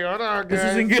like, hold on, guys. This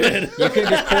isn't good. You couldn't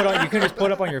just pull it on. You couldn't just pull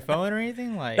it up on your phone or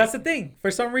anything. Like That's the thing. For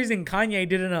some reason, Kanye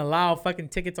didn't allow fucking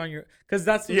tickets on your, because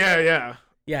that's Yeah.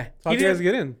 yeah. How He do you guys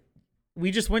didn't- get in? We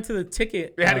just went to the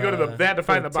ticket. They had to go to the- they had to for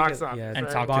find the box ticket- office, yeah, and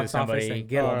the talk to box somebody. office and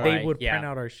get Oh, They right, would yeah. print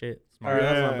out our shit. smart. Alright,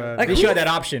 that's not Yeah. bad. At Like, least you had who- that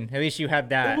option. At least you have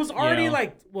that. It was already you know.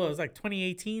 like, what, it was like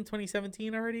 2018,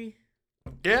 2017 already?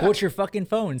 Yeah. Pull out your fucking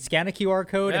phone, scan a QR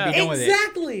code, and be Yeah. done with it.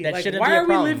 Exactly. That Like, shouldn't why be a are we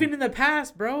problem. living in the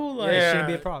past, bro? Like, It Yeah. shouldn't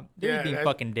be a problem. They're Yeah, being that-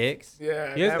 fucking dicks.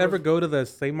 Yeah. You guys that ever was- go to the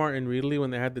Save-Mart in Reedley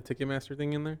when they had the Ticketmaster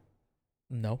thing in there?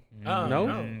 no. Oh,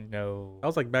 No? No. That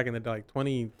was like back in the day, like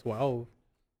 2012.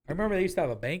 I remember they used to have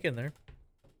a bank in there.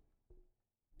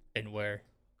 And where?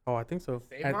 Oh, I think so.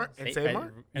 Save Mart? In Save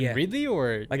Mart? And Yeah. Ridley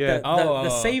or Like Yeah. the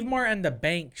Oh. Save Mart and the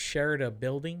bank shared a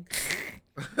building.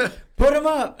 put them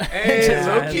up. Hey, Yeah,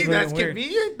 low it's key, really that's weird.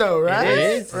 convenient though, right? It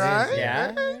is. Right? Yeah.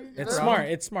 Right? It's Bro. smart.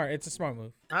 It's smart. It's a smart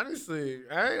move. Honestly,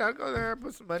 all right, I'll go there,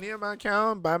 put some money in my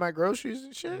account, buy my groceries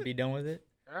and shit. Be done with it.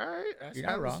 All right, that's You're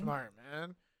not kinda wrong. smart,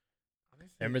 man. Honestly,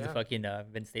 Remember the yeah. fucking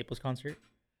Vince Staples concert?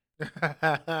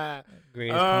 Oh,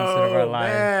 Greatest concert of our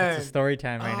lives. man. It's a story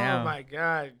time right now. Oh my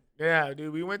god, yeah,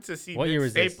 dude, we went to see What year Vince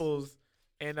was this? Staples,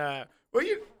 and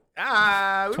we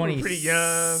were pretty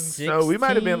young, so we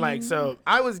might have been like, 2016?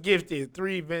 I was gifted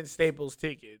 3 Vince Staples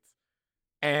tickets,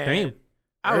 and Damn.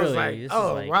 I was Early. like, This is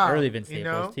oh like wow, early Vince you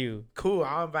Staples know? too. Cool.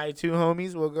 I'll invite 2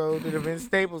 homies. We'll go to the Vince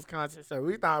Staples concert. So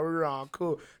we thought we were all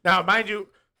cool. Now, mind you,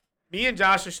 me and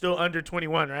Josh are still under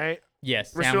 21, right?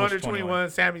 Yes, We're Sam still was under 21.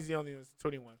 Sammy's the only one that's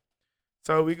 21.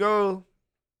 So we go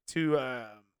to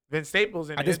Vince Staples.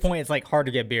 And At this it's- point, it's like hard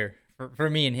to get beer for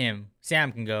me and him.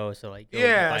 Sam can go, so like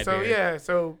yeah. buy So beer. yeah.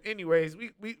 So anyways,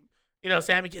 we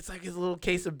Sammy gets like his little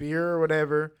case of beer or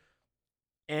whatever,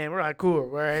 and we're like, cool,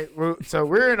 right? So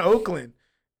we're in Oakland,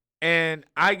 and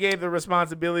I gave the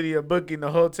responsibility of booking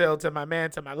the hotel to my man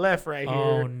to my left right here.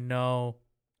 Oh no.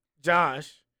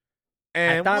 Josh.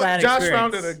 And thought I had Josh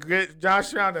found experience.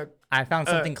 Josh found a I found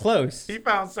something close. he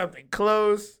found something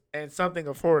close and something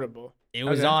affordable. It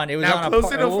was Okay. on. It was Now on.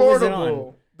 close a, and what was it on?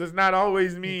 affordable does not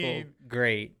always mean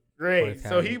Great. great. Okay.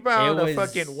 So he found It a was-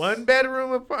 fucking 1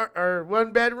 bedroom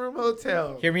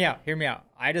hotel. Hear me out. Hear me out.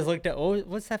 I just looked at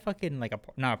what's that fucking like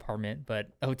not apartment, but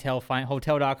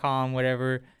hotel.com,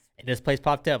 whatever. And this place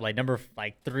popped up like number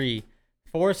 3,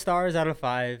 4 stars out of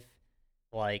 5,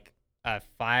 like a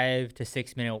 5 to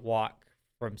 6 minute walk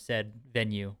from said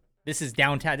venue. This is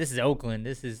downtown. This is Oakland.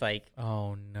 This is like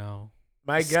Oh no.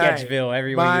 My guy. Sketchville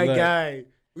everywhere My you look. guy.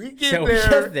 We get So we there.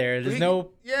 get there. There's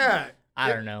no. Yeah.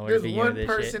 I don't know. where There's to begin one with this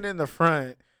person shit. in the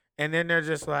front, and then they're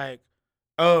just like,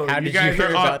 "Oh, How you did you guys hear are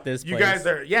about this You guys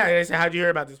place?" are They said, "How'd you hear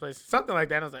about this place?" Something like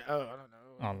that. And I was like, "Oh, I don't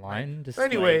know." Online. Just So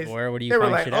anyways, like, where do you they were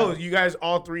find like, shit "Oh, out? you guys,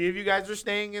 all 3 of you guys are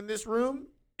staying in this room.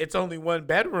 It's only 1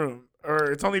 bedroom,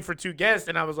 or it's only for 2 guests."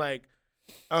 And I was like,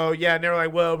 "Oh yeah." And they were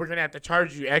like, "Well, we're gonna have to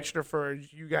charge you extra for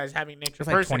you guys having an extra It's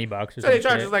like person." $20 or So they something.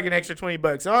 charged us like an extra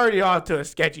 $20. Already off to a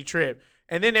sketchy trip.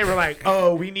 And then they were like,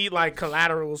 "Oh, we need like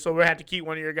collateral, so we have to keep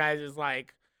one of your guys'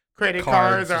 like credit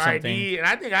cards Cards or or ID." something. And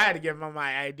I think I had to give them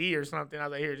my ID or something. I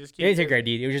was like, "Here, just keep They didn't take it. your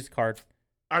ID. It was just a card.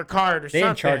 Our card or They something."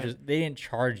 didn't charge us. They didn't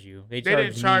charge you. They They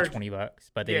didn't charged charge- me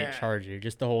 $20, but they Yeah. didn't charge you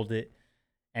just to hold it.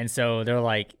 And so they're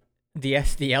like,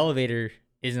 the elevator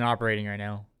isn't operating right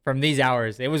now. From these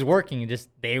hours, it was working. Just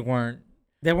they weren't.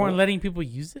 They weren't letting people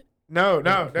use it? No,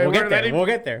 they We'll get weren't there. letting- We'll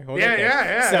get there. We'll Yeah, get there.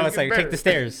 yeah. So It it's like gets take the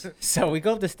better. stairs. So we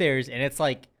go up the stairs, and it's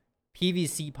like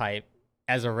PVC pipe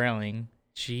as a railing,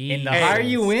 Jeez. And the higher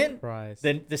you went, Christ.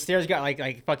 the stairs got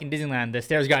like fucking Disneyland. The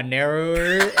stairs got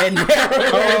narrower and narrower.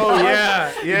 Oh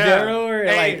yeah, yeah. Narrower.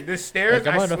 Hey, Like the stairs.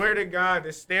 like, I'm I on the- swear to God,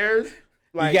 the stairs.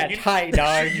 Like, you got tight,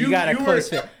 dog. You got a close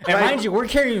fit. And like- mind you, we're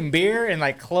carrying beer and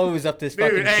like clothes up this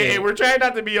fucking Dude, hey, shit. we're trying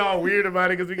not to be all weird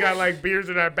about it because we got like beers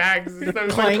in our bags and stuff.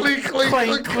 It's Clink, like clink,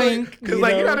 clink, clink, Because you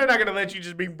like know? they're not gonna let you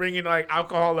just be bringing like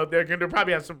alcohol up there. Because they'll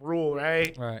probably have some rule,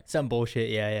 right? Right. Some bullshit.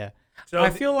 Yeah. So I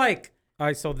feel like, all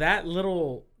right, so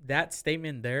that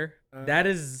statement there, that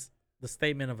is the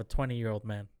statement of a 20-year-old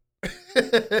man.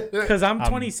 Because I'm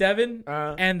 27,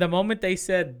 and the moment they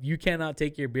said you cannot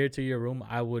take your beer to your room,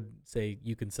 I would say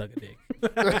you can suck a dick,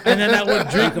 and then I would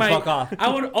drink can fuck off. I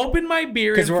would open my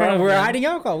beer Because in front of we're them, hiding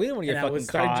alcohol. We don't want to and get I would fucking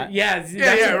start. caught.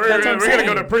 Yeah, we're gonna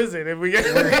go to prison if we get.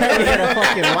 We're gonna get a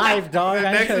fucking life, dog.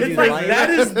 I Next showed is you like life. That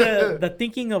is the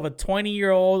thinking of a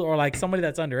 20-year-old or like somebody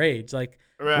that's underage. Like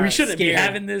Right. we shouldn't be Scared.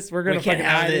 having this. We're gonna We can't fucking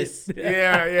have hide this. it.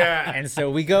 Yeah. And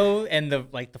so we go, and the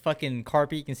fucking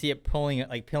carpet, you can see it pilling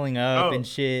up Oh. and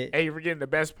shit. Hey, you're forgetting the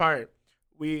best part.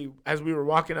 As we were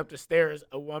walking up the stairs,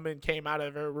 a woman came out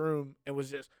of her room and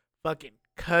was just fucking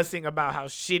cussing about how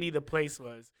shitty the place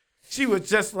was. She was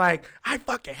just like, I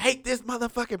fucking hate this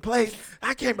motherfucking place.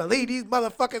 I can't believe these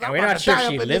motherfuckers. And I'm we're about not to sure die if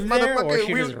she up in this lived there or motherfucker.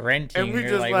 she was renting and we or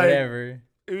just like like- whatever.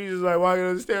 We just like walking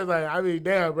up the stairs like, I mean,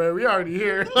 damn, bro, we already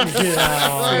here. We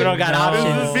don't got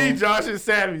options. This is me, Josh and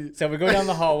Sammy. So we go down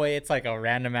the hallway. It's like a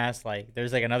random ass, like,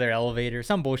 there's like another elevator,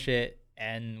 some bullshit.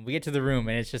 And we get to the room,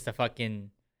 and it's just a fucking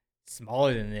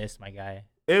smaller than this, my guy.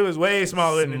 It was way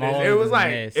smaller than this. Smaller It was than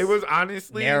like, this. it was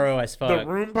honestly, Narrow as the fuck.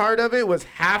 room part of it was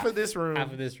half of this room,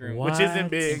 Half of this room. What? which isn't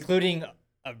big. Including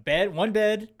a bed, one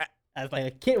bed. Like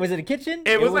a kit. Was it a kitchen?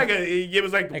 It was like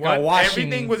like one, a washing-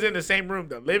 everything was in the same room.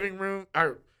 The living room,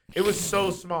 it was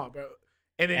so small, bro.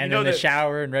 And then And you know then the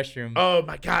shower and restroom. Oh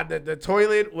my god, the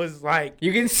toilet was like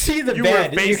You can see the you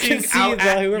bed. were facing you can see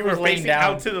out. You were whoever's laying facing down.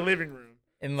 out to the living room.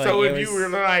 And like, So it if you was-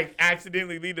 were to like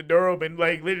accidentally leave the door open,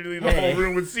 like literally the Hey. whole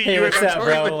room would see hey, you in what's the up,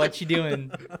 toilet. bro? What you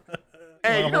doing?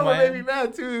 Hey, you Oh, know what man. made me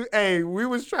mad too? Hey, we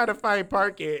was trying to find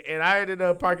parking, and I ended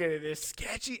up parking in this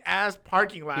sketchy ass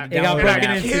parking lot. It got and I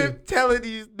broken into. kept telling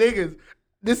these niggas,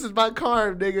 "This is my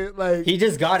car, nigga." Like He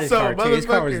just got his car too. His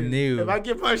car was motherfucker, new. If I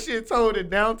get my shit towed in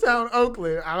downtown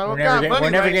Oakland, I don't We're got never, money we're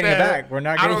never like getting that. it back. We're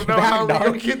not I getting don't it know back, how we dog.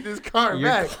 gonna get this car You're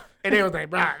back. And they was like,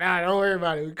 "Bro, nah, don't worry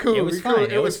about it. We cool. It was we cool." fine.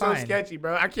 It It was was so fine. sketchy,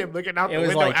 bro. I kept looking out It the was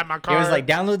window like at my car. it was like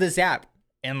download this app,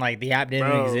 and like the app didn't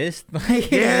Bro. exist.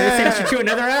 Like it sent you to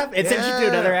another app. It sent you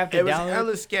to another app to It was download.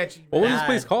 hella sketchy. What was man. this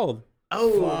place called?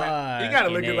 Oh, man. You gotta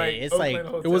look Fucking at like A. It's Oakland like-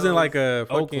 hotels. It wasn't like a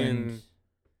fucking Oakland.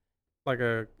 like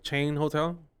a chain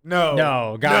hotel. no,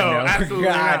 No, God, no. absolutely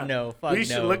God, not. no. Fuck we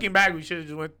should no. looking back, we should have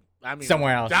just went. I mean,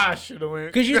 Somewhere else. Josh should have went.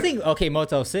 Because you think, okay,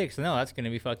 Motel 6, no, that's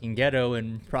gonna be fucking ghetto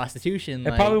and prostitution.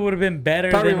 It like, probably would have been better.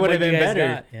 probably than would what have been you guys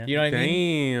better. got. Yeah. You know what I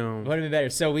mean? Damn. Would have been better.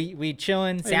 So we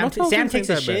chilling. Hey, Sam Motel Sam 6 takes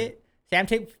ain't a that bad. shit.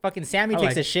 Sammy I takes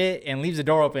like a it. shit and leaves the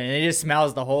door open, and it just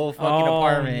smells the whole fucking Oh,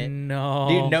 apartment. no.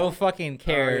 Dude, no fucking Oh,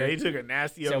 care. yeah, he took a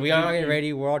nasty. So old we all dude. get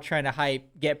ready. We're all trying to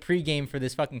get pregame for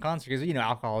this fucking concert because you know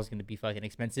alcohol is gonna be fucking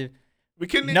expensive. We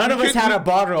couldn't. None we of us couldn't- had a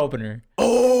bottle opener.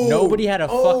 Oh, Nobody had a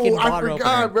fucking I bottle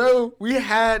forgot, opener. bro. We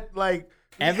had like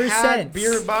Ever had since.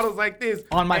 beer bottles like this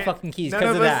On my and fucking keys none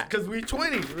 'cause of us- that. Because we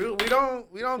 20. We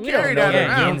don't We carry don't know that the yeah,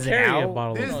 around. ins and Carry a out.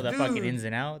 bottle. We don't know the fucking dude, ins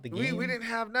and out. The game. We didn't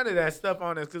have none of that stuff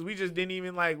on us because we just didn't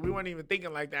even like. We weren't even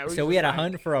thinking like that. So we had a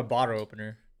hunt for a bottle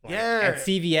opener. Like, Yeah. At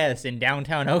CVS in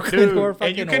downtown Oakland. Dude, We're fucking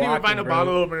and you couldn't even walking, find a bro.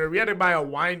 bottle opener. We had to buy a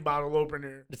wine bottle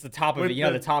opener. It's the top of with it. You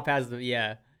know, the- the top has the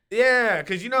yeah. Yeah,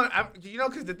 because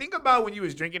because the thing about when you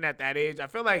was drinking at that age, I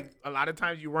feel like a lot of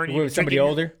times you weren't With even somebody drinking,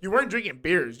 older? You weren't drinking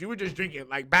beers. You were just drinking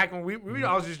like back when we were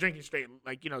all just drinking straight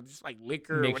like just like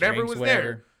liquor or Mixed whatever drinks, was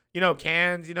whatever. there.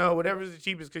 Cans. Whatever's the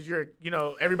cheapest because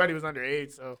everybody was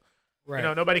underage, so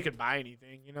nobody could buy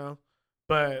anything.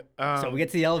 But So we get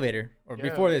to the elevator, or yeah.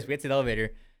 before this, we get to the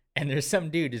elevator, and there's some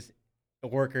dude, just a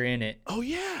worker in it, oh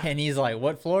yeah, and he's like,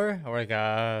 "What floor?" We're like,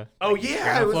 oh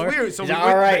yeah, it was floor? weird. So He's we like,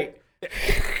 went, all right.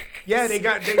 Yeah, they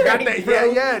got that. Bro,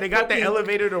 Yeah, they got the fucking-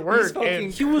 elevator to work. fucking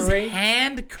And He was Crank-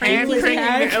 hand hand cranking. was cranking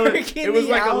hand the ele- cranking It was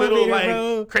the like a little elevator, like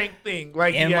bro. crank thing.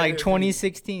 Like In he had like this-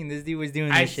 2016, this dude was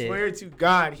doing I this shit. swear to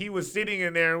God, he was sitting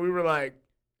in there, and we were like,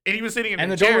 and he was sitting in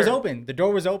And a the door was chair. open. The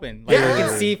door was open. Like you Yeah.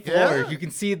 can see floors. Yeah. You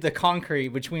can see the concrete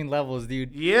between levels,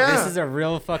 dude. Yeah. This is a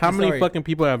real fucking How many story. fucking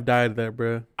people have died there,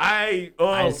 bro? I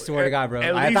swear to God, bro.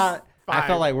 at I least thought I 5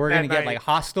 felt like we're that gonna get night. like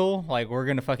hostile. Like we're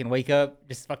gonna fucking wake up,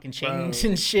 just fucking change Bro.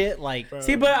 and shit. Like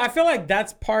See, but I feel like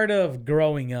that's part of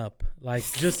growing up. Like,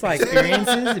 just like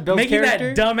experiences, it builds making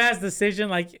character. that dumbass decision.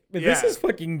 Like, this Yeah. is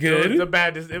fucking It was good. a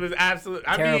bad. It was absolute.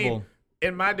 I mean, Terrible.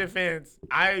 in my defense,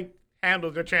 I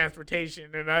handled the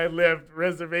transportation, and I left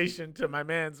reservation to my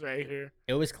man's right here.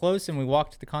 It was close, and we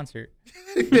walked to the concert.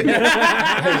 It's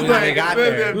We got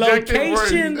there. the objective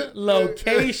Location, word.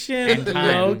 location, And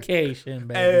time. location,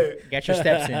 baby. Hey, Get your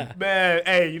steps in. man,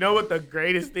 hey, you know what the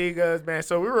greatest thing is, man?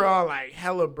 So we were all like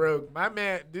hella broke. My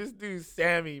man, this dude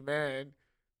Sammy, man,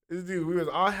 this dude, we was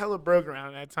all hella broke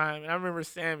around that time. And I remember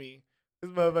Sammy,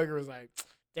 this motherfucker was like,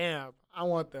 damn, I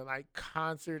want the like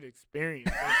concert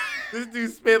experience. Like, this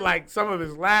dude spent like some of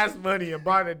his last money and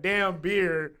bought a damn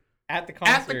beer At the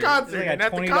concert. at the concert. Like And a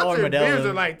at the $20 concert, beers are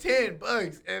Modelo. like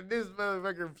 $10. And this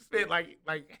motherfucker spent like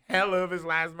hella of his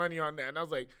last money on that. And I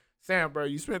was like, Sam, bro,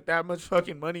 you spent that much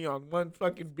fucking money on one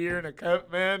fucking beer in a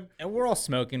cup, man? And we're all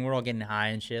smoking. We're all getting high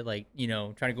and shit. Like,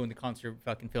 trying to go in the concert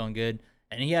fucking feeling good.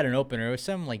 And he had an opener. It was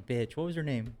some like bitch. What was her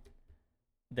name?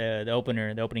 The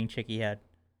opener, the opening chick he had.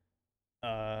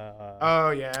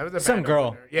 Oh yeah, it was a Some bad girl.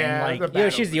 opener. Yeah, And, it was a like,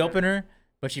 bad she's the opener,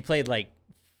 but she played like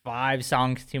 5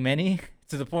 songs too many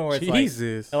to the point where it's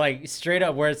Jesus. like straight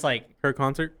up where it's like, Her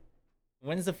concert?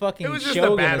 when's the fucking It was just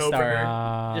show a bad gonna start?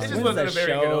 opener. Just It just when's wasn't the a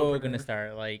very good show opener. gonna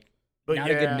start? Like, But not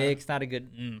a yeah, good mix, not a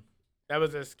good. That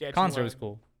was a sketchy Concert one. was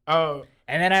cool. Oh,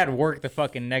 And then I had to work the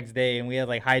fucking next day, and we had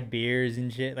like hide beers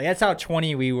and shit. Like that's how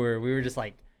 20 we were. We were just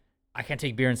like, I can't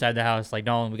take beer inside the house. Like,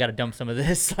 no, we gotta dump some of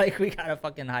this. Like, we gotta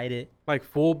fucking hide it. Like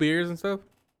full beers and stuff?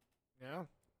 yeah.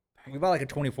 We bought like a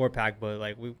 24 pack, but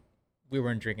like we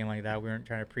weren't drinking like that. We weren't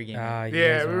trying to pregame. You Yeah,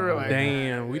 guys we are were all like, bad.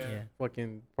 Damn, we'd Yeah.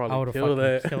 fucking I probably would've kill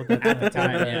that. fucking killed that At the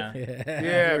time, yeah.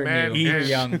 Yeah, We were man. new. We were and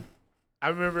young. I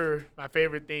remember my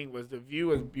favorite thing was the view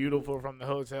was beautiful from the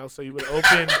hotel. So you would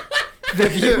open The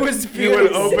view was you would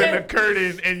beautiful. open the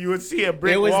curtain and you would see a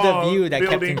brick It was the wall view that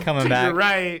kept building him coming to back. your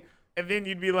right, and then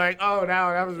you'd be like, "Oh,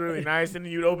 now that was really nice." And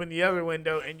then you'd open the other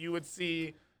window and you would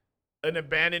see an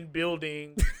abandoned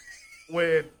building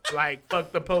with like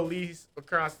 "fuck the police"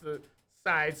 across the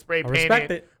side, spray I painted.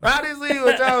 respect it. Honestly,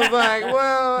 which I was like,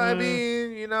 well, I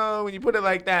mean, when you put it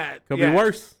like that, Could yeah. be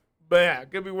worse. But yeah,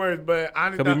 could be worse. But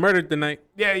honestly, Could be murdered tonight.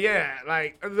 yeah.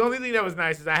 Like the only thing that was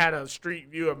nice is I had a street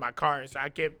view of my car, so I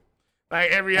kept like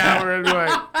every hour I'd be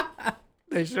like,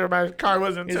 make sure my car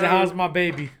wasn't He's towed. like, how's my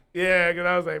baby? Yeah, because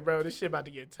I was like, bro, this shit about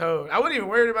to get towed. I wasn't even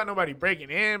worried about nobody breaking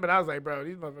in, but I was like, bro,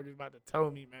 these motherfuckers about to tow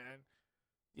me, man.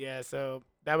 Yeah, so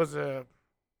that was a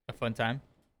fun time.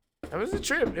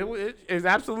 trip. It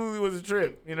absolutely was a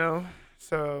trip,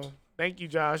 So thank you,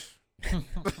 Josh,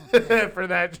 for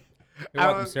that. You're I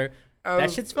welcome, was- sir. I That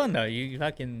was- shit's fun though. You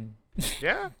fucking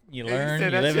yeah. you Yeah, learn, said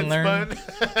you that live and learn. shit's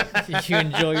fun. You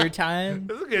enjoy your time,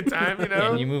 It was a good time,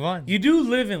 and you move on. You do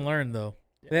live and learn, though.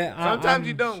 Yeah, Sometimes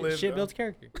you don't live. Shit though. builds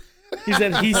character. He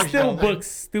said he still books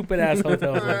stupid ass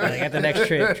hotels. Like Like at the next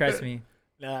trip, trust me.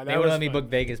 Nah, that They would was let me fun. book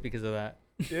Vegas because of that.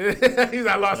 He's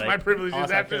I lost Like, my privileges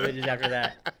lost my after privileges after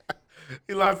that.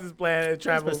 He lost his plan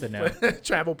travel supposed to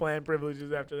travel plan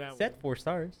privileges after that Set 4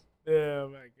 stars. one. Oh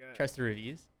my god. Trust the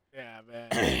reviews. Yeah,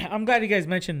 man. I'm glad you guys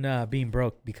mentioned being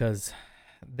broke because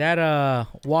that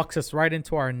walks us right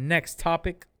into our next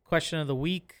topic. Question of the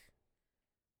week.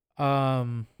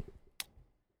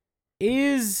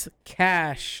 Is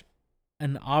cash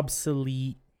an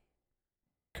obsolete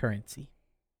currency?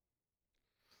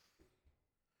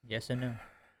 Yes and no.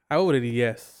 I voted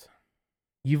yes.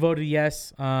 You voted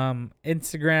yes.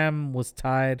 Instagram was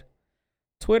tied.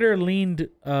 Twitter leaned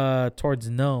towards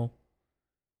no.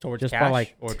 Towards Just cash by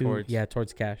like or two, towards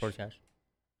towards cash. towards cash.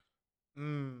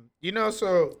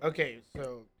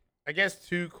 So I guess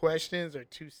 2 questions or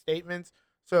 2 statements.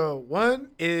 So one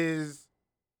is,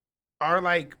 are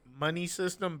like money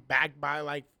system backed by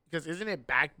like, because isn't it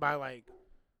backed by like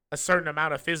a certain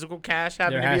amount of physical cash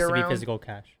having There to has be to around? be physical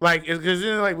cash. Like, because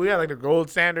isn't it like we got like the gold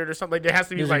standard or something? Like there has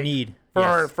to be There's a like need for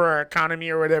yes. our economy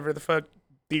or whatever the fuck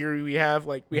theory we have.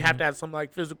 Like we have to have some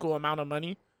like physical amount of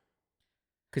money.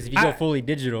 Because if you go fully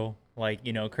digital, like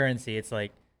currency, it's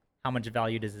like how much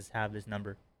value does this have? This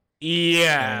number.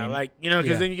 Yeah, I mean? like because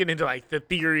Yeah. then you get into like the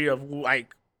theory of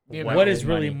like What is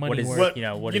really money What is worth?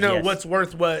 what what is yes. what's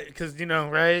worth what? Because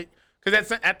right?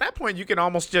 Because at that point you can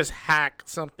almost just hack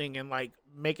something and like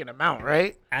make an amount,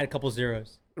 right? Add a couple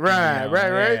zeros. Right.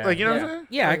 Yeah. Like you know what I'm saying?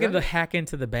 Yeah, I Like could that? hack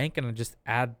into the bank and just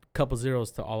add a couple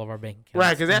zeros to all of our bank accounts.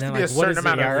 Right, because there has And to then, be a what certain is it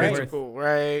amount of worth? physical,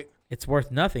 right? It's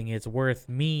worth nothing. It's worth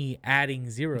me adding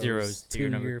zeros to to your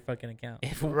number. your fucking account.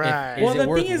 Right. Is Well, it the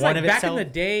worth thing is, one like of back in itself?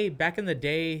 the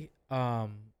day,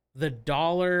 the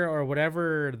dollar or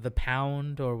whatever, the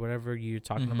pound or whatever you're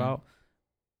talking Mhm. about,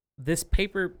 this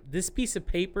piece of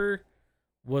paper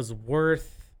was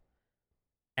worth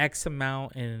X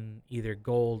amount in either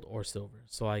gold or silver.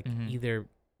 So like Mhm. either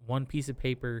one piece of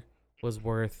paper was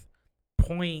worth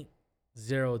point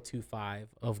 0.025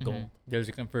 of gold. There's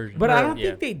a conversion. But I don't Yeah.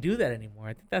 think they do that anymore.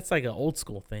 I think that's like an old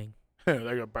school thing.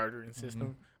 Like a bartering system.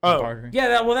 Mhm. Oh, Bartering. Yeah,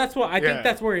 that's what I Yeah, think.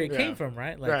 That's where it yeah. came from,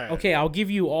 right? Like, Right. okay, I'll give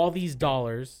you all these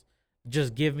dollars.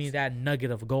 Just give me that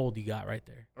nugget of gold you got right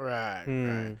there. right, Hmm.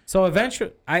 right. So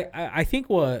eventually, I think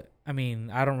I mean,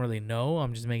 I don't really know.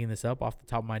 I'm just making this up off the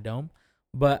top of my dome.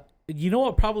 But you know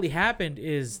what probably happened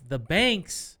is the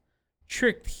banks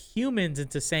tricked humans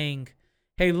into saying,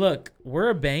 hey, look, we're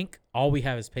a bank. All we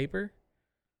have is paper.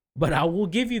 But I will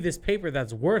give you this paper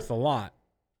that's worth a lot.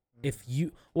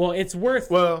 It's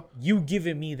worth you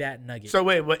giving me that nugget. So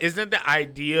wait, but isn't the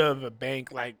idea of a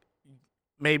bank like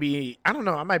maybe I don't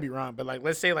know, I might be wrong, but like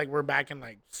let's say like we're back in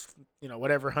like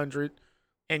whatever 100,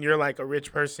 and you're like a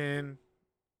rich person,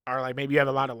 or like maybe you have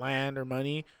a lot of land or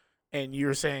money, and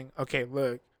you're saying, okay,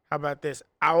 look, how about this?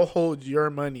 I'll hold your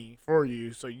money for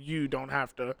you, so you don't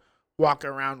have to walk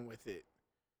around with it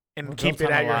and Well, keep don't it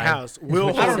tell at a your lie. house. We'll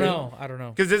I don't hold it. know. I don't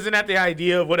know. Because isn't that the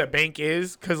idea of what a bank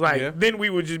is? Because Yeah. then we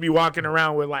would just be walking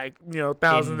around with like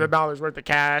thousands of dollars worth of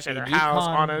cash at In our house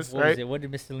econ, on us, what right? was it? What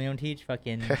did Mr. Leon teach?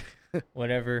 Fucking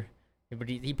whatever. But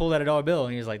he pulled out a dollar bill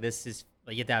and he was like, "This is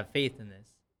like you have to have faith in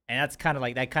this." And that's kind of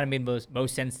like that kind of made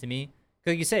most sense to me.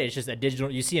 Because like you said, it's just a digital.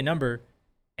 You see a number,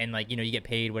 and like you get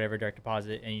paid whatever direct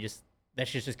deposit, and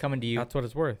that's just coming to you. That's what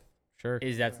it's worth. Sure.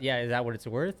 Is that what it's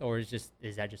worth, or is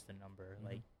that just a number?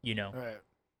 Like Right.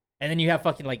 And then you have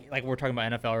fucking like we were talking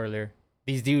about NFL earlier.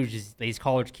 These dudes, these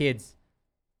college kids,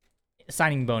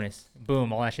 signing bonus,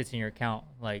 boom, all that shit's in your account.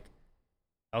 Like,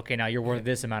 okay, now you're worth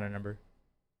this amount of number.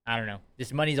 I don't know.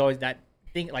 This money's always that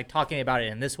thing. Like talking about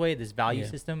it in this way, this value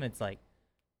system, it's like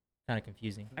kind of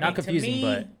confusing. Not confusing,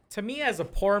 but to me as a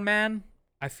poor man,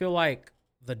 I feel like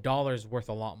the dollar's worth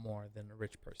a lot more than a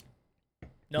rich person.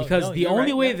 Because the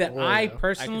only way that Well, I yeah.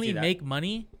 personally see that. make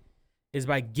money is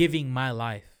by giving my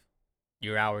life.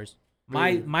 your hours.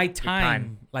 My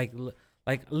time, like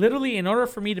literally, in order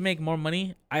for me to make more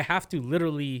money, I have to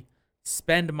literally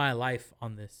spend my life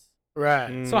on this.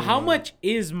 Right. So how much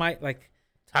is my like?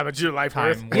 How much your life Time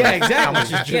worth? worth. Yeah, exactly. How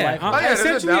much is your life I'm- worth? Oh, yeah, there's a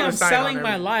essentially, dollar I'm sign on selling my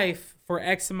everything. life for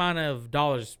X amount of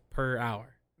dollars per hour.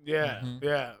 Yeah. Mhm.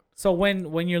 Yeah. So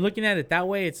when you're looking at it that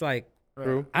way, it's like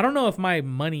True. I don't know if my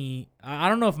money, I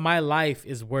don't know if my life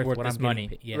is worth Worth what this I'm money.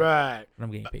 getting paid. Yeah, Right. what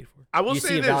I'm getting paid for. I will You say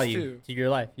see a this value too. to your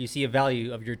life. You see a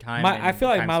value of your time. I feel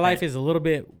like time my spent. life is a little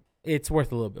bit. It's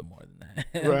worth a little bit more than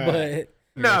that. Right.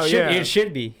 But No, it yeah.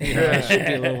 should be. Yeah. It should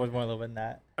be a little bit more than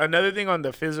that. Another thing on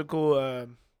the physical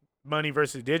money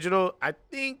versus digital, I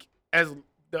think as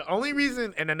the only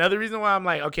reason and another reason why I'm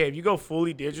like, okay, if you go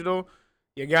fully digital,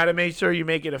 you got to make sure you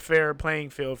make it a fair playing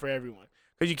field for everyone.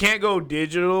 Because you can't go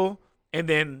digital and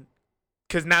then,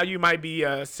 because now you might be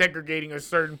segregating a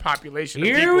certain population of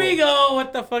here people. we go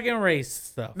with the fucking race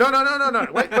stuff. No.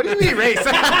 What do you mean race?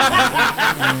 no.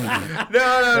 You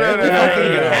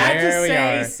had to There we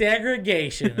say are.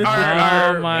 segregation.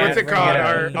 Our, Oh my what's it called?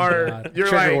 fucking Our God. you're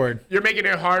Trigger like word. you're making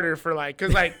it harder for like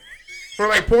because like for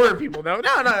like poor people. No, like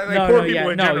No, poor no, people yeah,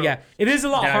 in no, general. yeah. It is a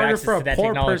lot Don't have harder access for to a that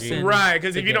poor technology. person. Right,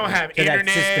 because if To you don't get have to that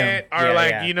internet system. or Yeah,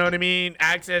 like yeah. you know what I mean,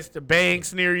 access to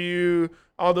banks near you,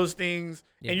 all those things,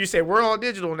 Yeah. and you say we're all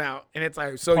digital now, and it's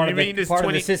like so Part you of mean the, this part of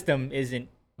 20 the system isn't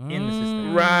in the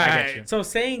system. Right. I get you. So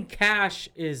saying cash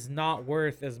is not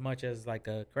worth as much as like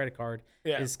a credit card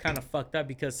Yeah. is kind of fucked up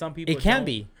because some people It can don't-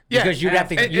 be Yeah, because you'd have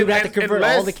to and- you'd have to and- convert all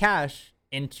the unless- cash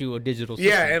into a digital system.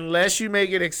 Yeah, unless you make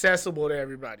it accessible to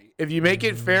everybody. If you make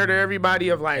it fair to everybody,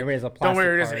 of like, Everybody has a don't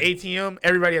worry, there's plastic an ATM.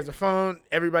 Everybody has a phone.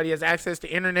 Everybody has access to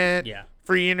internet. Yeah.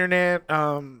 Free internet.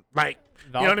 Like,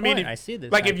 you know what I mean? Point. I see this.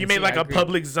 Like I if you can made see- like I a agree.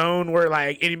 public zone where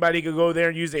like anybody could go there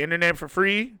and use the internet for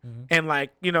free, and like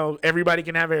everybody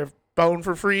can have their phone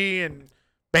for free and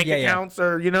bank Yeah, yeah. accounts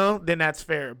or then that's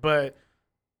fair. But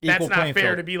that's Equal not playing fair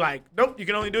field. to be like, nope, you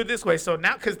can only do it this way. So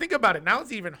now, because think about it, now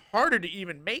it's even harder to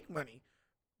even make money.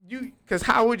 Because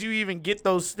how would you even get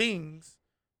those things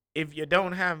if you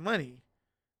don't have money?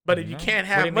 But if you No. can't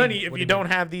What do have you money mean? if What you do you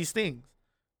don't have these things,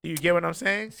 do you get what I'm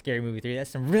saying? Scary Movie 3. That's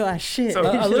some real ass shit. So-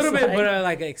 a It's little just bit, like- but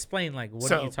like explain like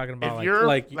what are you talking about? If Like, you're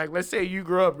like- like, let's say you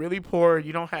grew up really poor,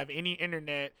 you don't have any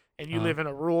internet, and you Uh-huh. live in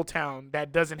a rural town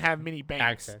that doesn't have many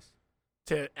banks access.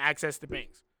 to access the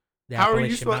banks. the How are you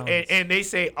Appalachian supposed? Mountains. And they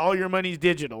say all your money's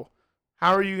digital.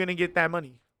 How are you gonna get that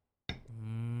money?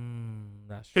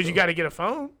 That's Because you true. got to get a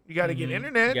phone, you got to get Mhm. You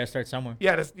internet, gotta start somewhere. you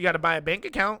got to buy a bank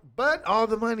account, but all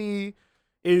the money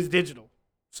is digital.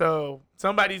 So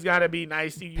somebody's got to be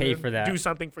nice to you, Pay and for that. do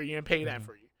something for you, and pay that Mhm.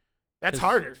 for you. That's 'Cause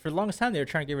harder. For the longest time, they were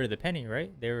trying to get rid of the penny,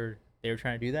 right? They were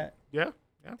trying to do that. Yeah.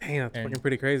 Dang, that's And- fucking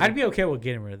pretty crazy. I'd be okay with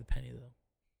getting rid of the penny though.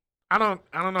 I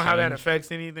don't know how that Change.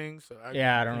 affects anything. So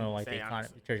I don't know, like say the economy,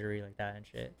 honestly. treasury, like that and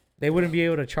shit. They wouldn't be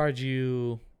able to charge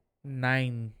you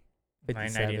 $9.57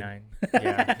 $9.99.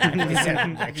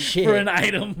 Yeah, like shit. for an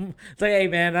item. It's like, hey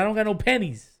man, I don't got no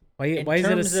pennies. Why is it a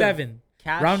terms of 7?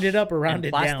 Cash Round it up or round and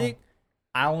it plastic, down.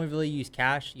 I only really use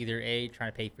cash, either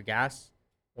trying to pay for gas,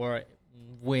 or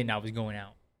when I was going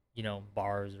out,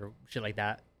 bars or shit like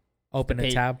that. Open a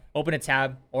tab. Open a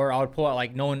tab, or I would pull out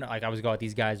like I was go out with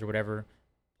these guys or whatever,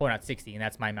 pulling out 60, and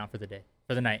that's my amount for the day,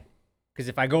 for the night. Because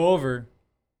if I go over,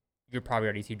 you're probably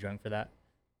already too drunk for that.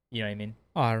 You know what I mean?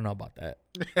 Oh, I don't know about that.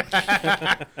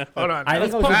 Hold on. I think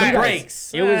Let's it was pump the you guys.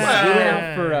 brakes. It was we went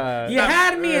out for You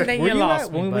had me and then were you lost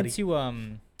at- me, when we buddy. went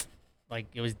to like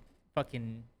it was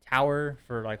fucking Tower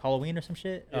for like Halloween or some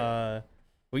shit. Yeah.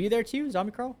 Were you there too,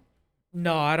 Zombie Crawl?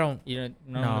 No, I don't. You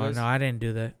know, No, I didn't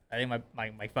do that. I think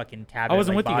my fucking tab. I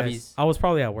wasn't at, like, with you Bobby's. guys. I was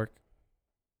probably at work.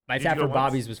 My Did you tab go for once?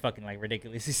 Bobby's was fucking like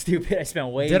ridiculously stupid. I spent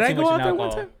way Did too I go much out on there alcohol.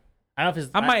 one time? I don't know if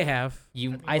it's I might have.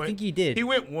 I think you did. He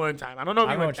went one time. I don't know if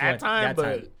I he don't went know if you that time, went that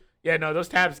but time. yeah, no, those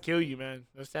tabs kill you, man.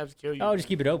 Those tabs kill you. Oh, just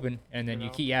keep it open, and then You you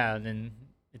know? keep and then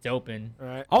it's open. All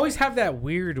right. I always have that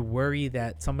weird worry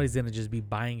that somebody's gonna just be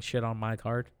buying shit on my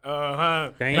card.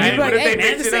 Dang. And you'd be What like, if they hey man,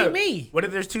 mix this it ain't up? me. What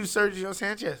if there's 2 Sergio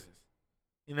Sanchez's?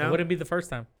 You know? It wouldn't be the first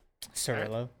time. Sorry,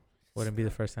 Wouldn't be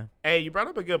the first time. Hey, you brought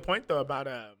up a good point though about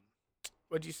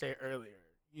what'd you say earlier?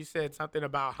 You said something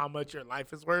about how much your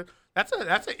life is worth. That's an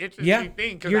interesting Yeah,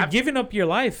 thing. Cause you're giving up your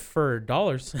life for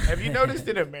dollars. have you noticed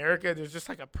in America there's just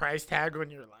like a price tag on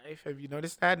your life? Have you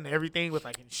noticed that and everything with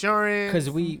like insurance? because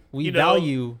we you know?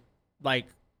 value like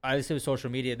I say with social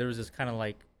media. There was this kind of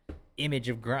like image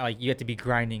of like you have to be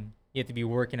grinding, you have to be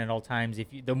working at all times.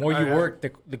 If you, the more you yeah. work,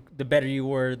 the better you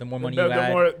were, the more money you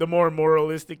had. the more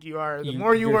moralistic you are, the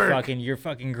more you you're work. you're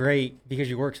fucking great because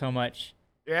you work so much.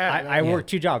 Yeah, I work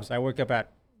 2 jobs. I work up at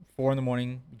 4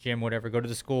 a.m, gym, whatever, go to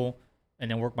the school, and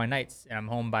then work my nights. And I'm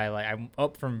home by I'm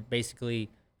up from basically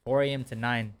 4 a.m. to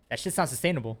 9. That shit's not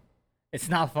sustainable. It's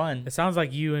not fun. It sounds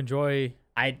like you enjoy.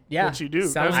 what you do.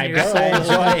 Sounds I like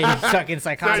That's- enjoy fucking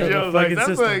psychotic. Sergio's like, fucking that's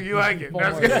system. like you like it.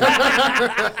 That's Forward. good.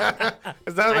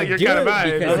 It sounds I like you're do kind of it vibes.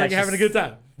 because Sounds like that's you're having a just- good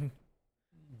time.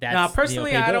 That's Nah, the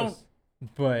personally, okay I bills.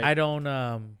 But I don't.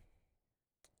 I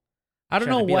don't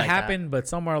Trying know to be what like that. happened, but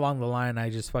somewhere along the line, I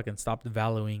just fucking stopped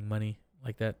valuing money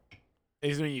like that.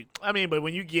 Is when you, but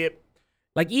when you get,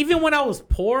 Like even when I was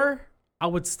poor, I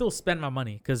would still spend my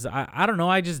money because I don't know.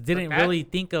 I just didn't that- really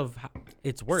think of how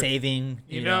it's worth. saving,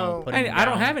 You know, putting I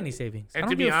don't down. have any savings. I And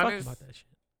don't to be give a honest, fuck about that shit.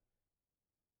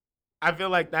 I feel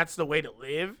like that's the way to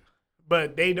live,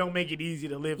 but they don't make it easy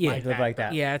to live Yeah, like live that. like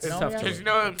that. Yeah, it's No, tough. yeah. To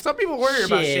Because some people worry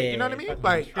about shit. You know what I mean? Shit,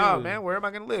 Like, fucking oh true. man, where am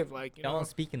I gonna live? Like, you know, Don't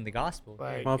speak in the gospel.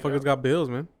 Like- Motherfuckers got bills,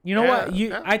 man. You know Yeah, what?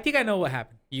 yeah. I think I know what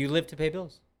happened. You live to pay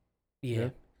bills. Yeah.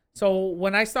 So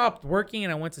when I stopped working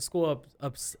and I went to school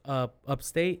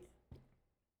upstate,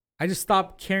 I just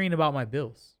stopped caring about my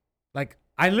bills. Like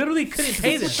I literally couldn't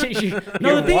pay them.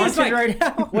 No, the thing is like, right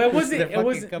now. well, it wasn't. They're It fucking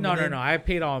wasn't. coming No. in. I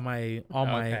paid all my.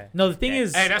 Okay. No, the thing Okay.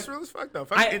 is. hey, that's real as fuck though.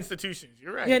 Fuck I- institutions.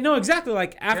 You're right. Yeah, no, exactly.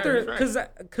 Like after, that's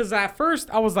because at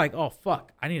first I was like, oh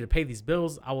fuck, I need to pay these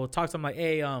bills. I will talk to them like,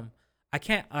 hey, I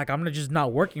can't. Like I'm just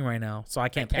not working right now, so I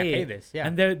can't pay it. this. Yeah.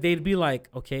 And they'd be like,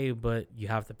 okay, but you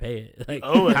have to pay it. Like,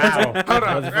 Oh, how? Hold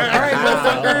on. all right,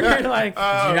 motherfucker. Like,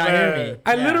 Oh, Did you not hear man. me?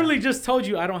 I Yeah. literally just told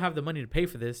you I don't have the money to pay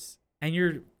for this, and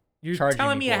you're Charging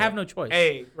telling me me I for have it. no choice.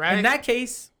 Hey, right? In that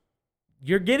case,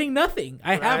 you're getting nothing.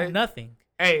 I have Right. nothing.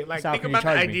 Hey, like So how think can you about the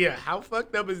charge me? idea. How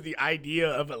fucked up is the idea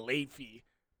of a late fee?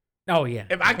 Oh yeah.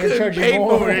 If I gonna couldn't charge you pay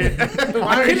more. for it,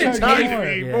 why are you couldn't charging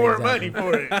pay me for it. more Yeah, money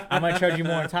exactly. for it? I might charge you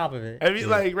more on top of it. I mean,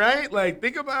 like, right? Like,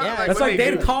 think about Yeah, like That's what like they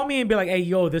they'd do. call me and be like, "Hey,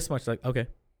 you owe this much." Like, okay,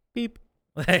 beep.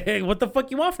 Like, hey, what the fuck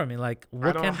you want from me? Like, I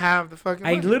what don't can have the fucking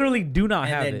I money. literally do not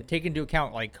And have then it. take into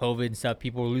account like COVID and stuff.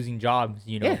 People were losing jobs.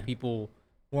 You know, Yeah. people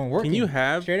weren't working. Can you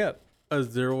have straight up? a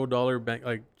 $0 bank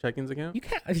like check-ins account? You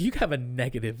can't. You have a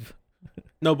negative.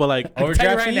 No, but like I'll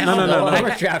tell you right now, No.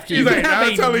 Overdraft you. He's like, have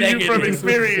I'm a telling you from negative.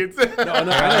 experience. no, I know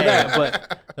that.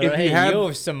 But if hey, you have you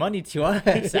owe some money to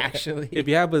us, actually. if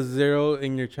you have a 0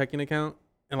 in your checking account,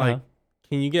 and like, Uh-huh.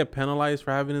 can you get penalized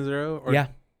for having a 0? Or Yeah.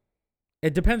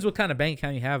 It depends what kind of bank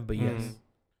account you have, but yes. Mm.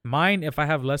 Mine, if I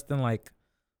have less than like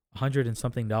 $100 and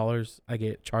something, I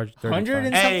get charged 100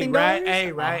 and $35. Hey, something right? dollars?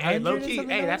 Hey, right? Hey, 100 low and key.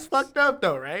 something Hey, that's dollars? fucked up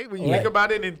though, right? When you Yeah. think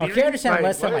about it in theory, Okay, I understand like,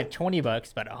 less than what? like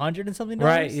 $20, but 100 and something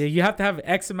Right. dollars? yeah, You have to have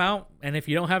X amount, and if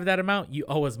you don't have that amount, you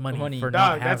owe us money, Money. for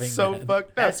Dog, not having that's so that. fucked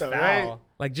up That's though, foul. right?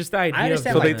 Like just the idea.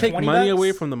 understand, So of they like, take 20 money bucks?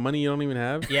 away from the money you don't even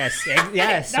have. Yes,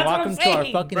 yes. That's what Welcome I'm to our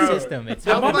saying, fucking bro. system. It's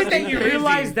The all, moment that fucking you crazy.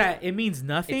 realize that it means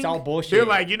nothing, it's all bullshit. They're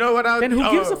like, you know what? Then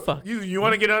who gives a fuck? You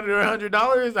want to get under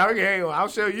 $100? Okay, well, I'll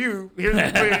show you. Here's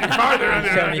farther under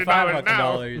 $100 $75 now.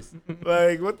 dollars.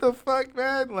 Like, what the fuck,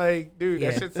 man? Like, dude, Yeah.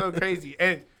 that shit's so crazy.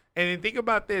 And then think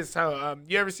about this: how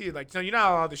you ever see like, so you know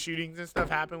how all the shootings and stuff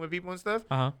happen with people and stuff.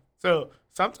 So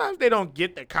sometimes they don't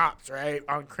get the cops right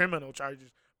on criminal charges.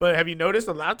 But have you noticed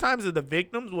a lot of times that the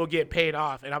victims will get paid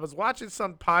off? And I was watching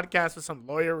some podcast where some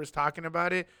lawyer was talking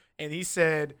about it, and he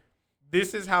said,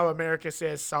 "This is how America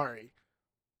says sorry: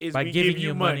 is By we giving give you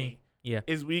you money. Yeah.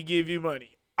 Is we give you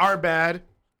money. Our bad.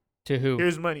 To who?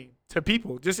 Here's money to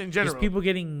people, just in general. Just people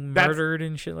getting That's- murdered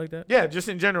and shit like that. Yeah, just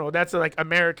in general. That's like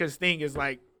America's thing is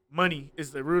like money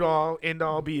is the root all, end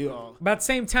all, be all. But at the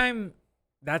same time,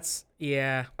 that's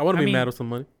I want to be mean, mad with some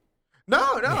money.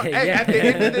 No. Yeah, At the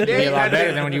end of the Be day, a lot at the-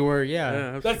 better than when you were. Yeah.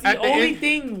 Yeah, That's At the the only end-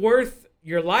 thing worth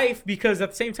your life because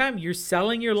at the same time you're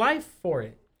selling your life for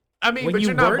it. I mean, when but you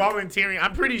you're not work- volunteering.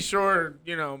 I'm pretty sure,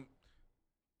 I'm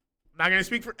not going to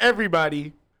speak for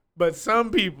everybody, but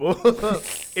some people,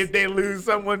 if they lose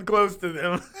someone close to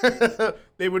them,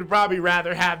 they would probably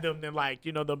rather have them than like,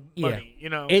 the money,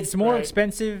 It's more right?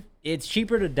 expensive. It's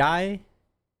cheaper to die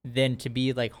than to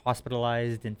be like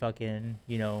hospitalized and fucking,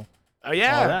 Oh,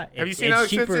 yeah. all that. Have you It's- seen how it's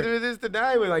cheaper. expensive it is to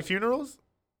die with like funerals?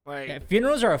 Like, Yeah,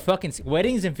 funerals are a fucking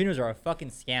weddings and funerals are a fucking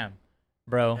scam,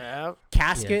 bro. yeah.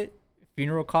 Casket,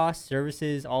 funeral costs,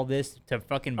 services, all this to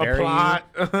fucking A bury plot.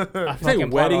 you. A You say fucking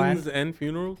plot weddings line. and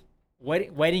funerals.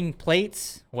 Wedding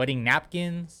plates, wedding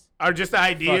napkins. Or just the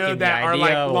idea Fucking the that our idea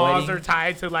like of laws wedding. are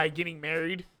tied to like getting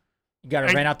married. You gotta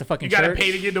And rent out the fucking You gotta church.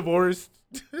 pay to get divorced.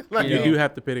 like, You Yeah. do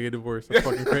have to pay to get divorced. That's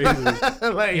fucking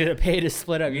crazy. like, You gotta pay to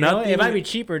split up. You know, Nothing- it might be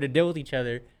cheaper to deal with each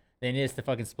other than it is to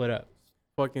fucking split up.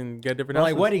 Fucking get different. But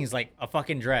like houses. weddings, like a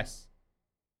fucking dress.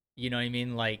 You know what I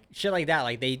mean? Like shit like that.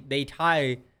 Like they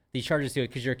tie these charges to it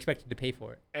because you're expected to pay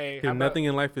for it. hey, Dude, how about, nothing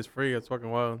in life is free. It's fucking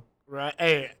wild. right?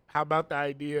 Hey, how about the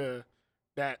idea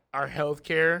that our health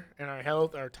care and our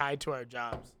health are tied to our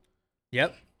jobs?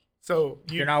 Yep. So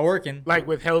If you're not working. like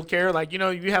with healthcare, like you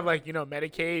have like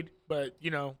Medicaid, but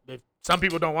if some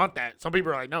people don't want that. Some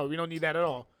people are like, no, we don't need that at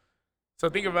all. So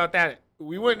think about that.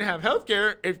 We wouldn't have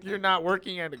healthcare if you're not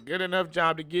working at a good enough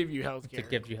job to give you To healthcare.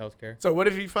 give you healthcare. So what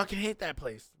if you fucking hate that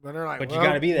place? Then they're like, But you well,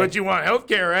 gotta be there. But you want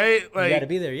healthcare, right? Like You gotta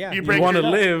be there, yeah. you You break want to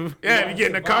your- live. Yeah, if wanna you get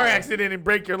in a car survive. accident and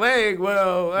break your leg,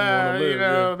 well, wanna live,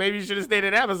 yeah. maybe you should have stayed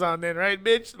at Amazon then, right,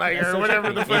 bitch? Like, That's or so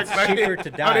whatever the cheap. fuck. It's Like, cheaper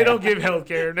to Oh, die. they don't give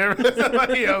healthcare. Never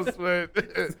somebody else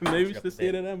would. Maybe you should see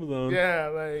it at Amazon. Yeah,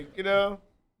 like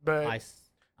but Ice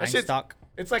shit's- stock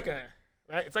it's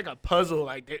like a puzzle.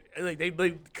 Like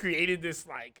they created this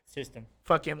like system.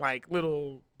 fucking like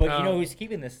little. But you know who's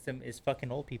keeping this system is fucking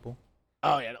old people.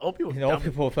 Oh yeah, the old people. The old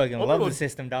people fucking Old love people- the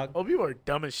system, dog. Old people are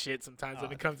dumb as shit sometimes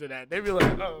when it comes to that. They be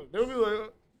like, they'll be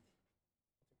like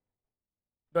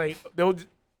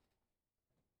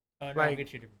Oh, no, like- I'll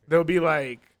get you a different- they'll be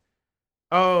like,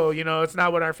 oh, it's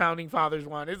not what our founding fathers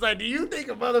want. It's like, do you think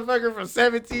a motherfucker from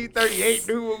 1738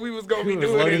 knew what we was gonna be He was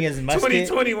doing loading in his musket?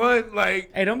 2021?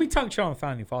 Like, Hey, don't be talking shit on the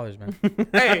founding fathers, man.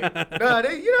 hey, no, How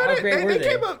great were they they?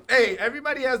 came up. Hey,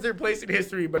 everybody has their place in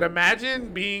history, but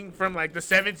imagine being from like the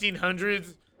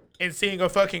 1700s and seeing a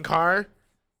fucking car.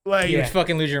 Like, You'd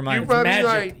fucking lose your mind. probably Magic.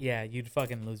 like- Yeah, you'd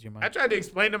fucking lose your I mind. tried to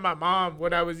explain to my mom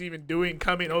what I was even doing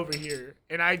coming over here,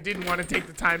 and I didn't want to take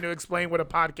the time to explain what a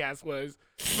podcast was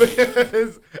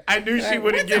because I knew she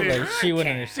wouldn't get it. She wouldn't She would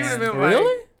have understand. been like,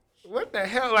 Really? what the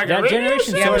hell? Like That a radio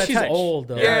generation show? Yeah, out but of she's touch. old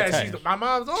though. Yeah. Yeah, touch. my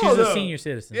mom's old. She's a though. senior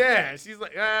citizen. Yeah, she's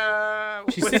like,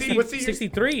 She's what's 60, what's senior?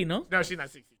 63, no? No, she's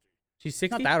not 63. She's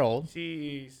 60? Not that old.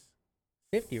 She's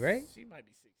 50, right? she might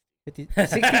be 60. 50,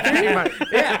 She 63? might-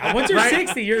 Yeah, once you're Right?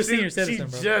 60, you're a She- senior citizen,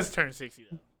 She bro. just turned 60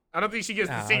 though. I don't think she gets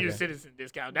the Ah, senior okay. citizen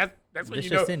discount. That's when This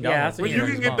you just know. $10. Yeah, that's When what you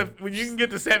you can know. get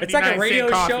the 79 It's like a radio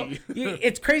cent show. coffee.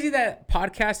 It's crazy that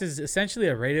podcast is essentially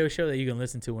a radio show that you can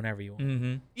listen to whenever you want.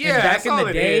 Mm-hmm. Yeah, And back that's in all the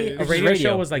it day, is. a It's radio radio.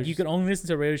 show was like It's you could only listen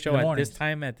to a radio show the at mornings. this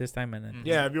time, and then.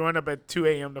 Yeah, if you went up at 2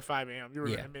 a.m. to 5 a.m., you were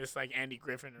Yeah. gonna miss like Andy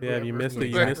Griffin. Or Yeah, if you whatever. missed it,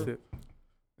 you missed it.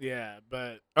 Yeah,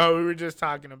 but we were just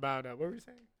talking about what were we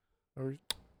saying?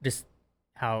 Just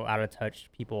how out of touch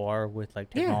people are with like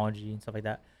technology and stuff like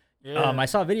that. Yeah, I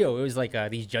saw a video. It was like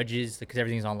these judges, because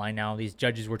everything's online now. These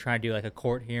judges were trying to do like a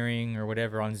court hearing or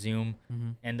whatever on Zoom,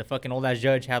 and the fucking old ass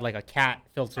judge had like a cat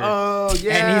filter. oh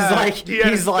yeah, And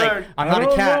he's like, I'm not a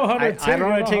don't cat. know how to I take don't know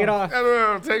how it to take it off." off. I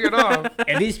don't know, take it off.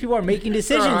 And these people are making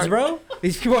decisions, bro.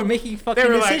 These people are making fucking They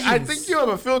were like, decisions. I think you have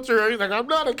a filter. He's like, I'm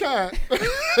not a cat.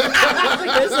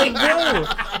 It's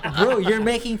like, bro, you're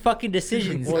making fucking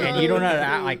decisions, and you don't know how to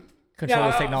act, like control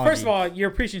this technology. First of all, you're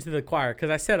preaching to the choir because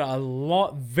I said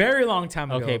very long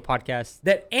time ago. okay, podcast.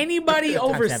 That anybody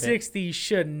over Timestamp it. 60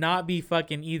 should not be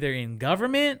fucking either in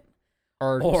government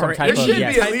Or or some type There of should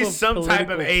yes. be at type least of some type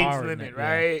of political age empowerment, limit, yeah.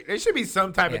 right? There should be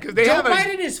some type of because they Joe have a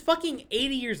Biden is fucking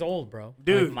 80 years old, bro.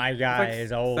 dude. Like, my guy like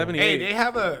is old. 70. Hey, they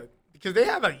have a because they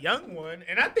have a young one,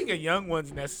 and I think a young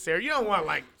one's necessary. You don't want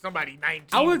like somebody 19.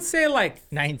 I would say like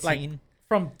 19. like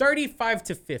from 35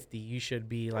 to 50, you should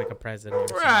be like a president. Or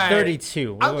something. Right.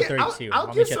 32. We'll go 32. I'll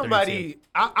meet give you at 32. somebody.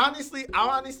 I'll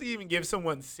honestly even give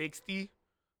someone 60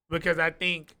 because I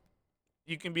think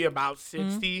you can be about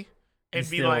 60 and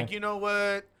be still like, you know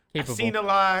what? capable. I've seen a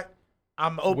lot.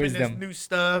 I'm open to Wisdom. new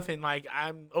stuff, and like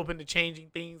I'm open to changing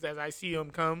things as I see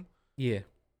them come. Yeah,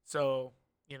 So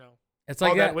you know, it's all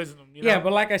like that wisdom. You know? Yeah,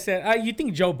 but like I said, you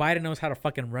think Joe Biden knows how to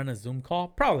fucking run a Zoom call?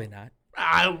 Probably not.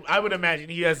 I would imagine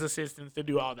he has assistants to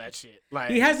do all that shit. Like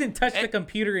He hasn't touched a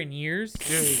computer in years.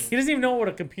 Dude. He doesn't even know what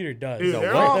a computer does. Dude, So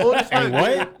they're what? all old as Hey,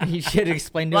 fuck. what? He should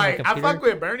explain to him Like like I computer. fuck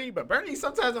with Bernie, but Bernie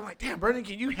sometimes I'm like, damn, Bernie,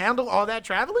 can you handle all that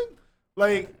traveling?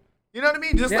 Like, you know what I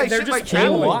mean? Just Yeah, like they're shit just like Can you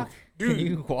traveling. walk? Dude, Can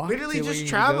you walk? literally to where just you need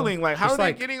to go? traveling. Like, how Just are they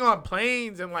like- getting on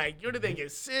planes and like, do they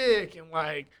get sick and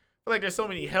like, I feel like there's so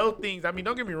many health things. I mean,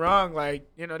 don't get me wrong, like,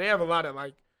 you know, they have a lot of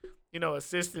like, you know,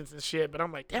 assistants and shit. But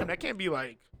I'm like, damn, that can't be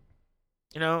like,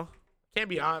 you know, can't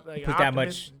be like Put that optimist,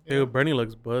 much- you know? Dude, Bernie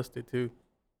looks busted too.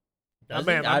 My Does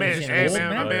man, he? my I've man, seen hey him man,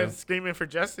 my old. man's screaming for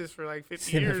justice for like 50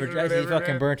 Screaming years. for or justice, he whatever,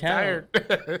 fucking man. burnt out.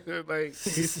 Tired. Like,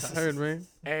 He's tired, man.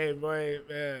 hey boy,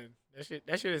 man,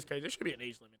 that shit is crazy. There should be an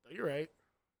age limit though. You're right.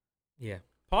 Yeah,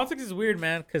 politics is weird,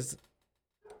 man. Because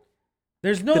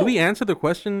there's no. Did we answer the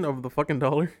question of the fucking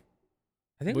dollar?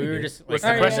 I think We were did. just What's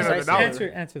like, the question of the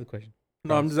dollar? Answer the question.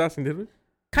 No, I'm just asking. Did we?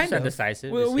 Kind of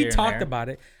undecisive. Well, just we here and talked there. about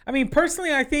it. I mean,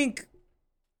 personally, I think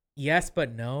yes,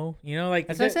 but no. You know, like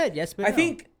That's what I said. Yes, but I no.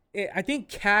 think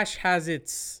cash has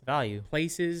its value.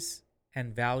 places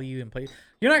and value and place.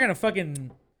 You're not gonna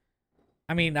fucking.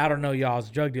 I mean, I don't know y'all's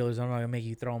drug dealers. I'm not gonna make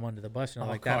you throw them under the bus and all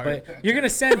like that. card. But you're gonna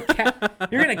send.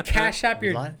 You're gonna cash app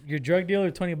What? your drug dealer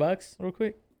 $20 real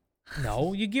quick.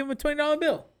 No, you give him a $20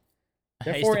 bill. I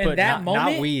used Therefore, to in put that not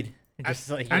moment, weed. Just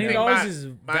like I you think know. $20 my- is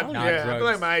My, value. Not yeah, I feel drugs.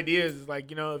 like my idea is like,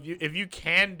 you know, if you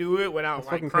can do it without That's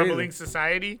like fucking crumbling crazy.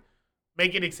 society,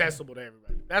 make it accessible to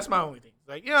everybody. That's my only thing.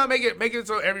 Like, you know, make it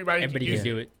so everybody Everybody can can use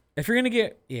do it. it. If you're gonna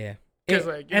get Because,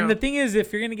 like, you and know- the thing is,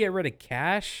 if you're gonna get rid of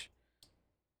cash,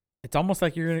 it's almost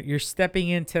like you're stepping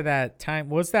into that time.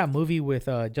 What's that movie with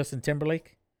Justin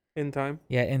Timberlake? In time.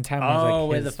 Yeah, In Time. Was Oh, like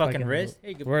with his the fucking wrist.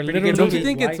 Hey, good- Where pretty literally good Don't his you movie.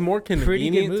 think it's wife- more Pretty good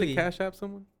convenient to movie. cash app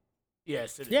someone?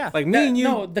 Yes, it is. Yeah. Like me and you,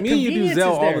 No, the me and you do convenience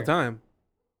Zelle is all the there. time.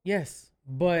 Yes,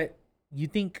 but you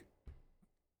think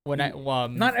When I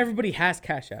not everybody has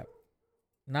Cash App.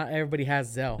 Not everybody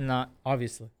has Zelle. not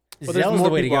Obviously. But there's Zelle's more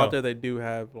the way to people go. out there that do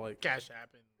have like Cash App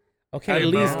and Okay. at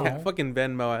least no. fucking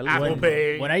Venmo. At least Apple Venmo.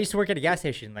 Pay. When I used to work at a gas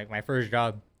station, like my first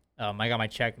job, I got my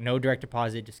check, no direct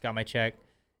deposit, just got my check.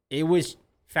 It was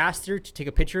faster to take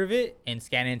a picture of it and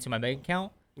scan it into my bank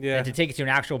account Yeah. than to take it to an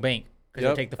actual bank because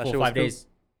Yep, it'll take the that full shit was 5 cool. days.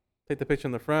 Take the picture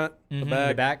in the front, Mhm,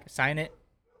 the back. sign it.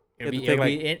 You It'll have be, to it'll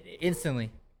take, be instantly. you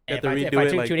And have to if redo I it,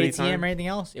 took like, to an 3 ATM or times. anything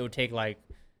else, it would take like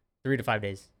 3 to 5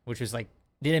 days, which was like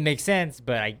didn't make sense,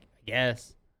 but I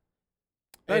guess.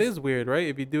 That It's- is weird, right?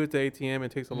 If you do it to ATM,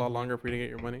 it takes a lot Mhm. longer for you to get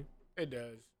your money it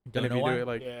does. than Don't if know you why. do it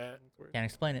like. Yeah. It's weird. Can't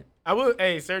explain it. I will.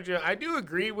 Hey, Sergio, I do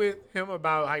agree with him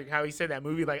about like how he said that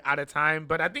movie like out of time,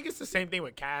 but I think it's the same thing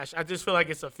with cash. I just feel like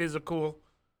it's a physical.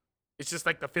 It's just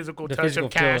like the physical The touch physical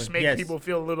of cash feeling, makes yes. people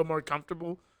feel a little more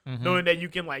comfortable Mhm. knowing that you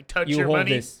can like touch You your hold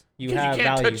money. this. You Because have you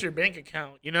can't value. touch your bank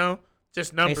account, you know,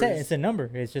 just Like I numbers. said, it's a number.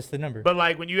 It's just the number. But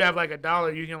like when you have like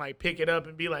 $1, you can like pick it up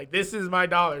and be like, "This is my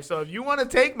dollar." So if you want to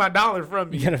take my dollar from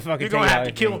me, You gotta fucking you're gonna take it have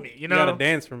to out kill of me. You You know? gotta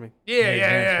dance for me.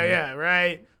 Yeah,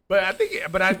 right. But I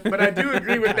think, but I do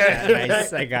agree with that. Yeah,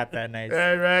 nice. I got that. Nice.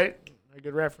 Right. A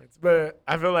good reference. But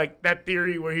I feel like that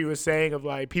theory where he was saying of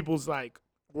like people's like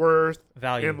worth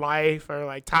Value. in life are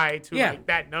like tied to Yeah. like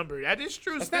that number. That is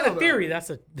true. That's still, not a though. theory. That's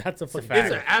a fucking fact.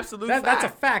 It's an absolute fact. That's a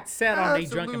fact set on A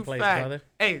Absolute Drunken Place, fact. brother.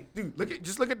 Hey, dude,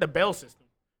 look at the bail system.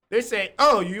 They say,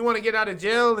 "Oh, you want to get out of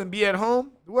jail and be at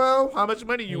home? Well, how much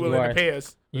money you You willing are. to pay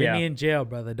us?" Leave Yeah. me in jail,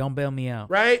 brother. Don't bail me out.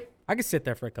 Right? I could sit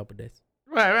there for a couple days.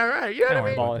 Right. You know Don't what I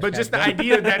worry mean? about But it. just the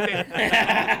idea that they,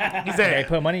 he They said,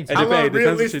 put money into Hey, "How it. depends- long it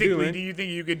depends what you realistically do, man. do you think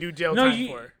you could do jail No, time you-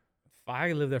 for?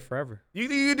 I live there forever. You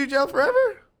think you could do jail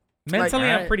forever? Mentally,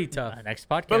 I'm Alright. pretty tough. Next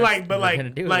podcast. But we're gonna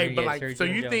do it. We're gonna get Sergio so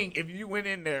in you jail. think if you went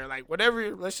in there, like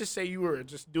whatever, let's just say you were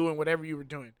just doing whatever you were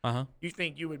doing, Uh huh. you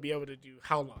think you would be able to do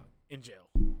how long in jail?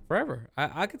 forever.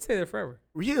 I could stay there forever.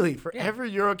 Really? Forever?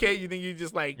 You're okay? You think you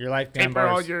just like Your life behind paper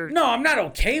all bars. your? No, I'm not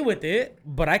okay with it,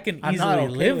 but I can I'm not easily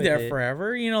okay live with there it.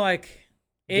 forever. You know, like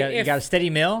You got a steady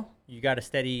meal. You got a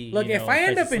steady. look. you If know, I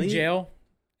end place up to in sleep. jail,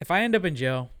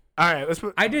 All right, let's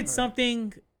put. I did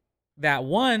something that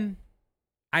one,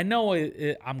 I know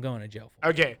I'm going to jail for,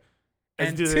 Okay, let's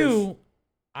and do this. two,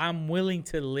 I'm willing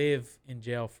to live in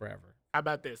jail forever. How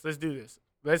about this? Let's do this.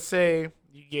 Let's say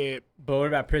you get But what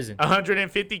about prison?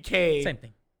 150K. Same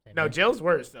thing. No, jail's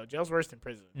worse though. Jail's worse than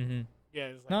prison. Mm-hmm. Yeah,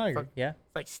 it's like, No, I agree. fuck- Yeah.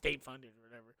 it's like state funded or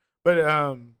whatever.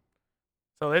 But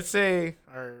so let's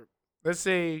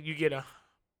say you get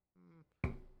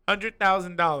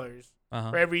 $100,000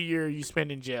 Uh-huh. for every year you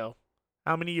spend in jail.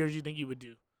 How many years you think you would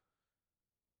do?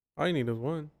 All you need is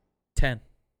one. 10.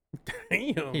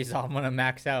 Damn. He's all gonna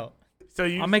max out. So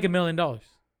you I'll make $1 million.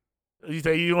 you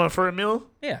say you want for a meal,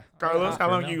 Yeah. Carlos? How For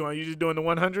a long mil. you going? You just doing the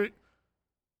 100?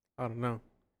 I don't know.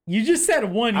 You just said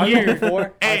 1 I was year. thinking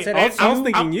 4. Hey, I said I was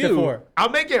thinking up to you. 4. I'll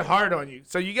make it hard on you.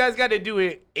 So you guys got to do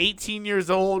it 18 years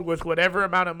old with whatever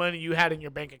amount of money you had in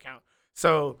your bank account.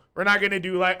 So we're not gonna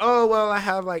do like, oh well, I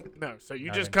have like no. So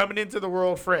you just coming into the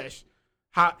world fresh,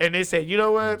 and they say, you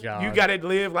know what, Job. you got to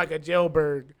live like a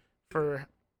jailbird for,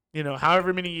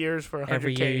 however many years for 100K.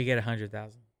 Every year you get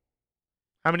 100,000.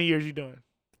 How many years you doing?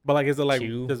 But like, is it like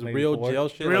 2, just maybe real 4. jail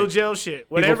shit? Real like, jail shit.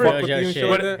 people Whatever. fuck with you and Jail shit shit.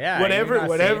 like that? Yeah, you're whatever not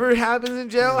whatever happens in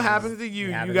jail happens to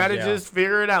you. Happens You in got to jail. just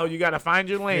figure it out. You got to find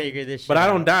your lane. Figure this shit But I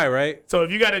don't out. die, right? So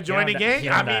if you got to join a don't gang, die. You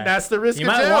I don't mean die. that's the risk You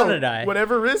of might jail. wanna die.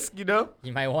 Whatever risk, You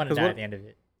might want to 'Cause die what- at the end of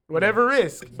it. whatever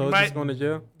risk. So you it's might just going to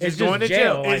jail? It's just going to just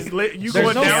jail. jail, It's like, you There's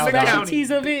going no down the county.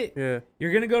 specialties of it. Yeah.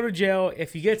 You're going to go to jail.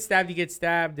 If you get stabbed, you get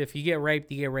stabbed. If you get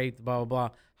raped, you get raped, blah, blah, blah.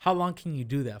 How long can you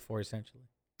do that for, essentially?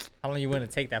 How long you want to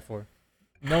take that for?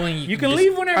 Knowing You can just-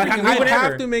 leave whenever I'd, you can I'd leave whenever.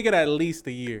 have to make it at least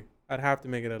a year. I'd have to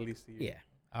make it at least a year.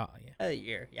 Yeah. Oh, yeah. a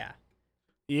year. Yeah.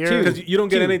 Year. Because you don't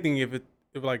get 2. anything if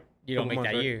like You don't couple make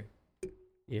months, that right? year.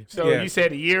 Yeah. So Yeah. you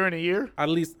said a year and a year. At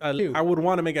least I 2. would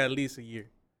want to make it at least a year.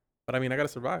 But I mean, I gotta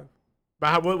survive.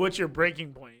 But what's your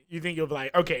breaking point? You think you'll be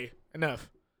like, okay, enough.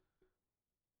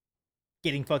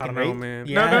 Getting fucking I don't know, raped. man.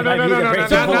 Yeah, No, that might no, be no, the no, break-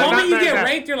 So no, the no, moment you no, get no.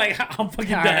 raped, you're like, I'm fucking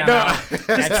Nah, done. nah. No. Just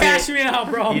That's cash it. me out,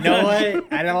 bro. I'm You know done.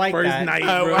 what? I don't like First that. night,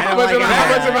 How bro. I don't much like am I- how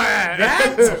much am I that.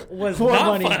 at? That was More not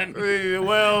money. fun.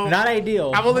 Well, Not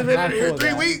ideal. I've only been Not in here cool, 3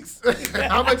 that. weeks.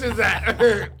 How much is that?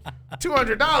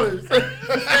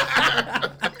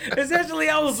 $200. Essentially,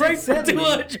 I was raped for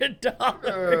 $670. $200.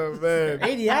 Oh man.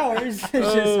 80 hours. It's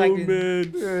just Oh fucking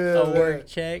man. a work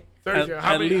check. Sergio,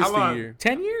 At least how long? a year.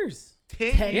 10 years.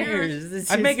 10 years.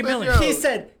 This I'd is- make $1 million. Yo. She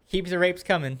said, keeps the rapes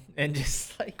coming. And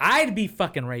just like. I'd be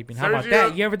fucking raping. How about Sergio.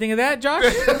 that? You ever think of that, Josh?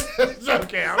 It's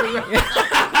okay.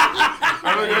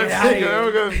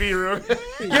 I'm gonna be real.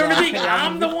 You ever think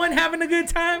I'm the one having a good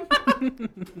time?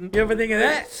 You ever think of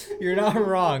that? You're not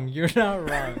wrong. You're not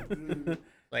wrong.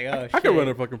 Like, oh, I could run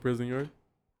a shit. fucking prison yard.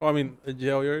 Oh, I mean, a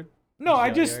jail yard. No,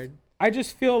 I Jail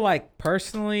just feel like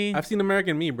personally, I've seen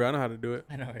American Me, bro. I know how to do it.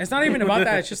 I know. it's not even about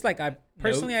that. It's just like I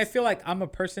personally, I Notes. feel like I'm a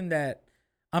person that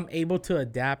I'm able to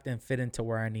adapt and fit into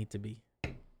where I need to be.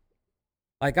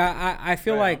 Like I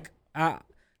feel like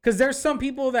because there's some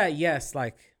people that yes,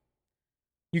 like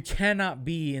you cannot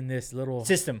be in this little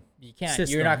System. You can't.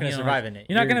 system, You're not going you to know, survive in it.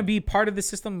 You're not going to be part of the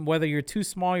system, whether you're too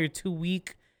small, you're too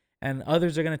weak, and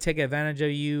others are going to take advantage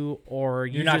of you, or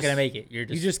You're not going to make it. You're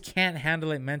just. you just can't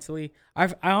handle it mentally.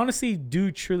 I honestly do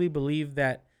truly believe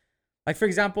that, like for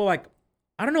example, like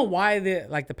I don't know why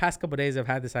the past couple of days I've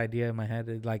had this idea in my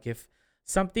head, like if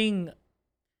something,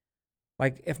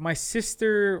 like if my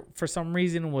sister for some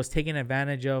reason was taken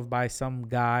advantage of by some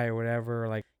guy or whatever,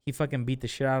 like he fucking beat the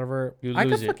shit out of her, You I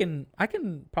lose could it. I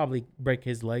can probably break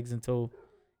his legs until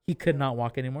he could not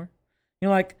walk anymore. You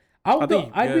know, like I'd be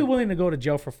yeah. willing to go to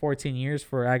jail for 14 years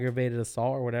for aggravated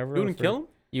assault or whatever. You wouldn't for- kill him?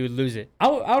 You would lose it. I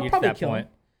would Get to probably that kill him. point.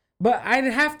 But I'd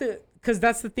have to, because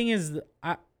that's the thing is,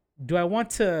 do I want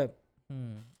to?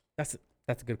 That's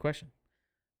a good question.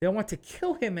 Do I want to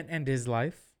kill him and end his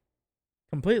life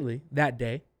completely that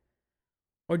day,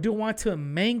 or do I want to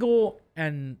mangle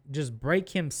and just break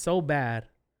him so bad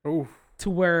Oof. to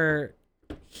where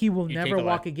he will You never take a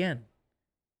walk life. again?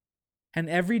 And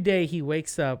every day he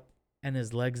wakes up and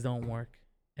his legs don't work,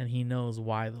 and he knows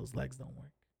why those legs don't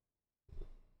work.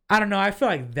 I don't know. I feel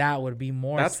like that would be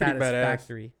more That's pretty badass.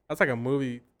 satisfactory. That's like a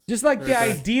movie. Just like the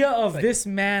Okay. idea of Like, this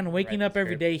man waking write up the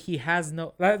every script. day, he has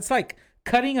no. That's like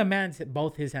cutting a man's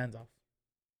both his hands off.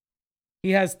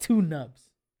 He has 2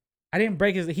 nubs. I didn't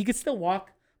break his. He could still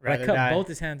walk, but I Rather cut die. both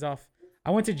his hands off.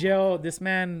 I went to jail. This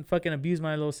man fucking abused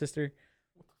my little sister.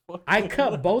 I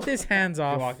cut both his hands You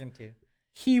off. walk into.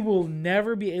 he will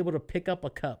never be able to pick up a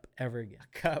cup ever again.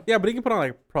 Cup. Yeah, but he can put on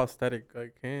like prosthetic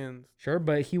like hands. Sure,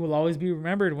 but he will always be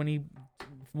remembered when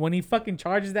he fucking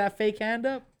charges that fake hand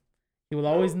up. He will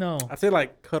always know. I say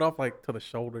like cut off like to the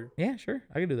shoulder. Yeah, sure,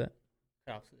 I can do that.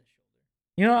 Cut off to the shoulder.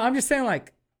 You know, I'm just saying,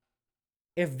 like,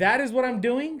 if that is what I'm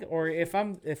doing, or if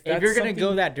If you're gonna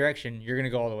go that direction, you're gonna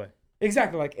go all the way.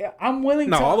 exactly, like, I'm willing.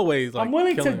 No, to, all the way is like I'm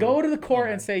willing to killing go him. to the court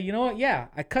and say, you know what? Yeah,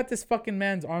 I cut this fucking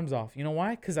man's arms off. You know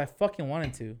why? Because I fucking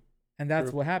wanted to, and that's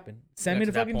True. what happened. Send me Got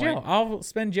to to that fucking jail. point. I'll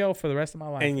spend jail for the rest of my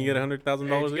life. And you get $100,000.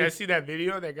 Hey, did you guys see that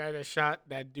video? That guy that shot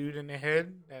that dude in the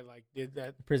head that like did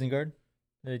that. Prison guard,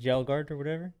 the jail guard or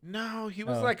whatever. No, he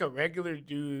was Oh. like a regular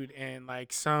dude, and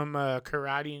like some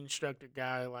karate instructor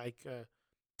guy like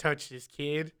touched his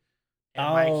kid,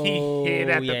 and like he hid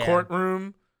at the yeah.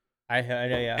 courtroom. I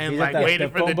heard, yeah. And, He's like, at waiting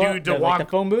for the phone booth- dude to like walk- the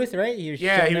phone booth, right? He was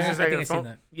Yeah, he was showing just that. I like think a I've seen phone.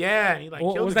 that. Yeah, and he like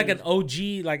Well, killed it was the like dude. an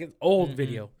OG, like an old Mhm.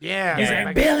 video. Yeah, He's Yeah.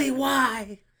 like, Billy,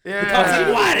 why?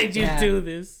 Yeah. Why did you Yeah. do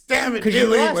this? Damn it, 'Cause you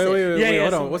Billy. lost Wait, it. wait, Yeah, wait, yeah, hold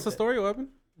on. something What's the like story? What happened?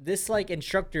 This like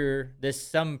instructor, this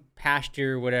some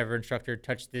pastor, whatever instructor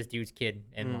touched this dude's kid,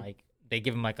 and like they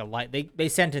give him like a light. They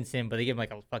sentence him, but they give him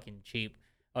like a fucking cheap.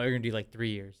 Oh, you're gonna do like 3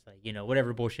 years, like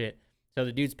whatever bullshit. So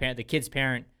the dude's parent, the kid's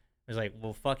parent, was like,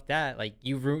 well, fuck that. Like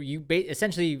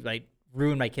essentially like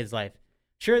ruined my kid's life.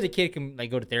 Sure, the kid can like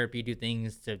go to therapy, do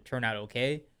things to turn out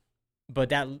okay, but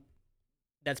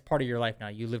that's part of your life now.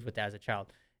 You lived with that as a child,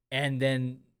 and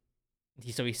then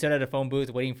he sat at a phone booth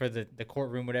waiting for the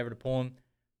courtroom, whatever, to pull him.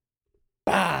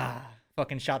 Bah!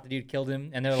 Fucking shot the dude, killed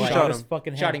him, and they're like, shot his him?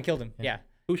 fucking shot head. and killed him. Yeah. Yeah,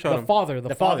 Who shot The him? father,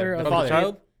 the father of the the child,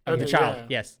 child? the Okay, child. yeah.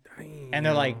 Yes, and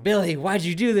they're like, Billy, why'd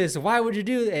you do this? Why would you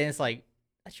do it? And it's like,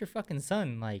 that's your fucking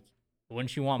son. Like,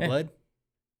 wouldn't you want Yeah. blood?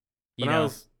 You But know,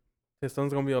 his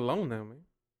son's gonna be alone now, man.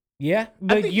 Yeah,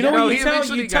 but think, you know you know, what he you tell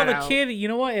eventually the got out. kid, you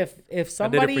know what? If for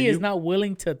somebody is you. not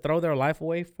willing to throw their life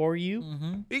away for you,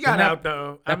 He got that- out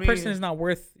though. that I mean, person is not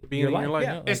worth Being your in life. your life.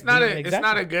 Yeah, Yeah. like It's not being- it's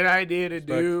not a good idea to Respect.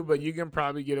 do, but you can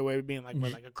probably get away with being like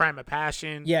with like a crime of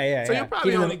passion. yeah. So yeah. you'll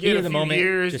probably Heat of only the- get heat a of the few moment,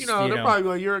 years. just, You know, they'll probably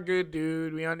go, "You're a good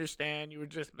dude. We understand. You were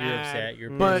just you're mad, upset. You're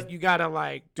but you gotta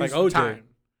like do Like some OJ. time."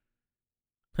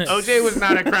 OJ was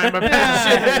not a crime of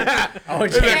passion. OJ.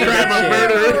 It's a crime of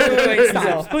murder. Wait,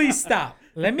 stop. Please stop.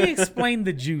 Let me explain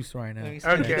the juice right now.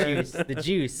 Okay. The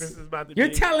juice. This is about the You're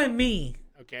juice. telling me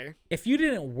Okay. if you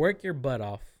didn't work your butt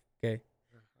off, okay,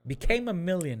 became a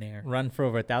millionaire, Run for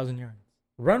over 1,000 yards.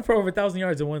 run for over 1,000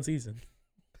 yards in one season,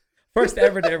 first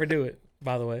ever to ever do it,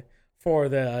 by the way, for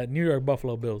the New York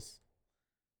Buffalo Bills.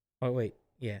 Oh wait,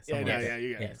 yeah, something like that.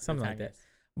 you got Yeah, it. something like that.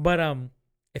 But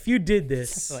if you did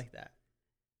this, Something like that.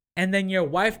 and then your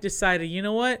wife decided, you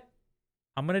know what?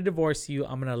 I'm going to divorce you.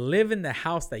 I'm going to live in the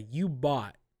house that you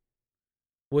bought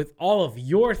with all of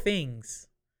your things.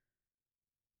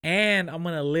 And I'm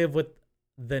going to live with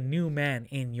the new man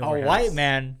in your A house. white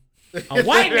man. A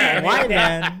white man. White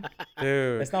man.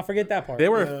 Dude, Let's not forget that part. they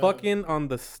were Yeah. fucking on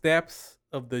the steps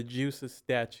of the Juice's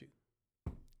statue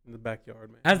in the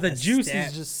backyard, man. As the A juice stat-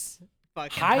 is just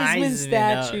Fucking Heisman Heisman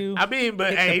statue. I mean, but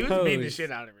Hit hey, the he was beating the pose.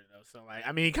 shit out of her though. So like,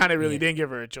 I mean, he kind of really Yeah. didn't give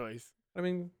her a choice. I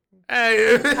mean,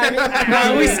 Hey,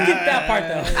 No, we skipped that part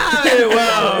though. I mean,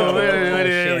 well, we Oh, didn't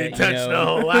really shit, touch you the know.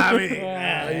 whole. I mean,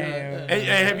 damn. hey,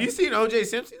 have you seen OJ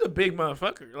Simpson? He's a big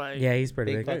motherfucker. Like, Yeah, he's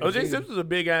pretty Big big. fuck. OJ Simpson's a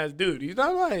big ass dude. He's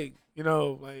not like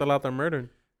like. still out there murdering.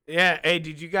 Yeah. Hey, have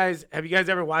you guys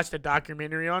ever watched a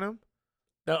documentary on him?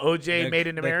 The OJ Made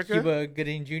in The America. Cuba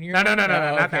Gooding Jr. No, not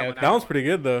that okay, one. That one's pretty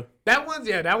good though. That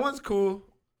one's cool.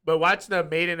 But watch the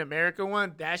Made in America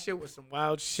one. That shit was some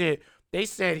wild shit. They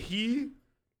said he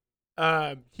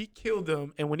killed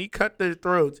them, and when he cut their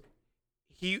throats,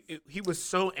 he was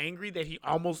so angry that he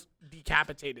almost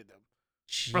decapitated them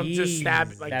from just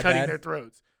stabbing, like That cutting bad? their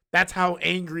throats. That's how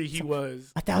angry he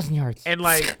was. 1,000 yards. And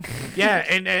like, yeah,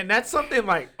 and that's something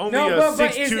like only No, a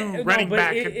but 6'2" running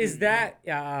back could is do. that?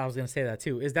 Yeah, I was gonna say that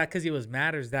too. Is that because he was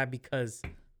mad, or is that because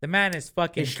the man is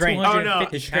fucking His strength.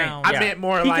 250 His strength. pounds? I Yeah. meant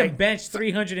more He like can bench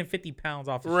 350 pounds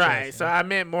off his right. chest, So man. I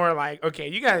meant more like, okay,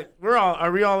 you guys,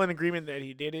 are we all in agreement that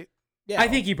he did it? Yeah. I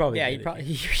think he probably Yeah, did he it. probably.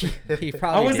 He I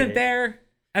probably. wasn't did it. there,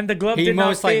 and the glove He did not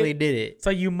most likely fit, did it. so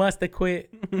you must have quit.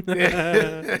 But But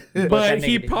that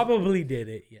he nigga did. probably did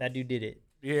it. yeah. That dude did it.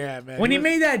 Yeah, man. When he was-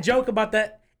 made that joke about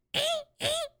that,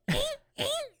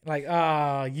 like,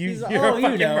 He's like, you're a oh,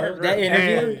 fucking you know, murderer. that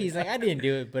interview. Yeah. He's like, I didn't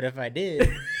do it, but if I did,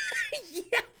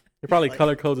 He probably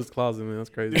color codes his closet, man.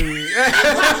 That's crazy.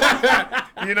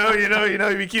 you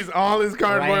know, he keeps all his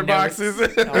cardboard Ryan never- boxes.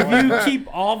 If you keep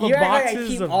all the You're right, I boxes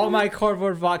keep of all my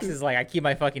cardboard boxes. Like I keep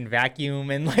my fucking vacuum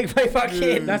and like my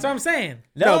fucking. that's what I'm saying.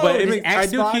 No, but his I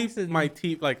do Xbox keep and- my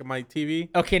my TV.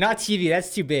 Okay, not TV.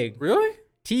 That's too big. Really?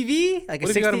 TV, like What a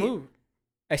if you gotta 60, move?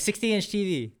 a 60-inch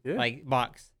TV, Yeah. like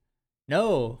box.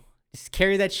 No, just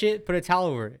carry that shit. Put a towel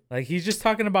over it. Like he's just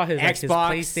talking about his like, his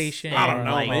Xbox. PlayStation. I don't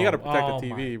know, like- man. You gotta protect Oh the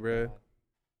TV, my bro. God.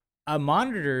 A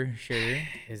monitor, sure.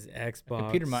 His Xbox.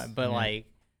 Computer monitor, but yeah. like,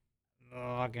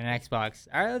 fucking Xbox.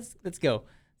 All right, let's go. Let's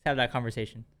have that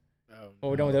conversation. Oh,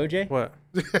 we're done with OJ. What?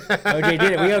 OJ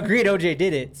did it. We agreed OJ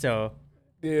did it. So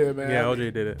Yeah, man. Yeah,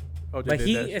 OJ did it. OJ Like did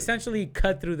he that shit. essentially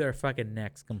cut through their fucking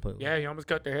necks completely. Yeah, he almost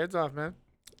cut their heads off, man.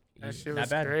 That shit not was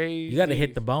bad. crazy. You got to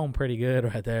hit the bone pretty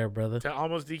good right there, brother. to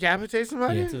almost decapitate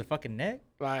somebody. to the fucking neck.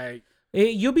 Like,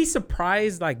 You'll be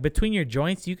surprised, like between your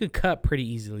joints, you could cut pretty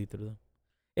easily through them.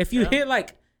 If you Yeah. hit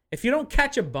like, if you don't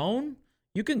catch a bone,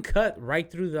 you can cut right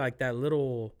through like that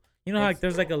little. You know, how, like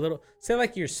there's like a little, say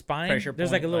like your spine. Pressure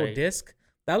There's like a point, little like- disc.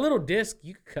 That little disc,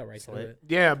 you could cut right through Slit. it.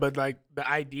 yeah, but like the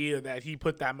idea that he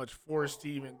put that much force to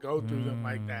even go through them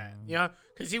like that, you know,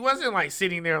 because he wasn't like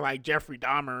sitting there like Jeffrey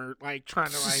Dahmer, like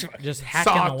trying to like Just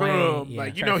hacking saw away. through him. Yeah.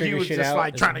 Like, you Trying know, to he figure was shit just out.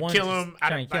 like There's trying to one kill just him out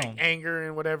trying of to kill like him. anger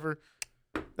and whatever.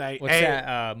 Like, What's hey,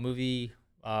 that movie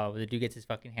where the dude gets his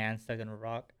fucking hand stuck in a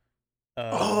rock?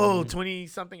 20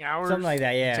 something hours, something like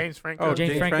that. Yeah. James Franco. Oh, James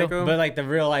James Franco. Franco. But like the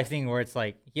real life thing where it's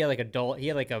like he had like a dull, he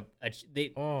had like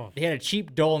they Oh, had a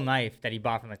cheap dull knife that he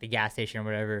bought from like the gas station or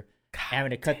whatever,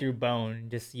 having to cut through bone.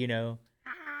 Just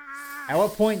at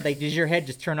what point like does your head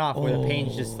just turn off where the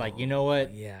pain's just like you know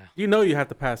what? yeah. You know you have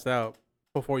to pass out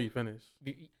before you finish.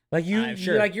 Like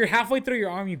Sure. like you're halfway through your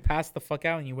arm, you pass the fuck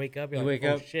out, and you wake up. You're You like,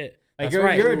 wake oh, up. shit. Like That's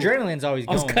right. your adrenaline's always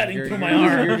I going. was cutting You're- through you're- my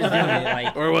arm. You're just doing it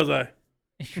like Or was I?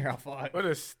 you're all fucked. What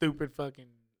a stupid fucking.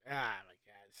 My God.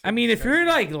 I mean, if you're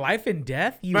like life and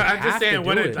death, you But have I'm just to saying,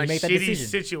 what do a it. like, make that shitty decision.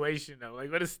 situation though.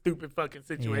 Like, what a stupid fucking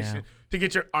situation Yeah. to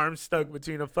get your arm stuck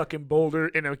between a fucking boulder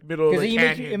in the middle of Because a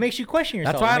canyon. it makes you question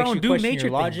yourself. That's why I It makes don't you do question nature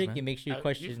your things, logic. man. It makes you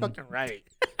question. You're fucking right.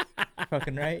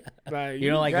 fucking right. Like, You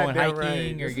don't like going goddamn hiking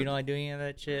right. or This you is don't like doing any of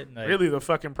that shit. Like, really the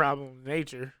fucking problem with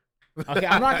nature. Okay,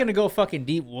 I'm not gonna go fucking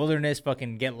deep wilderness,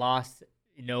 fucking get lost,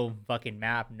 no fucking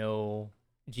map, no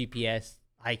GPS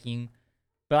hiking.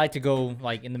 But I like to go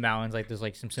like in the mountains, like there's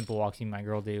like some simple walks me and my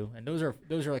girl do, and those are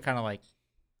like kind of like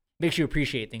makes you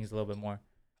appreciate things a little bit more.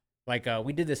 Like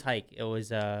we did this hike. It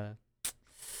was I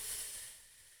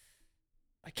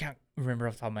can't remember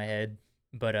off the top of my head,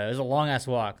 but it was a long ass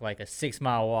walk, like a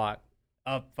 6-mile walk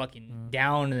up fucking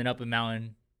down and then up a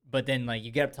mountain. But then like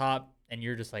you get up top and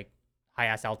you're just like high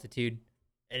ass altitude,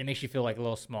 and it makes you feel like a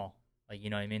little small. Like you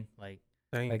know what I mean? Like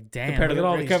Dang. Like, damn, compared to look at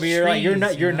all these you're like, you're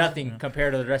trees, you're you know? nothing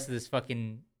compared to the rest of this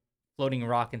fucking floating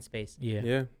rock in space. Yeah.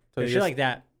 Yeah. So you shit get, like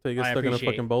that, till you get I stuck in a appreciate.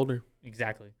 fucking boulder.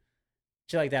 exactly.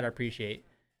 Shit like that, I appreciate.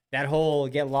 That whole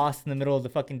get lost in the middle of the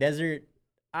fucking desert,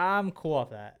 I'm cool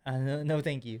off that. No,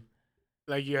 thank you.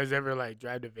 Like, you guys ever like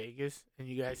drive to Vegas and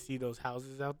you guys see those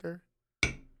houses out there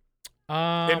In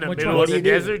in the which middle one? of do the you do?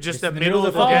 desert? Just Just the in the middle middle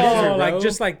of of the the desert, desert, like bro.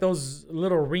 just like those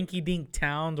little rinky-dink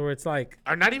towns where it's like,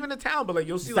 or not even a town, but like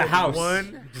you'll see It's a like house.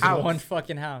 one Just house, one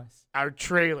fucking house. our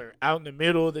trailer out in the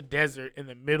middle of the desert, in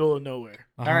the middle of nowhere.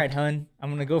 uh-huh. All right, hun, I'm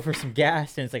gonna go for some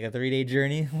gas, and it's like a 3-day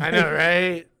journey. I know,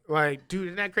 right? Like, dude,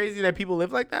 isn't that crazy that people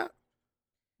live like that?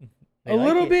 They a like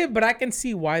little it. bit, but I can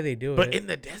see why they do But it. in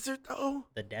the desert though,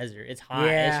 The desert, it's hot.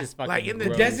 Yeah, It's just fucking like in the The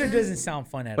gross. desert doesn't sound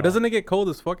fun at But all. doesn't it get cold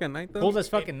as fuck at night though? cold as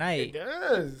fucking it night,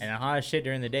 does. and hot as shit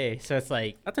during the day. So it's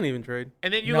like That's an even trade.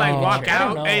 And then you No. like walk I don't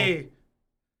out. know. Hey,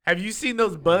 have you seen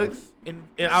those bugs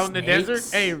out in the desert?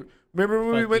 Snakes? Hey, remember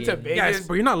when we went to Fucking- Vegas? Guys,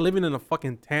 but you're not living in a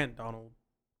fucking tent, Donald.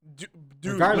 Dude,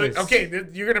 Regardless. look, okay,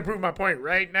 you're gonna prove my point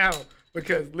right now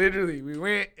because literally we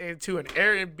went into an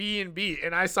Airbnb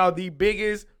and I saw the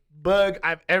biggest bug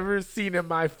I've ever seen in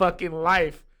my fucking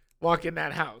life walk in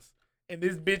that house, and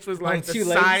this bitch was like the 2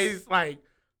 legs? size like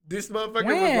this motherfucker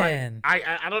was When? like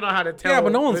I don't know how to tell. Yeah,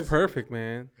 but no one's this- perfect,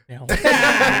 man. No.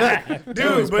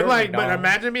 Dude, but like, but dog.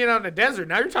 imagine being on the desert.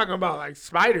 Now you're talking about like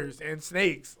spiders and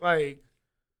snakes, like.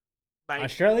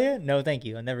 Australia? No, thank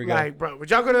you. I'll never go. Like, bro, would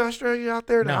y'all go to Australia out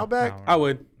there in the No, Outback? no, I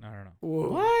would. no. Whoa.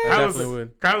 What? I Carlos, definitely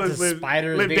would. Carlos There's a live,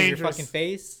 spider as live big as your dangerous. fucking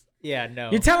face? Yeah,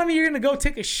 no. You're telling me you're gonna go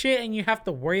take a shit and you have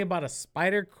to worry about a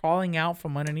spider crawling out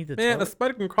from underneath the Man, a toilet?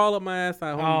 spider can crawl up my ass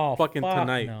at home Oh, fucking fuck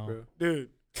tonight, no. bro. Dude,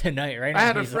 Tonight, right now. I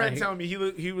had a he's friend like, tell me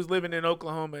he was living in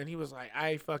Oklahoma and he was like,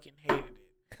 I fucking hated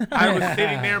it. I was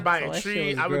sitting there by So a that shit tree.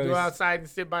 was I would go gross. outside and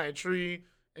sit by a tree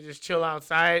and just chill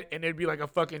outside, and there'd be like a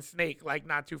fucking snake like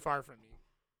not too far from me.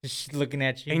 just looking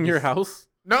at you. In your just- house?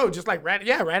 No, just like right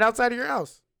outside of your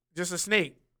house. Just a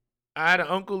snake. I had an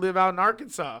uncle live out in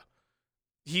Arkansas.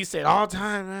 He said all the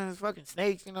time, man, it's fucking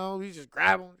snakes, you know, we just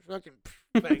grab them, fucking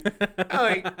like, I'm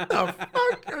like, what the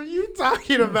fuck are you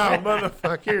talking about,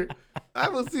 motherfucker?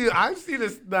 I've seen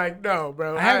this. Like, no,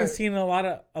 bro. I haven't seen a lot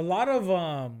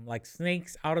of like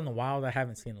snakes out in the wild. I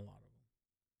haven't seen a lot of them.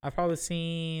 I've probably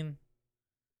seen.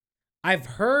 I've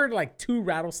heard like 2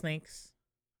 rattlesnakes.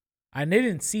 I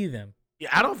didn't see them. Yeah,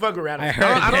 I don't fuck with rattlesnakes.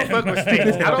 I heard I don't them. fuck with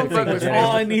snakes. I don't fuck with That's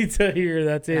all I snakes. need to hear.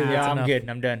 That's it. Yeah, That's I'm enough. good.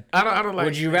 I'm done. I don't like.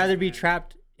 Would you snakes, rather be man.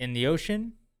 trapped in the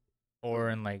ocean or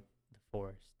in like the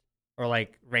forest or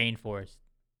like rainforest?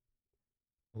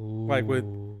 Like with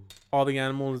Ooh. all the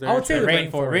animals there. I would say the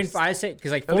rainforest. I say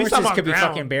because like At least I'm forests on could be ground.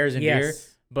 fucking bears and deer,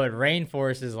 Yes. but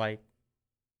rainforest is like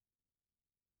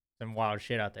some wild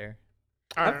shit out there.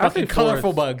 All right, I Fucking think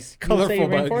colorful forest. bugs. You would say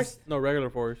Colorful bugs. rainforest? No, regular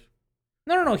forest.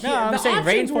 No. Here, I'm the saying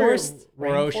options were rainforest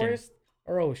or ocean. rainforest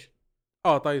or ocean.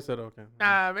 Oh, I thought you said okay.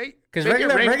 Nah, mate. Because Make it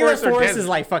regular rainforest or forest is desert.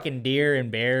 like fucking deer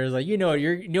and bears. Like you know what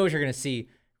you're gonna see.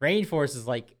 Rainforest is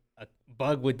like a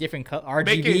bug with different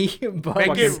RGB bugs.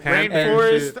 Make it Fucking panda and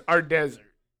rainforest shit. or desert.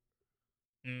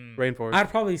 Rainforest. I'd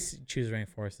probably choose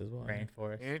rainforest as well.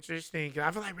 Rainforest. Interesting. 'Cause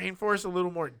I feel like rainforest is a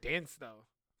little more dense though.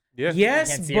 Yeah. Yes,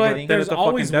 Can't see but everything. there's Then it's a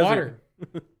always fucking water.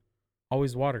 desert.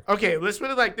 Always water. Okay, let's put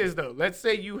it like this though. Let's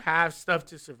say you have stuff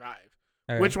to survive.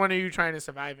 Okay. Which one are you trying to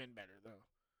survive in better though?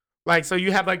 Like, so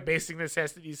you have like basic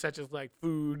necessities such as like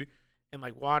food and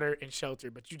like water and shelter,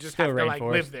 but you just Still have to like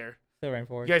rainforest. live there. Still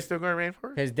rainforest. You guys still going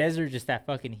rainforest? Because desert just that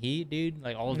fucking heat, dude.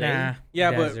 Like all day. Nah.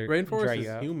 Yeah, desert. but Dry rainforest you is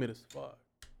out. humid as fuck.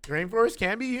 Rainforest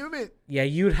can be humid. Yeah,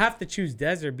 you'd have to choose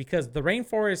desert because the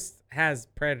rainforest has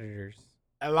predators.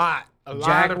 A lot of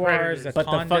Jaguars, predators. But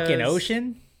the fucking Anacondas.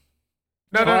 ocean.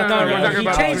 No, Oh, no, we're no, talking he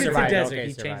about changed it to survival. desert. Okay,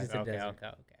 He changed it to okay, desert.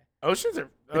 okay. Oceans are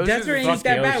The oceans desert are ain't fuck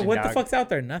that the bad. ocean, What the dog. fuck's out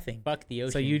there? Nothing. Fuck the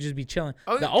ocean. So you just be chilling.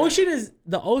 Oh, The yeah. ocean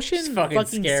It's fucking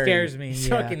scary. scares me. It's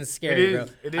yeah. fucking scary, It bro.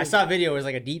 is, it I is. saw a video. It was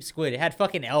like a deep squid. It had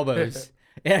fucking elbows.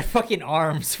 It had fucking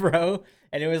arms, bro.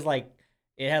 And it was like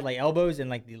it had like elbows and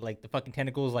like the fucking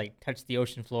tentacles like touched the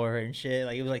ocean floor and shit.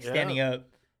 Like it was like standing Yeah. up.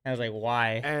 And I was like,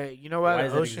 why? Hey, you know what? Why The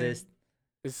does it ocean exist?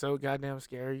 is so goddamn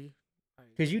scary.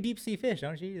 Because you deep sea fish,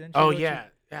 don't you? Don't you Oh go to- yeah,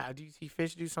 yeah. Do you see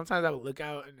fish? Dude, sometimes I would look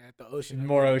out and at the ocean.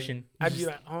 More ocean. I'd be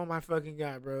like, oh my fucking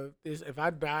god, bro! If I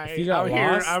die If you got out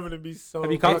here, lost- I'm gonna be so.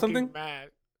 Have you caught fucking something? Mad.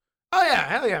 Oh yeah,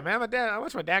 hell yeah, man! I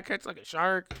watched my dad catch like a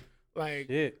shark, like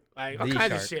Shit. all The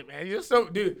kinds of shark. shit, man. You're so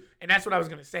dude, and that's what I was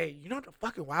gonna say. You know what the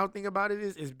fucking wild thing about it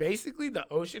is basically the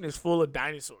ocean is full of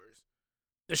dinosaurs.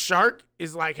 The shark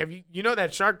is like, you know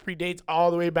that shark predates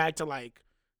all the way back to like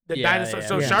the dinosaurs.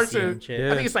 So yeah. sharks Sea are. and shit.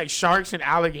 Yeah. I think it's like sharks and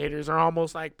alligators are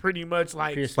almost like pretty much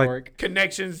like Prehistoric.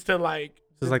 connections to like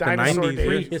This is the like the dinosaur 90s, days.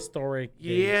 Prehistoric.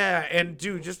 days. Yeah, and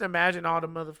dude, just imagine all the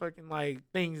motherfucking like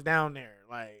things down there,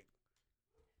 like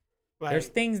There's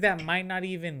things that might not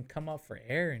even come up for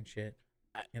air and shit.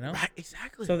 You know. right,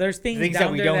 exactly. So there's things, Things that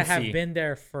down we there don't that have see. been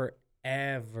there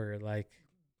forever. Like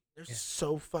They're yeah.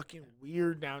 so fucking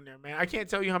weird down there, man. I can't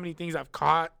tell you how many things I've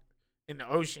caught in the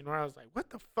ocean where I was like, "What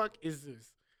the fuck is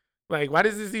this? Like, why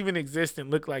does this even exist and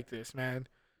look like this, man?"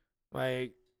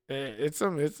 Like, it's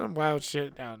some wild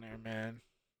shit down there, man.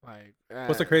 Like,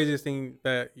 What's the craziest thing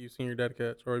that you've seen your dad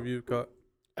catch or have you caught?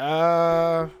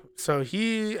 So I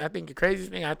think the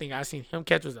craziest thing I seen him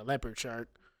catch was a leopard shark.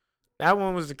 That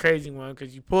one was the crazy one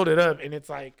because you pulled it up and it's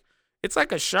like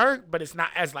a shark, but it's not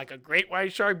as like a great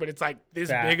white shark, but it's like this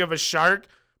Fat. big of a shark.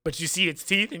 But you see its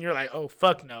teeth and you're like, oh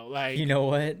fuck no, like You know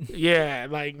what? yeah,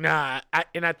 like nah.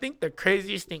 I think the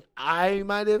craziest thing I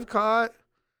might have caught.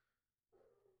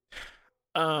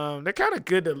 They're kind of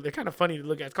good. They're kind of funny to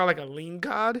look at. It's called like a lean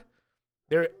cod.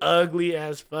 They're ugly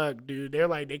as fuck, dude. They're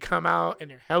like they come out and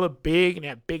they're hella big and they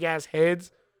have big ass heads,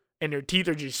 and their teeth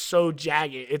are just so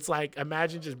jagged. It's like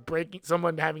imagine just breaking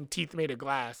someone having teeth made of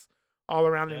glass all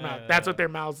around their mouth. That's what their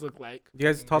mouths look like. You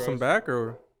guys toss them back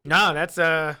or? No, that's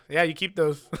yeah, you keep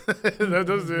those.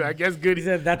 those are, I guess, good. he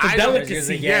said, that's a I don't-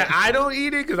 delicacy. Yeah, I don't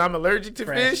eat it because I'm allergic to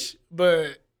Fresh. fish,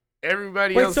 but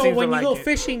everybody Wait, else so seems when to you like go it.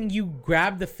 fishing, you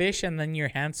grab the fish and then your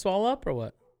hands swell up, or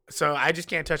what? So I just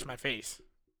can't touch my face.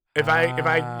 If I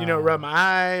rub my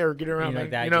eye or get around You know, my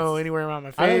that gets- anywhere around my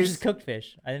I thought it was face. just cooked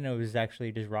fish. I didn't know it was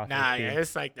actually just raw Nah, fish. yeah, too.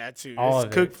 it's like that too. All It's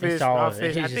of it. cooked It's fish, all raw of it.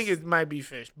 fish. I It's think just- it might be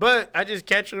fish, but I just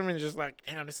catch them and just like,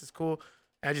 damn, this is cool.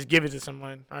 I just give it to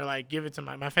someone or like give it to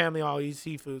my family. All eat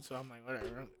seafood, so I'm like,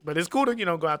 whatever. But it's cool to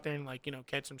go out there and like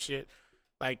catch some shit.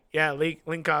 Like yeah, link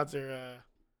cods are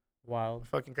Wild.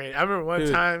 fucking great. I remember one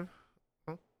Dude. time.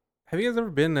 Have you guys ever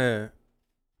been to?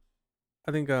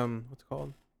 I think what's it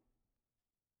called?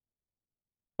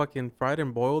 Fucking fried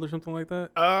and boiled or something like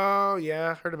that. Oh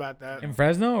yeah, heard about that. In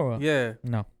Fresno, or what? Yeah,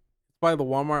 No. it's by the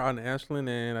Walmart on Ashland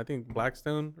and I think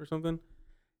Blackstone or something.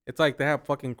 It's like they have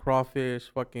fucking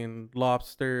crawfish, fucking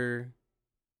lobster,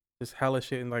 just hella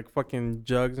shit in like fucking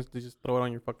jugs. They just throw it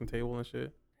on your fucking table and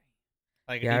shit.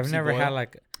 Like a Yeah, I've deep sea never boil? had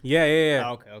like Yeah.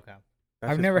 Oh, okay. That I've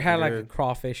shit's never had fucking like a good.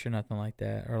 crawfish or nothing like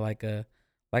that, or like a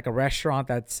restaurant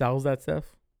that sells that stuff.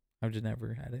 I've just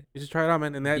never had it. You should try it out,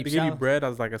 man. And they Deep give you south? bread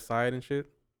as like a side and shit.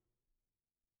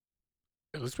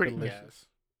 It was pretty Delicious.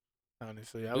 gas.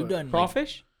 Honestly, I We've would. done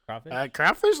Crawfish? crawfish.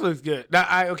 Crawfish looks good. Now,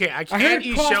 I I can't heard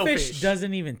eat crawfish shellfish.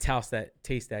 doesn't even taste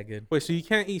that good. Wait, so you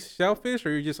can't eat shellfish,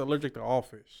 or you're just allergic to all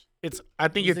fish? I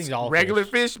think These it's things all regular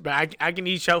fish. fish, but I can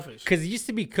eat shellfish. Because it used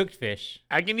to be cooked fish.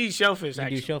 I can eat shellfish You do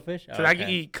actually. shellfish? So I can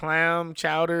eat clam,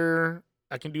 chowder.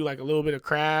 I can do like a little bit of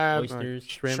crab, Oysters.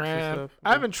 Shrimps and shrimp. stuff.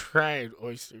 I haven't tried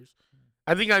oysters.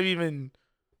 I think I've even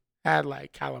had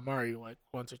like calamari like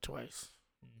once or twice,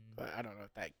 but I don't know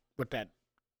what that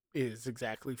is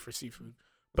exactly for seafood.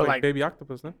 But like, baby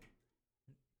octopus, no?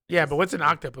 yeah, but what's an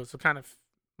octopus? What kind of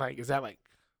like is that like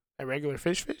a regular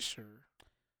fish or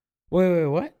Wait,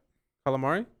 what?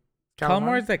 Calamari?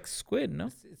 Calamari is like squid, no?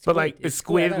 It's But like It's is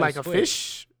squid I thought it like was a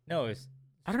fish? No, it's.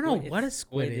 I don't know squid- what it's- a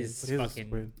squid is. What is a fucking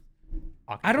squid?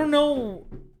 I don't octopus. know.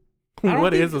 I don't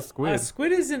What think is a squid? A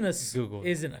squid Google.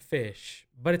 isn't a fish,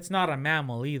 but it's not a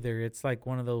mammal either. It's like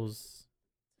one of those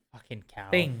Fucking cow.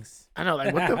 things. I know,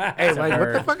 like what the hey, It's a like what the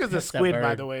bird. fuck is a It's a squid by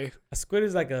bird. the way? A squid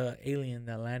is like a alien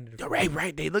that landed. Yo,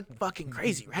 right. They look fucking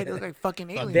crazy, right? They look like fucking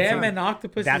aliens. Them huh? and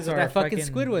octopuses That's what are that fucking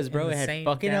squid was, in bro. the It had same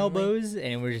fucking family. elbows,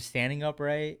 and we're just standing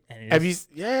upright. And it Have you? just,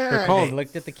 Yeah, They're called they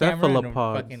looked at the camera and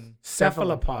cephalopods. fucking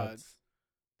Cephalopods.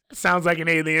 Sounds like an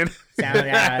alien. sound.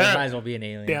 Yeah, it might as well be an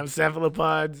alien. Damn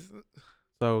cephalopods.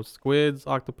 So squids,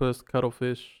 octopus,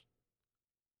 cuttlefish.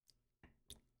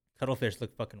 Cuttlefish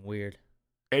look fucking weird.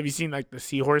 Have you seen like the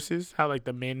seahorses? How like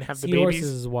the men have the Seahorses babies?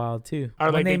 is wild too. Or,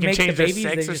 When like, they can make change the their babies,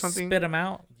 sex they or just something? spit them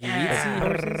out. Do you eat Yeah.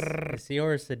 seahorses? Is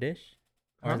seahorse a dish?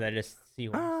 Or Huh? is that just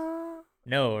seahorse? Uh,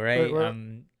 No, right? what?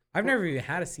 I've never even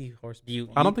had a seahorse. Do you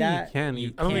I don't eat think you that? can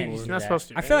eat I don't can't think eat you're not that. supposed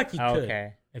to. I feel like you Oh, could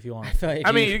okay. if you want. I thought if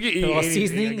I mean, you, you can a eat little anything, I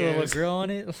seasoning, a little guess. grill on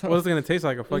it. What's it gonna taste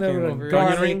like? A A little bit fucking of onion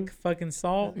garlic, ring? fucking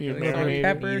salt, You salt, marinate,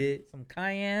 pepper, eat it. some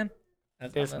cayenne.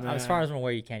 Yes, As far as I'm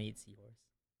aware, you can't eat seahorse.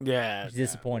 Yeah. It's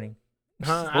disappointing.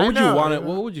 Huh, What would I you know, want I to? know.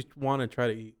 What would you want to try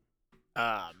to eat?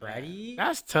 Man. Ready?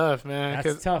 That's tough, man. That's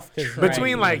 'cause tough. 'cause Right.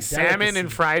 between it's like a salmon and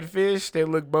delicacy. fried fish, they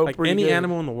look both Like pretty any good.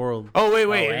 animal in the world. Oh wait,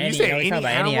 Oh, you any, say no, he's any talking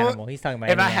about animal? any animal. He's talking about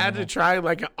If any I had animal. to try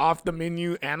like an off the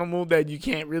menu animal that you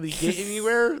can't really get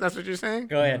anywhere, that's what you're saying?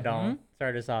 Go ahead, Dom.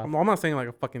 Start us off. I'm not saying like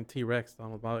a fucking T-Rex.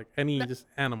 I'm about like any just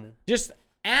animal. just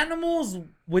animals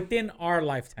within our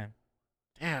lifetime.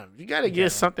 Damn, you gotta get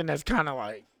something that's kind of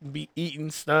like be eating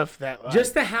stuff that like,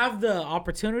 Just to have the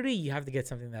opportunity, you have to get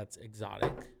something that's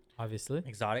exotic, obviously.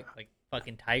 Exotic, like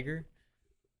fucking tiger,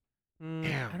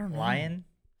 damn. I don't know. lion.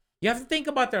 You have to think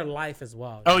about their life as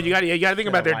well. Oh, you gotta think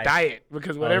about their life. diet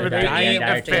because whatever their they diet, eat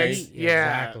dietary. affects,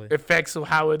 Exactly. affects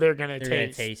how they're gonna They're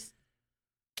taste. gonna taste.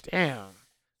 Damn,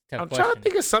 Tough I'm question. trying to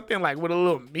think of something like with a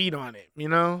little meat on it, you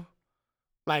know,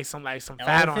 like some fat on it,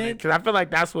 Elephant? because I feel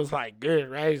like that's what's like good,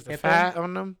 right? Is the Hippo? fat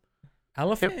on them?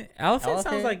 Elephant sounds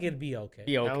Elephant? like it'd be okay.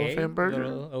 Be okay. Elephant burger?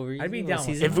 Little overeasy, I'd be little down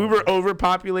with seasoned. If we were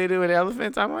overpopulated with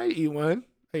elephants, I might eat one.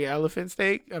 Like elephant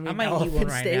steak. I mean, I might eat elephant one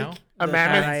right steak? now. A The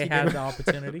mammoth? Had I fancy had dude. the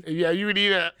opportunity. yeah, you would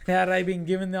eat it. Had I been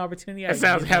given the opportunity, That I'd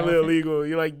sounds eat an hella elephant. illegal.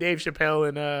 You like Dave Chappelle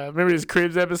and remember his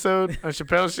Cribs episode on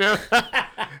Chappelle's show?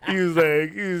 he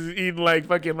was eating like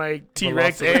fucking like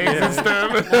T-Rex Velociraptor, eggs and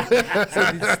stuff.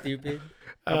 Something stupid.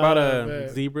 How about Oh, a man.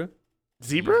 zebra?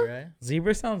 Zebra? Right?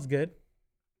 Zebra sounds good.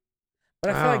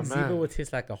 But I feel Oh, like zebra man. would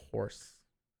taste like a horse.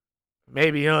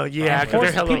 Maybe, yeah, because they're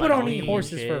Horse- hella people like, don't lean eat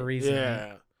horses shit. for a reason.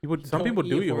 Yeah. Some Don't people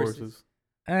do eat eat horses. horses.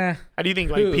 Eh, How do you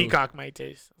think like Who? peacock might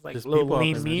taste? Like Just little people out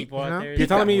lean there, man. meat. People You out know? there. You're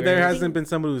telling me Peacock, there where- hasn't been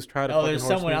somebody who's tried a Oh, fucking there's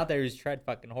horse someone meat, out there who's tried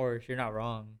fucking horse. You're not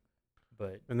wrong,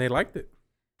 but and they liked it.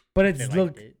 but they it's liked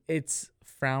look, it. it's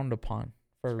frowned upon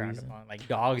for a Frowned reason. upon. Like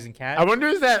dogs and cats. I wonder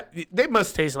is that they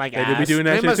must taste like They ass. do be doing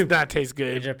that They shit must too. not taste In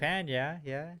good. Japan, yeah.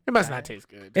 It must not taste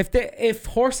good. If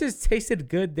horses tasted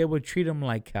good, they would treat them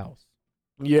like cows.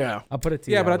 Yeah. I'll put it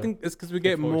to you. Yeah, but I that way. think it's because we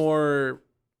get horse. more.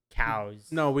 Cows.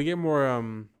 No, we get more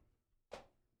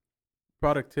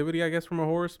productivity, I guess, from a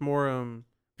horse. More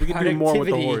we can do more with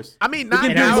the Productivity. horse. I mean, We not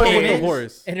can do more with the nowadays.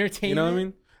 horse. Entertainment. You know what I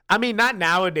mean? I mean, not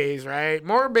nowadays, right?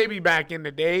 More maybe back in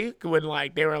the day when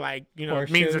like they were like Horse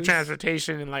means of shows.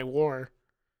 transportation and like war.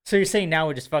 So you're saying now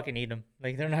we just fucking eat them?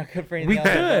 Like they're not good for anything we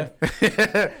else.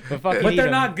 could, But fucking but eat they're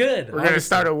 'em. not good. We're gonna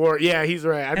start a war. Yeah, he's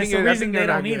right. I That's think the I reason think they they're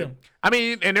don't not need good. them. I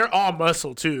mean, and they're all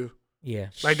muscle too. Yeah.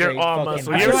 Like, they're Straight all fucking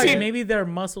muscle. I You feel ever like seen- maybe their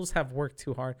muscles have worked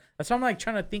too hard. That's why I'm like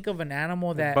trying to think of an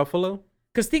animal that. Buffalo.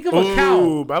 Because think of a cow.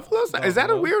 Ooh, buffalo. Is that a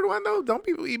Buffalo. weird one though? Don't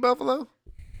people eat buffalo?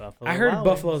 Buffalo I heard Wild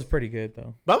buffalo's Wings. pretty good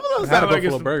though. Buffalo's I had a not like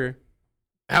buffalo it's. burger.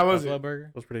 How was Buffalo it? burger.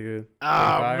 It was pretty good. Oh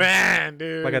fire. man,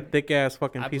 dude. Like a thick ass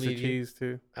fucking I piece of believe you. cheese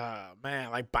too. Oh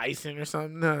man, like bison or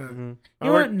something. No. Mm-hmm. You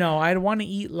know what? No, I'd want to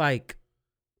eat like.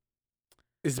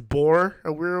 Is boar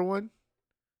a weird one?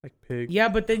 Like pig. Yeah,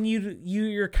 but then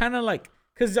you're kind of like,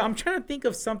 because I'm trying to think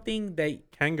of something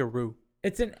that Kangaroo.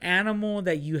 it's an animal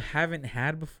that you haven't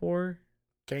had before.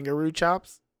 Kangaroo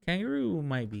chops? Kangaroo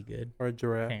might be good. Or a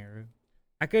giraffe. Kangaroo.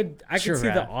 I could see the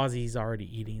Giraffe. Aussies already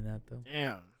eating that though,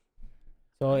 Damn.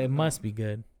 so it must be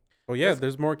good. Oh yeah,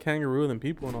 there's more kangaroo than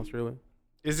people in Australia.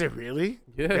 Is it really?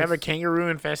 Yes. They have a kangaroo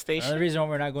infestation? Another reason why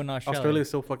we're not going to Australia. Australia's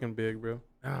so fucking big, bro.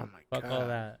 Oh my Fuck god. all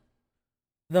that.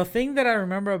 The thing that I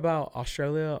remember about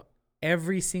Australia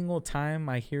every single time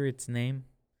I hear its name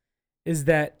is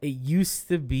that it used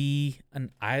to be an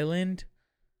island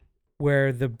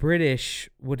where the British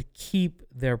would keep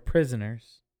their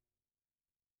prisoners.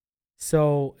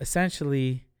 So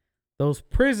essentially, those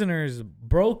prisoners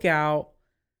broke out,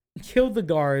 killed the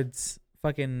guards,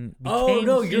 fucking became Oh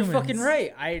no, you're humans. fucking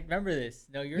right. I remember this.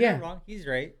 No, you're Yeah. not wrong. He's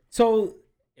right. So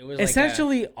It was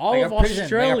essentially, all like of a prison,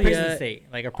 Australia, like a prison state,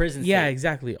 like a prison yeah, state.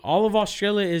 exactly. All of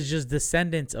Australia is just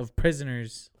descendants of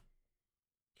prisoners,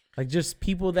 like just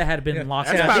people that had been locked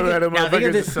That's up. probably why the Now think of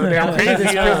motherfuckers this, are so damn now think of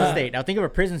this crazy. prison state. Now think of a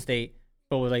prison state,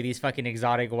 but with like these fucking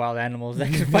exotic wild animals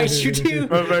that can fight you too.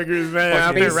 Motherfuckers, man,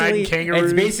 out there riding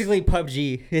kangaroos. It's basically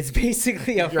PUBG. It's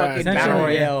basically a God fucking damn. battle Yeah.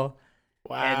 royale.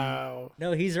 Wow.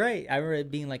 No, he's right. I remember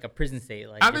it being like a prison state.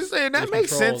 Like I'm just saying that just makes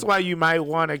sense controlled. why you might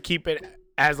want to keep it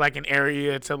as like an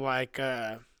area to like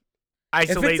If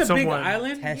isolate it's a big someone.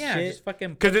 island, Test yeah, shit. just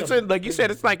fucking. Because put it's them- like you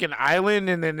said, it's like an island,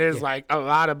 and then there's Yeah. like a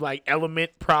lot of like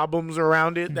element problems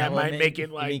around it that might make it You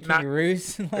mean like not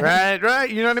kangaroos. right.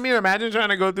 You know what I mean? Imagine trying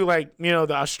to go through like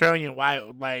the Australian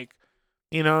wild, like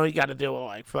you got to deal with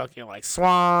like fucking like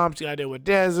swamps, you got to deal with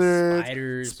deserts,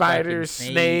 Spiders, spiders,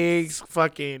 fucking snakes,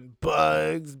 fucking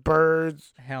bugs,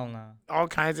 birds, Hell no. all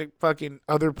kinds of fucking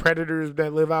other predators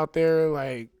that live out there.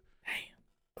 Like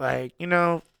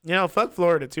fuck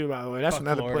Florida too. By the way, that's Fuck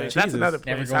another Florida. place. That's Jesus. another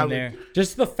Never place. going I would- there.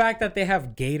 Just the fact that they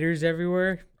have gators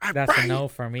everywhere, that's right. a no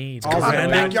for me. All dude. All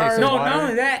random. the backyard. No, Water. not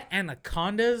only that,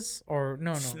 anacondas or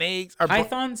no, Snakes, or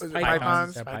Pythons? was it Pythons,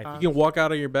 pythons, yeah, pythons. You can walk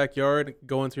out of your backyard,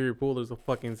 go into your pool. There's a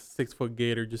fucking 6-foot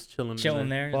gator just chilling. Chilling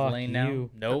there, Fuck just laying down. you.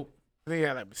 Nope. They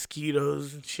got like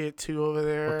mosquitoes and shit too over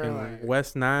there. Fucking Like,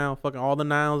 West Nile, fucking all the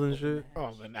Niles and shit.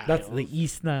 oh, the Niles. That's the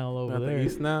East Nile over Not the there.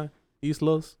 East Nile, East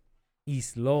Los.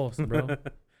 East Los, bro.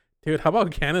 Dude, how about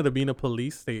Canada being a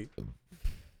police state?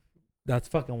 That's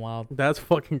fucking wild. That's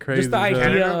fucking crazy. Just the bro. idea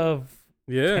Canada? of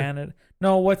Yeah. Canada.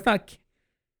 No, what's not?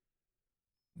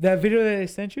 That video that I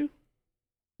sent you,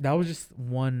 that was just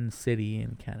one city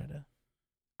in Canada.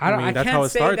 I mean, that's can't how it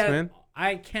say starts, that- man.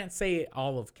 I can't say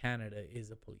all of Canada is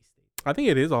a police state. I think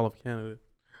it is all of Canada.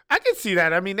 I can see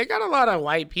that. I mean, they got a lot of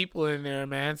white people in there,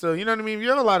 man. So you know what I mean. If you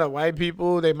have a lot of white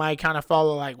people, they might kind of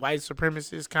follow like white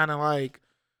supremacist kind of like,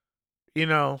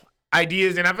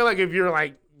 ideas. And I feel like if you're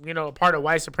like, a part of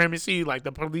white supremacy, like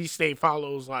the police state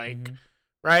follows like, Mhm.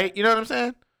 right? You know what I'm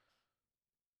saying?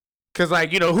 Because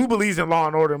like, who believes in law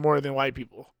and order more than white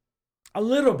people? A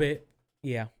little bit,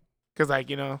 yeah. Because like,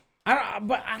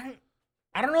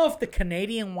 I don't know if the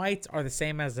Canadian whites are the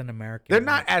same as an American. they're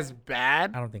not white. as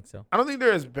bad. I don't think so. I don't think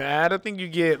they're as bad. I think you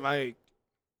get like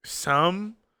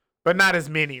some, but not as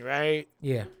many, right?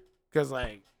 Yeah. Because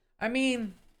like, I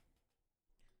mean,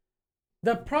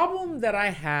 the problem that I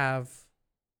have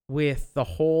with the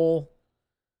whole,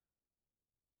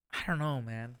 I don't know,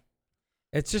 man.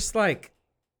 It's just like,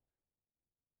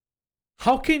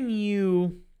 how can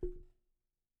you?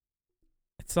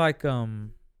 It's like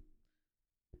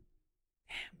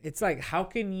it's like how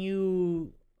can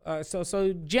you?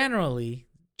 So generally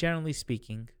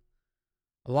speaking,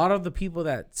 a lot of the people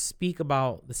that speak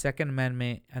about the Second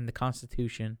Amendment and the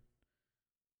Constitution,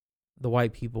 the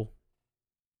white people,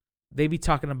 they be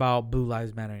talking about Blue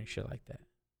Lives Matter and shit like that.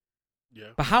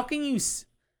 yeah. But how can you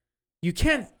you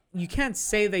can't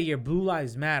say that you're Blue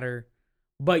Lives Matter,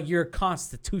 but you're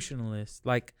constitutionalist.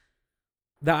 Like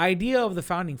the idea of the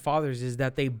founding fathers is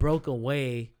that they broke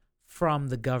away from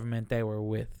the government they were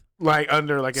with. Like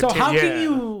under like a So 10, how yeah. can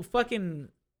you fucking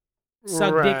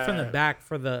suck dick from the Right. back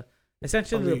for the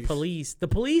essentially the police? The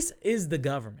police is the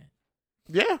government.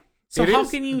 Yeah. So it how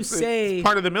is. can you It's say,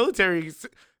 part of the military,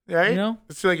 right? you know?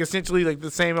 It's like essentially like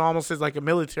the same almost as like a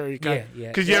military kind. Yeah, yeah.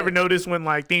 Because you Yeah. ever notice when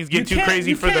like things get too can't-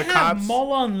 crazy you for the can't have cops?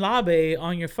 Molon Labe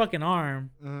on your fucking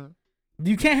arm. Mhm.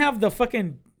 You can't have the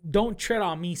fucking "Don't tread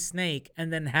on me" snake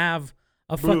and then have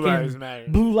a Blue fucking Lives Matter.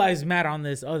 Blue Lives Matter on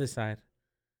this other side.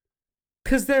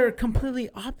 Cause they're completely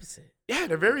opposite. Yeah,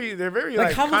 they're very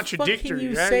Like, how the fuck contradictory. can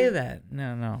you right? say that?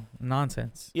 No,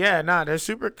 nonsense. Yeah, nah, they're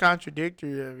super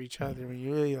contradictory of each other when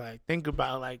you really like think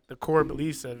about like the core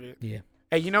beliefs of it. Yeah.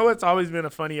 Hey, you know what's always been a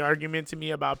funny argument to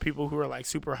me about people who are like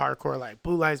super hardcore, like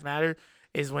Blue Lives Matter,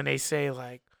 is when they say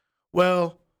like,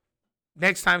 well,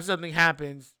 next time something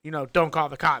happens, don't call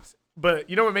the cops. But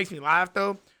you know what makes me laugh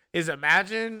though is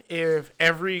imagine if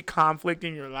every conflict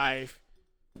in your life,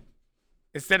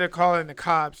 instead of calling the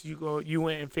cops, you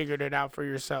went and figured it out for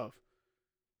yourself.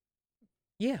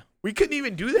 Yeah. We couldn't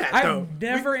even do that though. I've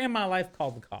never in my life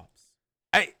called the cops.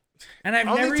 And I've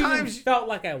Only never even times- felt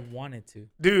like I wanted to.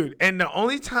 Dude, and the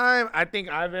only time I think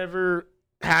I've ever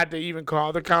had to even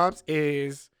call the cops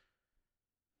is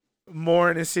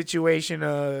more in a situation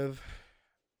of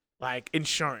like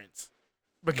insurance.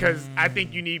 Because I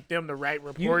think you need them to write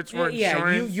reports for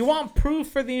insurance. You want proof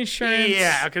for the insurance.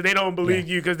 Yeah, because they don't believe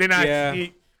you because they're not. Yeah.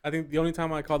 I think the only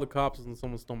time I called the cops is when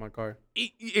someone stole my car.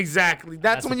 Exactly.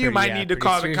 That's when a you pretty- might yeah, need to pretty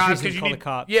call the serious cops reason to because you call need. the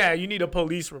cops. Yeah, you need a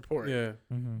police report. Yeah.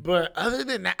 But other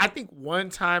than that, I think one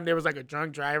time there was like a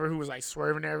drunk driver who was like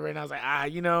swerving everywhere, and I was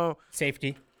like,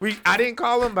 Safety. I didn't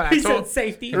call him, but I He told said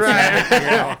safety. right.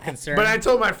 You're all concerned. But I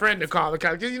told my friend to call the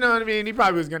cops because you know what I mean. He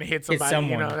probably was gonna hit somebody.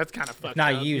 someone. That's kind of fucked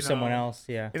Not up. you, someone else.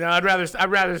 Yeah. I'd rather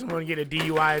someone get a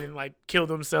DUI than like kill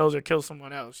themselves or kill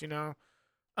someone else.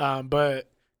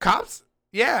 But cops,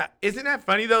 yeah, isn't that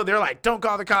funny though? They're like, don't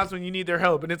call the cops when you need their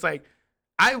help, and it's like,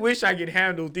 I wish I could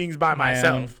handle things by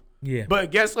myself. Yeah.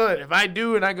 But guess what? If I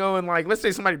do, and I go and like, let's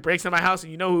say somebody breaks in my house,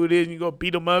 and you know who it is, and you go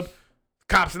beat them up.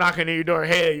 Cops knocking at your door,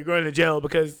 hey, you're going to jail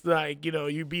because like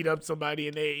you beat up somebody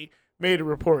and they made a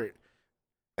report.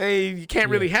 Hey, you can't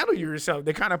really handle yourself.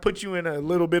 They kind of put you in a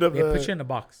little bit of They put you in a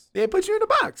box. They put you in a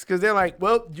box because they're like,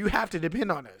 well, you have to depend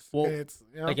on us. Well, And it's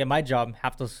Like at my job,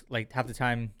 half the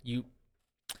time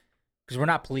because we're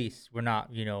not police, we're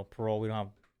not parole, we don't have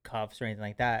cuffs or anything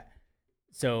like that.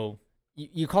 So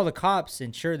you call the cops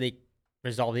and sure they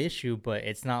resolve the issue, but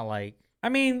it's not like. I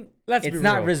mean, let's It's be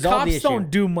not real. resolve the Cops issue. don't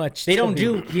do much. They to don't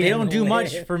do get they in don't the do way.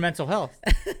 much for mental health.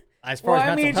 As far Well, as I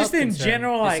mental mean, health just in concern,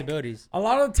 general, like disabilities a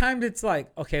lot of the times it's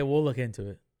like, okay, we'll look into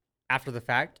it. after the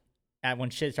fact, when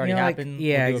shit's already Like, happened.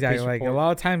 yeah, we'll do a exactly. police Like a report.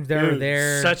 lot of times they're Dude,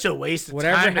 there. such a waste of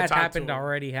Whatever time to had talk happened to 'em.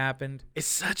 already happened. It's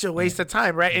such a waste of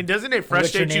time, right? And doesn't it What's your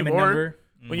frustrate you name and more number?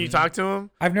 when you talk to them?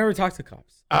 I've never talked to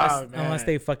cops Oh, unless man.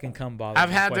 they fucking come bother. I've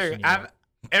me. had question to. you.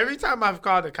 Every time I've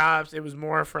called the cops, it was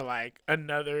more for like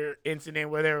another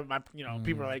incident where they were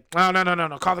people are like, oh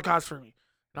no, call the cops for me.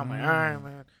 And I'm like, all right,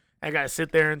 man. I gotta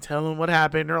sit there and tell them what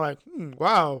happened. They're like,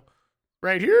 wow,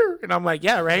 right here. And I'm like,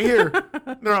 yeah, right here.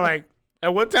 They're like,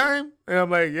 at what time? And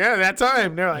I'm like, yeah, that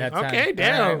time. They're like, That time. okay, All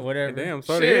damn. right, whatever. Damn,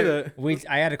 sorry to hear Shit.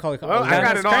 that. I had to call the cops. Well, I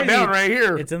got That's it all crazy. down right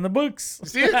here. It's in the books.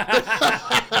 See it?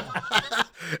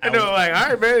 And they're like, all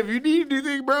right, man, if you need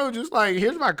anything, bro, just like,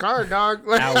 here's my card, dog.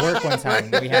 At work one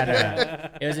time, we had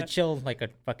it was a chill, like a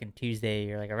fucking Tuesday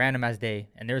or like a random ass day,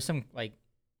 and there was some like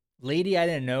lady I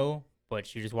didn't know, but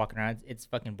she was just walking around. It's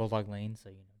fucking Bulldog Lane, so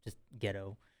just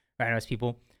ghetto, random ass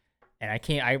people. And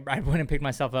I went and picked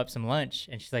myself up some lunch,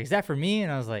 and she's like, "Is that for me?"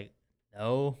 And I was like,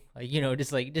 "No,"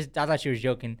 just I thought she was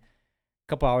joking. A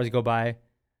couple hours go by, and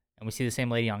we see the same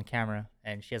lady on camera,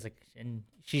 and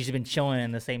she's been chilling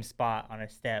in the same spot on a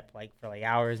step like for like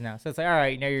hours now. So it's like, all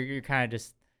right, now you're kind of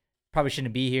just probably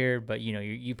shouldn't be here, but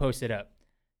you post it up.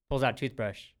 Pulls out a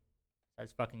toothbrush,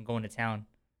 starts fucking going to town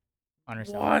on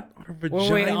herself. What? Her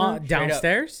Well, wait, vagina?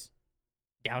 downstairs?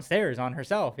 Downstairs on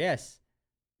herself, yes.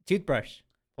 Toothbrush.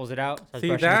 Pulls it out. Starts See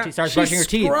brushing that? her teeth. Starts She's brushing her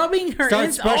teeth. scrubbing her Starts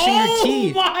ins- brushing her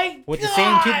teeth Oh my with the God!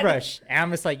 same toothbrush. And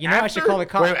I'm just like, I should call the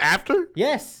cops. Wait, after?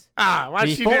 Yes. Why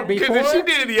she Before- did? Because if she before-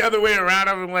 did it the other way around,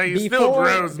 I'm like, it's still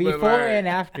gross. Before but like, and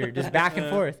after, just back and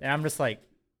forth. And I'm just like,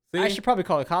 I See? should probably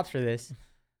call the cops for this.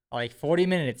 Like 40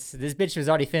 minutes. This bitch was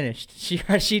already finished.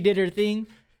 She did her thing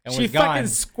and She was fucking gone.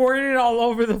 squirted all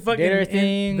over the fucking Did her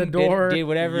thing. the door. Did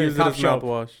whatever. Use The it cop as showed up.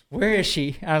 mouthwash. Where is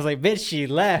she? I was like, bitch, she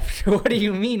left. What do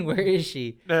you mean? Where is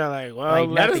she? they're like, well, Like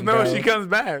let us nothing, know bro. if she comes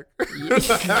back.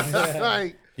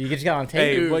 Like, You just got on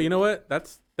Hey, tape. but you know what?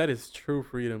 that is true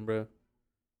freedom, bro.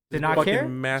 To Just not fucking care? To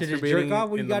masturbating just jerk off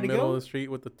when in you the gotta middle go? of the street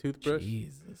with the toothbrush.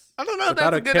 Jesus. I don't know if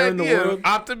Without that's a a good care in the idea. world.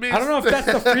 Optimist. I don't know if that's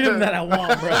the freedom that I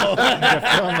want, bro. the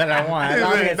film that I want. As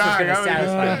long as it's just gonna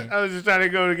satisfy me. I was just trying to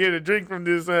go to get a drink from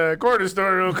this corner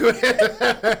store real quick.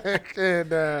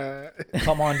 And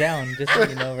Come on down. Just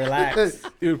relax.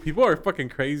 Dude, people are fucking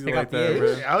crazy Pick like up the that, edge. bro.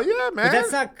 oh yeah, man. But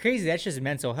that's not crazy. That's just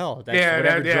mental health. That's yeah,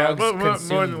 whatever drugs More consumed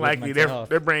than with likely, mental their health.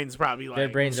 their brains probably like Their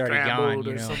brains already gone, scrambled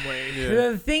you or know. some way. Yeah.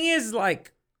 The thing is,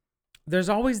 like, there's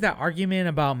always that argument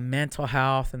about mental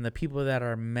health and the people that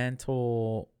are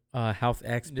mental health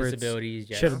experts Disabilities,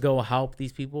 yes. should go help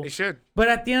these people. They should. But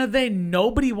at the end of the day,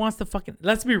 nobody wants to fucking.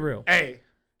 Let's be real. Hey,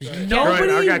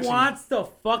 Nobody I got you. wants to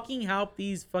fucking help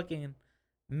these fucking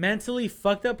mentally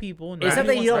fucked up people. It's not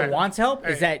that you don't want help.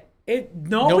 Hey. Is that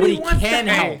Nobody wants can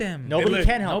to help help them. Nobody look,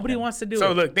 can help. Nobody them. wants to do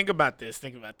So it. look, think about this.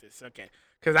 Okay,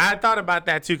 because I thought about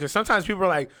that too. Because sometimes people are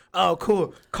like, "Oh,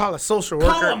 cool, call a social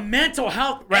worker." Call a mental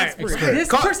health Right. expert. Expert. This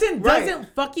Call- person right.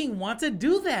 doesn't fucking want to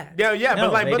do that. Yeah, No,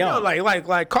 but they don't.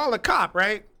 like, call a cop,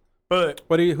 right? But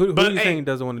What do you? Who But, do you hey, think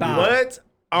doesn't want to do that? what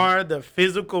are the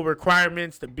physical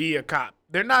requirements to be a cop?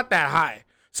 They're not that high.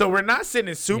 So we're not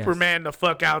sending Superman the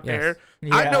fuck out there.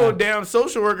 I know a damn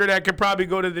social worker that could probably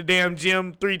go to the damn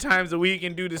gym 3 times a week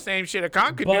and do the same shit a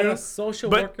cop could But do. a social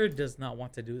But- worker does not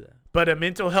want to do that. But a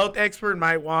mental health expert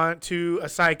might want to, a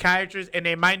psychiatrist, and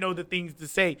they might know the things to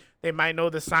say. They might know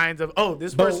the signs of, oh,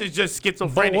 this But- person's just But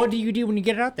schizophrenic. what do you do when you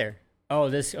get it out there? Oh,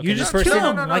 this. Okay, You this just person. kill No,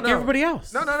 them no, no, like no. everybody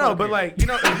else. No, but like, you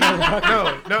know, if you,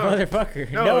 no,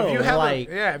 Motherfucker. no, No, if you have like,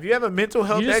 if you have a mental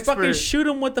health You just expert, fucking shoot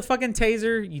them with the fucking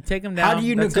taser. You take them down. how do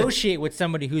you That's it. negotiate with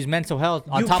somebody who's mental health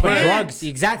on You top of can't. drugs?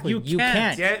 Exactly. You You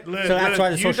can't. can't. yeah, look, So that's look, why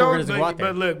the you social worker don't- doesn't go out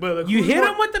there. But look, You who's hit more-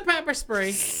 them with the pepper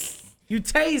spray. You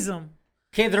tase them.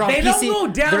 Okay, they're on They PC. don't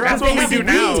go down They're because on they have we do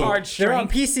now. retard They're on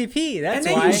strength. PCP. That's And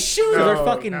then why. you shoot So they're them.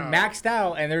 fucking No. maxed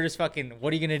out, and they're just fucking.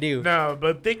 What are you gonna do? No,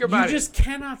 but think You about it. just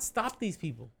cannot stop these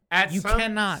people. You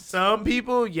cannot. Some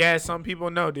people, yes, some people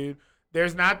no, dude.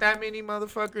 There's not that many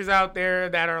motherfuckers out there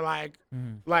that are like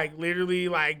literally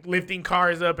like lifting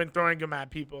cars up and throwing them at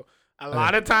people. A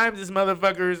lot of times, this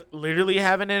motherfuckers literally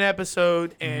having an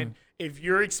episode, and if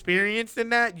you're experienced in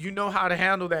that, you know how to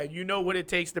handle that. You know what it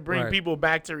takes to bring Right. people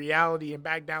back to reality and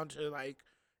back down to like,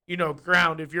 you know,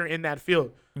 ground if you're in that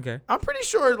field. Okay. I'm pretty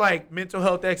sure like mental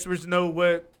health experts know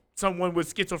what someone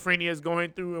with schizophrenia is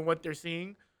going through and what they're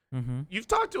seeing. Mm-hmm. You've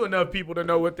talked to enough people to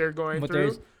know what they're going What through.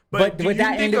 there's- But but do with you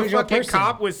that think a individual fucking person-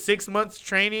 cop with 6 months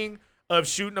training of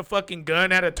shooting a fucking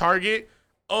gun at a target?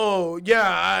 Oh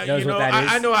yeah, Knows you what know, that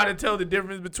I is? know how to tell the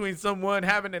difference between someone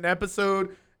having an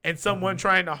episode and someone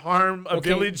trying to harm a Okay,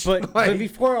 village. but Like,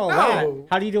 before all no. that,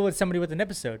 how do you deal with somebody with an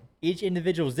episode? Each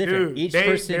individual is different. dude, Each they-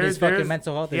 person there's- is fucking there's-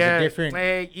 mental health yeah, is different.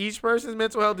 Like, each person's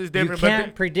mental health is You different.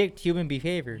 can't predict human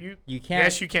behavior. You can't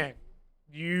Yes, you can.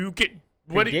 You can.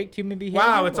 What? predict human behavior.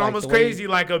 Wow, it's Like, almost the way- crazy.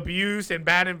 Like abuse and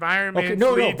bad environments. Okay,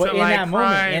 no, lead but to, in like, that moment,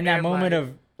 crime in that and, moment like,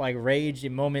 of like rage, a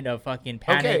moment of fucking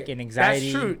panic and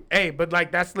anxiety. That's true. Hey, but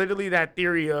like that's literally that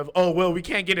theory of, oh well, we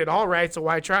can't get it all right, so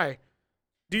why try?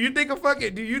 Do you think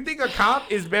a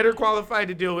cop is better qualified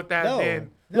to deal with that No.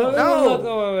 than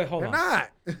No. Wait, hold they're on. not.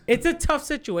 It's a tough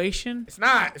situation. It's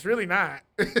not. It's really not.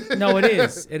 No, it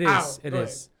is. It Ow, is. It go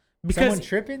is. Someone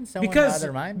tripping? Someone out of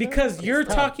their mind? bro? because It's you're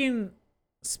tough. talking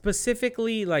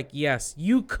specifically like, yes,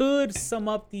 you could sum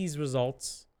up these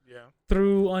results Yeah.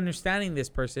 through understanding this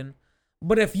person.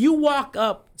 But if you walk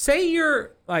up, say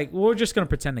you're like, we're just gonna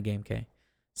pretend the game, okay?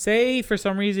 Say for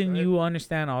some reason you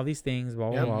understand all these things, blah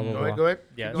blah Yeah. blah blah. Go blah. ahead. Go ahead.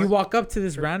 Yeah. You walk up to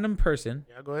this random person.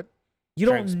 Yeah. Go ahead. You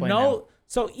Try to don't explain know. now.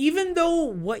 So even though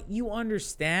what you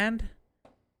understand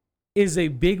is a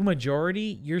big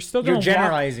majority, you're still You're gonna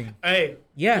generalizing Hey.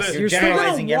 Yes, Look, you're still gonna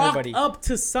generalizing walk everybody. up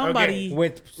to somebody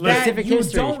with that specific you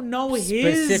history, don't know his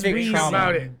specific reason. Think trauma,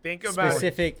 about it. Think about it.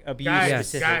 specific abuse, Guys,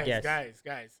 specific.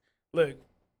 guys. Look,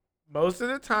 most of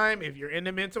the time, if you're in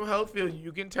the mental health field,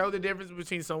 you can tell the difference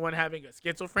between someone having a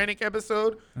schizophrenic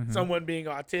episode, someone being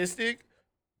autistic.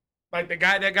 Like the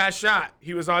guy that got shot,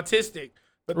 he was autistic,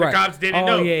 but the Right. cops didn't Oh,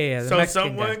 know. yeah, the So Mexican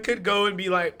someone guy. could go and be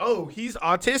like, "Oh, he's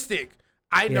autistic."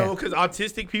 I know because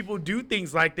autistic people do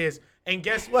things like this. And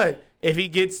guess what? If he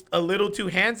gets a little too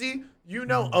handsy, you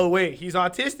know, oh wait, he's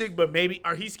autistic, but maybe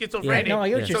or he's schizophrenic. No, I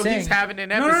get what you're so saying. he's having an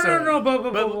No, episode. no,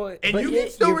 but and but you you- can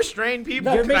still you're- restrain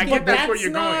people. you're and I making- get that's where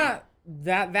you're going.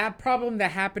 not that problem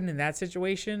that happened in that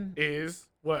situation Is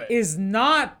what? is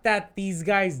not that these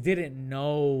guys didn't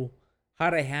know how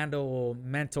to handle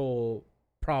mental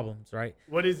problems, right?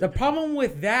 What is The it? problem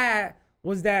with that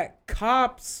was that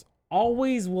cops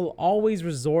will always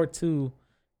resort to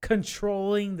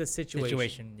controlling the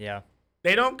situation. Yeah.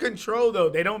 They don't control though.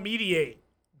 They don't mediate.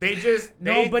 They just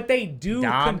No, but they do They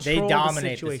control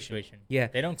dominate the situation. Yeah.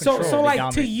 They don't So control. they like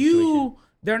dominate to the you, situation.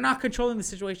 they're not controlling the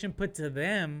situation, but to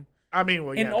them, I mean,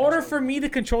 well, in yeah, order control. for me to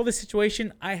control the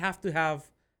situation, I have to have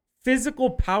physical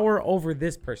power over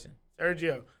this person.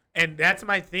 Sergio, and that's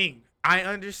my thing. I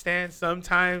understand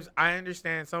sometimes. I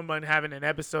understand someone having an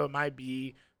episode might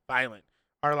be violent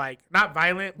or like not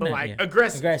violent, but No, like yeah.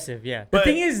 aggressive. Aggressive, yeah. The But-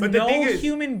 thing is, but the no thing is-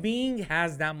 human being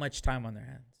has that much time on their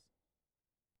hands.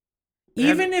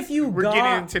 Even if you we're got,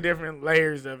 getting into different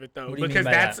layers of it though, What do you mean because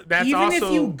by that's even also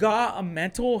if you got a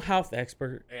mental health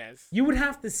expert, yes. you would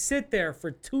have to sit there for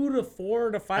 2 to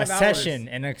 4 to 5 A hours. session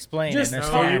and explain Just and No,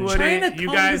 trying you understand. wouldn't. to You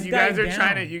calm guys, this you guys guy are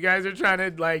trying to. down. You guys are trying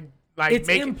to like It's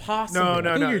make impossible. No, I no,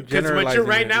 think no. you're Because what you're generalizing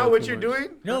right it now, way what too you're much.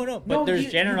 doing. No, but No, there's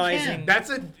you generalizing. can't. That's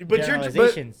a but you're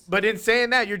Generalizations. but in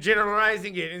saying that you're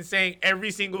generalizing it and saying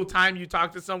every single time you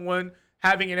talk to someone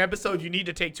having an episode you need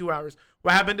to take 2 hours.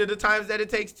 What happened to the times that it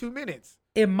takes 2 minutes?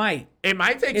 It might. It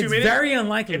might take 2 It's minutes. very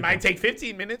unlikely. It might take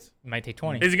 15 minutes. It might take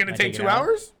 20. Is it going to Might take an 2 hour.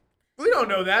 hours? We don't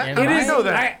know that. It How It do we is. know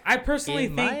that? I personally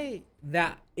It think might.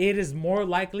 that it is more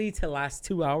likely to last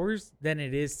 2 hours than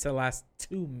it is to last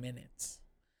 2 minutes.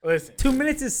 Listen, 2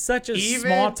 minutes is such a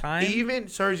small time. Even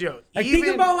Sergio, Like, even,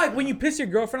 think about like when you piss your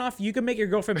girlfriend off, you can make your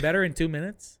girlfriend better in 2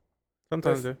 minutes.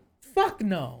 Sometimes, yeah. Fuck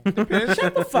no.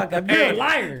 Shut the fuck up. You're Hey, a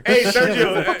liar. Hey, Shut the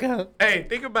Sergio. fuck up. Hey,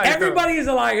 think about it. though. Everybody is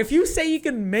a liar. If you say you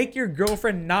can make your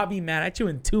girlfriend not be mad at you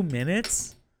in 2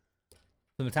 minutes,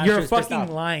 Sometimes you're she was pissed fucking off.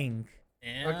 lying.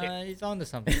 Yeah, Okay. he's on to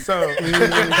something. So, Might be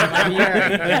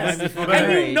right. Yes. Might be fucking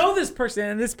And you right. know this person,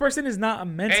 and this person is not a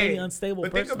mentally hey, unstable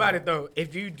but person. think about it though.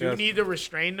 If you do Yes. need to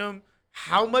restrain them,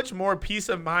 how much more peace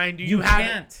of mind do you, You have?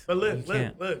 can't. But You look, look,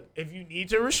 can't. look. If you need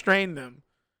to restrain them,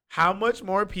 how much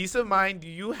more peace of mind do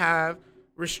you have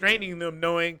restraining them,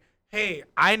 knowing, hey,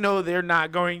 I know they're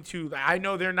not going to. I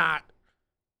know they're not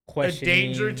a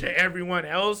danger Questioning. to everyone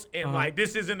else, and like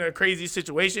this isn't a crazy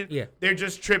situation. Yeah. They're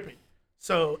just tripping.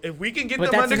 So if we can get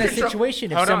But them that's under in a control,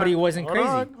 situation if Hold somebody on, wasn't hold crazy.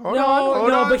 on, hold No, on, hold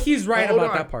no, on, but he's right hold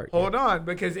about on, that part. Hold on,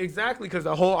 because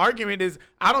the whole argument is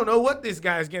I don't know what this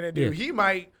guy's gonna do. Yeah. He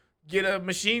might get a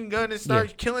machine gun and start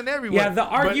Yeah. killing everyone. Yeah, the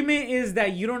But- argument is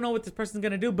that you don't know what this person's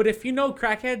gonna do. But if you know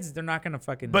crackheads, they're not gonna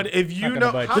fucking. But if you Not gonna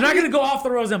know, budge. how they're not many- gonna go off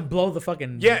the roads and blow the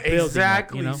fucking. Yeah, building up,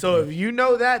 exactly. you know? So if you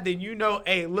know that, then you know,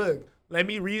 hey, look, let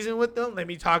me reason with them. Let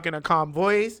me talk in a calm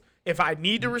voice. If I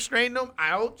need to restrain them,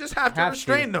 I'll just have to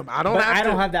restrain them. I don't But have I to.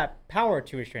 don't have that power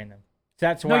to restrain them. So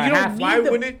that's no, why you I don't have need to. Why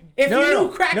the, wouldn't- If No, you no, knew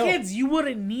no. crackheads, you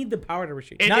wouldn't need the power to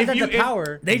restrain. And Not if that you- the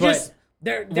power. They but just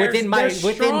they're within they're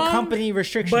strong, company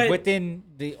restrictions, but- within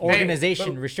the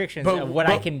organization but- restrictions but- of what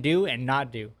I but- can do and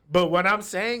not do. But what I'm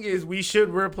saying is we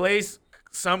should replace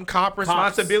some cop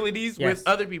responsibilities Yes. with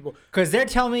other people. Because they're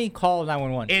telling me call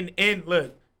 911. And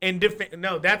look, in different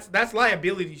no, that's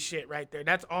liability shit right there.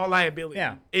 That's all liability.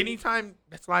 Yeah. Anytime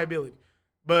that's liability.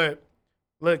 But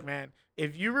look, man,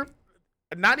 if you were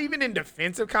not even in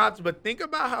defense of cops, but think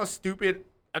about how stupid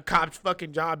a cop's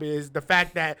fucking job is. The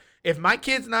fact that if my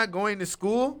kid's not going to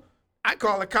school, I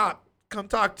call a cop, come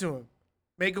talk to him,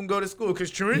 make him go to school because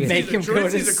truancy Make him go to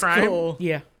is a crime. school.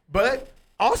 Yeah. But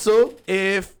also,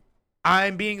 if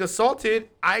I'm being assaulted,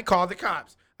 I call the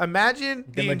cops. Imagine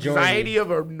the majority. anxiety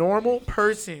of a normal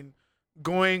person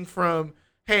going from,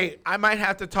 hey, I might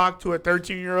have to talk to a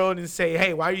 13-year-old and say,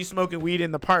 hey, why are you smoking weed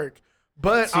in the park?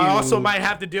 But I To also might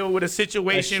have to deal with a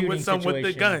situation with shooting someone with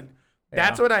a situation. gun.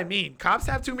 That's Yeah. what I mean. Cops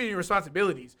have too many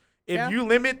responsibilities. If Yeah. you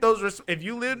limit those, if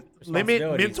you limit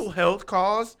Responsibilities. mental health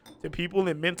calls to people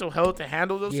in mental health to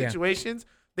handle those Yeah. situations,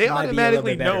 they Might be a little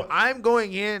automatically bit know better. I'm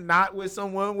going in not with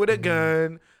someone with a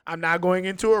gun. I'm not going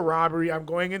into a robbery. I'm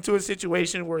going into a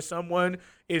situation where someone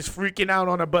is freaking out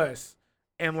on a bus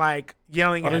and like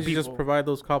yelling Why at don't you people. just provide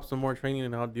those cops some more training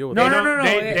and how to deal with No, it? no, don't- no, no.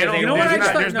 they don't- You know what I there's just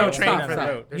not- thought? there's No, no stop, training for stop.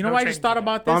 that. There's You know no what I just training thought for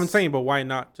about No, this? I'm saying, but why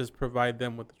not just provide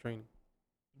them with the training?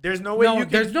 There's no way No, you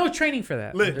can. there's no training for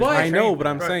that. Look, but I know, training, but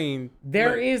I'm bro. saying there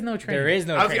look, is no training. There is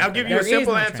no I'll training give for you that. a There is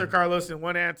simple no answer, training. Carlos, and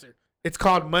one answer. It's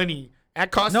called money.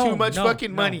 That costs too much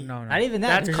fucking money. No, no. Not even that.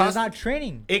 That's There's cost- not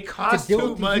training. It costs deal too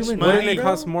with the much human wouldn't money. it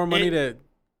cost more money It- to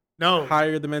No,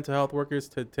 hire the mental health workers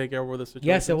to take care of the situation?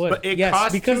 Yes, it would. But it yes,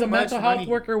 costs because too a mental much health money.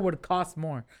 worker would cost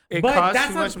more. It but costs that's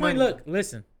too not much the point. money. Look,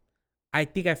 listen. I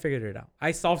think I figured it out.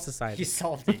 I solved society. You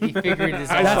solved it. You figured this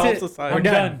I out. That's solved it. society. We're We're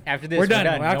done. done. After this, we're done.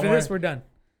 No After more. this, we're done.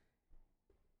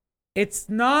 It's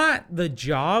not the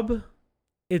job,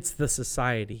 it's the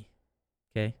society.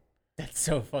 Okay. That's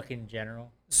so fucking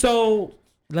general. So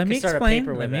let me Could start a explain.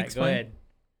 paper with Let me that. Go explain. ahead.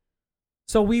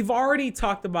 So we've already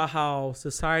talked about how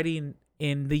society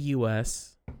in the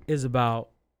US is about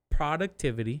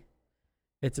productivity.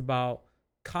 It's about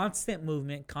constant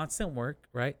movement, constant work,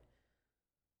 right?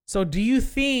 So do you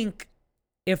think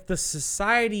if the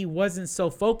society wasn't so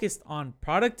focused on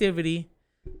productivity,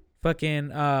 fucking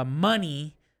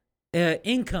money,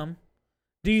 income,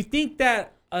 do you think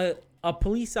that a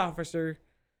police officer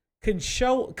can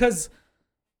show, because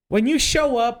when you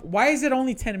show up, why is it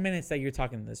only 10 minutes that you're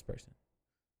talking to this person?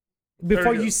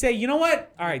 Before you say, you know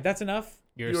what? All right, that's enough.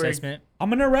 Your You were- assessment. I'm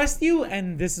going to arrest you,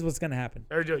 and this is what's going to happen.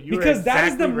 Sergio, you were Because that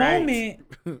is the exactly right.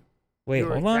 moment Wait,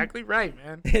 You're hold on. exactly right,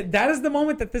 man. That is the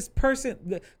moment that this person,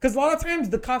 because a lot of times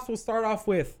the cops will start off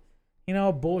with,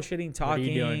 bullshitting, What are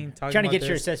you doing? talking Trying to about get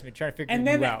your this. assessment, trying to figure And you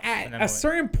then out. in that at a moment.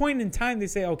 certain point in time, they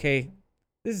say, okay,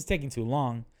 this is taking too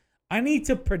long. I need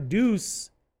to produce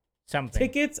Something.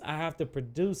 tickets. I have to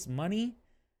produce money.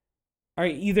 All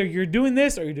right, either you're doing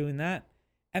this or you're doing that.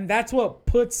 And that's what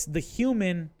puts the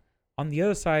human on the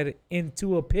other side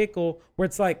into a pickle where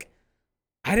it's like,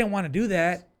 I didn't want to do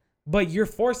that, but you're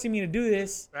forcing me to do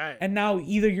this. Right. And now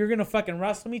either you're going to fucking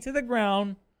wrestle me to the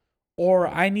ground or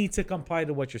I need to comply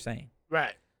to what you're saying.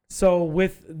 Right. So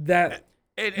with that,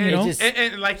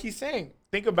 And like he's saying,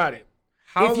 think about it.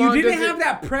 How if you long didn't does have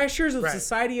that pressures of Right.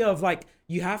 society of like,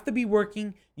 you have to be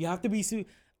working, you have to be...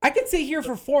 I could sit here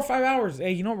for 4 or 5 hours.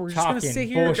 Hey, we're just going to Talking sit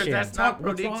here. bullshit. Because that's Talk not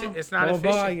what's predictive. wrong, It's not blah,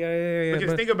 blah, blah. efficient. Yeah. Because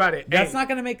but think about it. that's Hey, not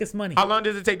going to make us money. how long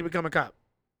does it take to become a cop?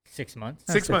 6 months.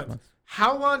 6 months.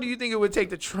 How long do you think it would take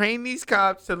to train these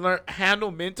cops to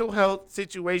handle mental health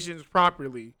situations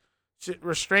properly? Should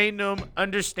restrain them,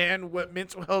 understand what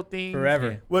mental health things,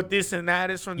 Forever. what this and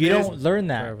that is from You this. don't learn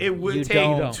that. It would You take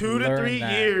don't 2 to learn 3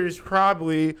 that. years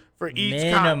probably for each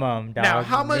Minimum, cop. dog. Now,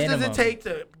 how much does Minimum. it take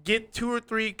to get 2 or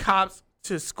 3 cops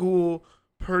to school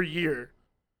per year?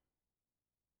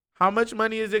 How much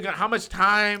money is it? How much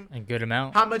time? A good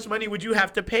amount. How much money would you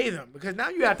have to pay them? Because now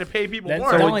you have to pay people That's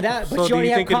more. not only that, so but do you already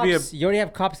you have think it'd be cops. You already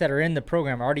have cops that are in the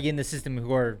program, already in the system,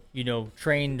 who are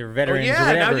trained or Oh, veterans or yeah,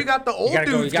 whatever. now you got the old gotta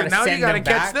go- dudes. you gotta 'Cause now you send got to them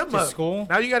catch back them to up. school.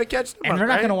 Now you got to catch them And up. they're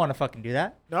not right? gonna want to fucking do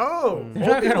that. No, They're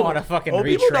not gonna wanna fucking old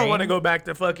people don't retrain. want to go back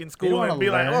to fucking school wanna and be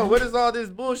like, learn, oh, what is all this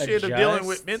bullshit of dealing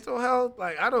with adjust. mental health?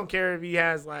 Like, I don't care if he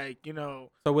has So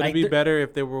would Like it be the- better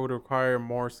if they would require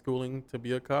more schooling to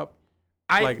be a cop?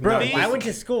 I Like, Bro, Nice. I went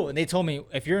to school and they told me,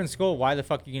 if you're in school, why the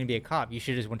fuck are you gonna be a cop? You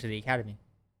should just went to the academy.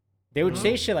 They would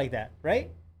say shit like that, right?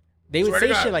 They would Swear to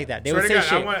say God. shit like that. They Swear would to say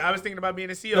God, shit. I was thinking about being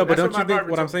a CO. No, but That's don't what you my think-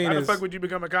 barber what I'm told me. saying Why the is- fuck would you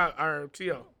become a cop or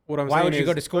CO? What I'm Why saying would you is,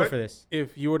 go to school what? for this?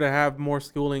 if you were to have more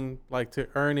schooling, like to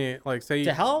earn it, like say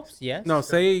To help? Yes. no,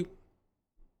 say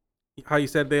how you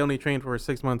said they only trained for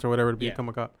 6 months or whatever to Yeah. become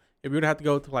a cop. If you would have to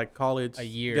go to like college, A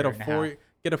year get a and a four half.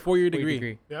 get a 4 year Degree.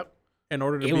 degree Yep. in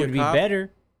order to It be would a be cop.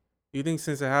 better, You think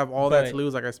since I have all that But- to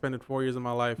lose, like I spent 4 years of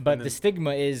my life, but and the then-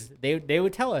 stigma is they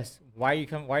would tell us why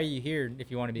are you here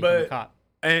if you want to become a But- cop?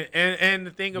 And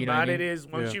the thing You know what about I it mean? is,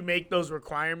 once Yeah. you make those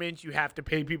requirements, you have to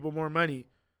pay people more money.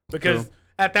 Because True.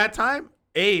 at that time,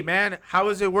 hey, man, how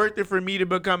is it worth it for me to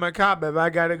become a cop if I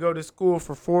got to go to school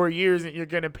for 4 years and you're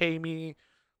going to pay me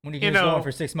When you you can just go know, on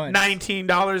for 6 months.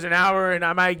 $19 an hour and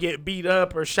I might get beat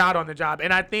up or shot on the job?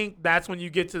 And I think that's when you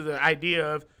get to the idea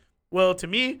of, well, to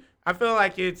me, I feel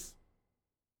like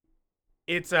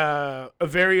it's a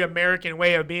very American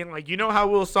way of being like, how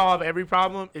we'll solve every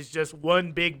problem is just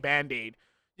one big Band-Aid.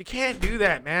 You can't do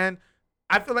that, man.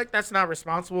 I feel like that's not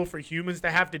responsible for humans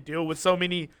to have to deal with so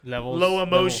many low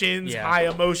emotions, yeah. high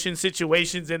emotion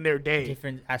situations in their day.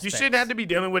 Different You aspects. shouldn't have to be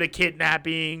dealing with a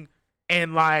kidnapping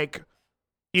and like,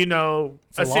 a a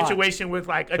lot. situation with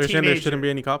like a They're saying there teenager. shouldn't be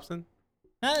any cops then?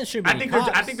 It should be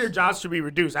I think their jobs should be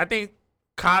reduced. I think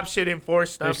cops should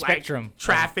enforce Their stuff like spectrum of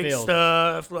traffic field.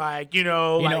 stuff, like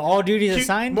all duties cu-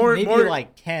 assigned. more- Maybe more-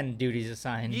 like 10 duties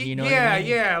assigned. You know yeah, what I mean?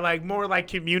 yeah, like more like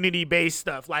community based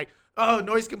stuff. Like, oh,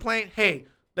 noise complaint. Hey,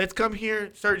 let's come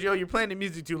here, Sergio. You're playing the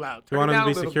music too loud. You Turn want it them down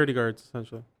to a be little security guards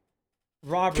essentially.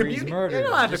 Robberies, Community, murders. you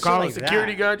don't have to just call shit them like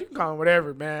security that. guard. You can call them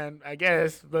whatever, man. I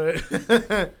guess, but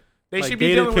they Like should be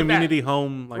gated dealing with community that.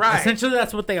 home, like Right. Essentially,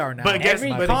 that's what they are now. But guess-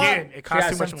 Every but cop again, it costs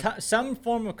should too have much some, money. some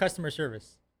form of customer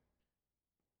service.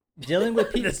 Dealing with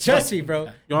people. That's Trust funny. me, bro. You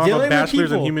want to have Dealing a with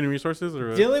bachelor's in people. human resources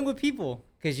or Dealing with people.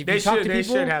 Because if They you talk should. to They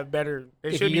people, should have better. They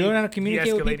if should you be learn how to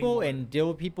communicate with de-escalating people more. and deal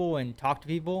with people and talk to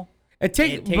people, It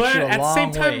takes, It takes but you a at the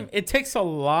same long time, way. it takes a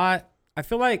lot. I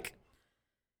feel like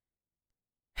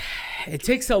it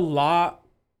takes a lot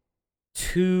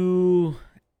to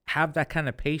have that kind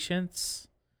of patience.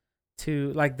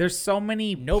 To like, there's so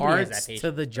many Nobody has parts that to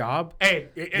patience, the job. Hey,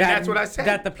 and that's what I said.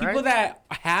 That the people right? that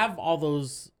have all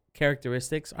those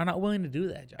characteristics are not willing to do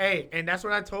that job. Hey, and that's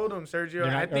what I told him, Sergio. They're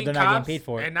not- I or think they're not getting cops, paid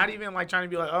for it. and not even like trying to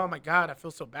be like, oh my god, I feel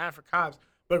so bad for cops.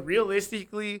 But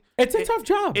realistically, It's a tough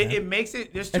job. man. it makes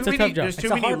it. There's too It's a many. tough job. There's It's too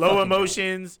a many hard low fucking job.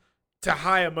 emotions to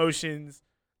high emotions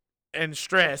and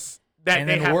stress that And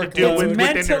they then have to deal workload. with It's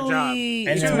within their job. mentally, And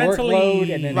it's then mentally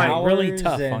workload and then like really hours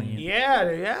tough on and- you. Yeah,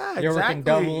 You're working exactly.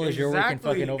 doubles, you're working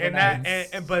exactly. fucking And that,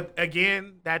 overnights. but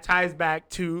again, that ties back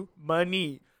to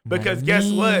money. Because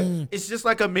guess what? Money. It's just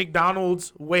like a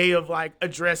McDonald's way of like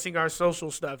addressing our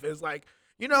social stuff. It's like,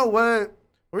 you know what?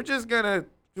 We're just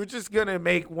gonna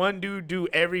make one dude do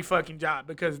every fucking job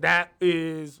because that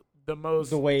is the most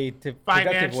The way to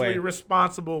productive financially way.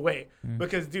 responsible way.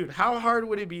 Because, dude, how hard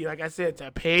would it be, like I said,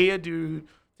 to pay a dude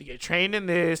to get trained in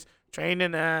this, trained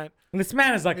in that? This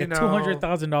man is like You a know.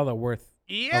 $200,000 worth.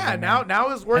 Yeah, Okay, now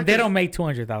it's worth. And they don't make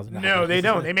 $200,000. No, they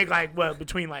don't. They make like what,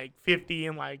 between like 50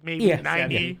 and like maybe Yeah,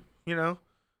 90. 70. You know.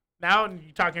 Now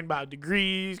you're talking about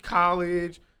degrees,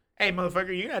 college. Hey,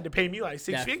 motherfucker, you had to pay me like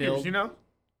six That figures. field. You know,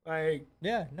 like.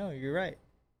 Yeah, no, you're right.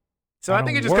 So I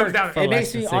think it don't just comes work down for to It less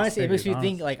makes than me six honestly. It makes me figures,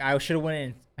 think like I should have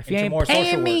went If you into ain't more paying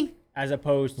social me, work as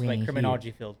opposed to we like ain't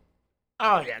criminology field.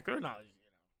 Oh yeah, criminology.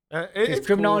 Because It's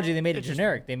criminology, cool. they made it It's just-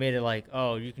 generic. They made it like,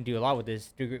 oh, you can do a lot with this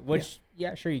degree. Which,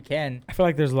 yeah, sure you can. I feel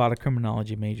like there's a lot of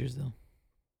criminology majors though.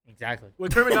 Exactly.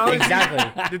 With criminology, Exactly.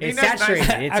 the thing It's that's nice-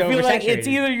 saturated. It's I feel like it's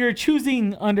oversaturated. either you're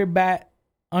choosing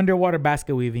underwater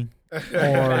basket weaving or Or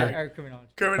criminology.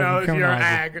 criminology or criminology.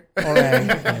 ag. or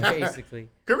ag. Basically.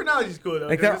 Criminology's cool though.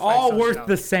 Like 'cause they're it's like all worth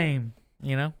the sociology. same,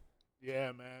 you know?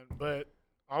 Yeah, man. But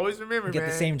always remember, Get man.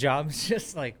 the same job. It's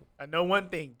just like, I know one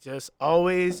thing. Just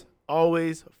always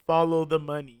follow the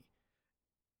money.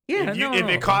 Yeah, If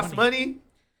it costs money,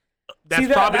 that's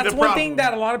See, probably that's the one problem. thing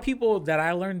that a lot of people that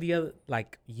I learned the other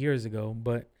like years ago,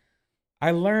 but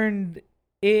I learned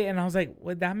it and I was like,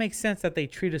 well, that makes sense that they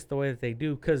treat us the way that they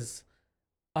do, because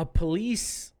a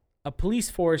police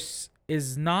force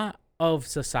is not of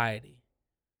society.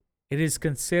 It is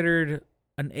considered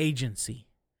an agency.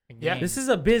 Yeah. This is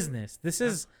a business. This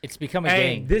is it's become a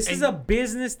Hey, gang. this is a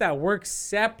business that works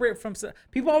separate from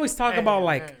people always talk about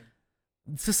like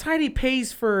man. society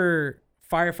pays for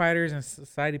firefighters and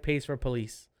society pays for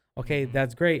police. Okay,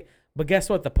 that's great. But guess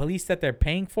what? The police that they're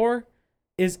paying for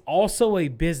is also a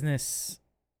business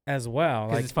as well.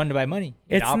 Because Like it's funded by money.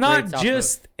 It it's not operates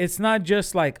off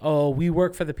just like, oh, we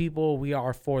work for the people, we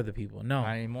are for the people. of- No.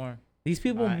 Not anymore. These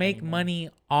people Not make anymore. money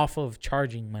off of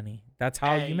charging money. That's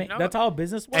how Hey, you make you know- that's how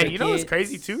business works. And you know what's kids.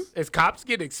 crazy too? Is cops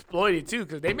get exploited too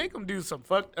because they make them do some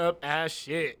fucked up ass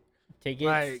shit. Tickets,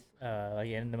 Like- like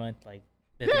end of the month, like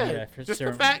Yeah, for just the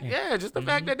certain- fact. Yeah, just the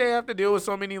fact that they have to deal with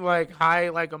so many like high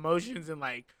like emotions and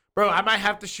like, bro, I might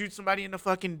have to shoot somebody in the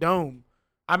fucking dome.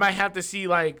 I might have to see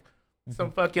like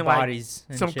some fucking like bodies,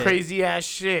 and some shit. crazy ass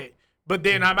shit. But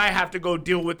then I might have to go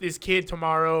deal with this kid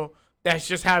tomorrow that's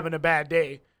just having a bad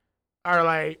day. Or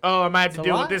like, oh, I might have to It's a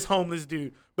deal with lot. this homeless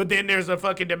dude. But then there's a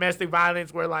fucking domestic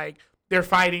violence where like they're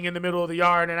fighting in the middle of the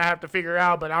yard and I have to figure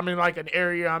out, but I'm in like an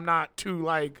area I'm not too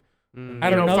like I you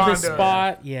don't know, know this Fonda.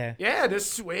 spot. Yeah. yeah, this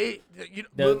sweet. You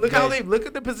The- look how the- they look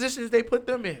at the positions they put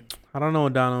them in. I don't know,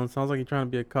 Donald. Sounds like you're trying to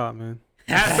be a cop, man.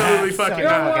 Absolutely fucking You know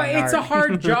not. what? It's a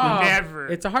hard job. Never.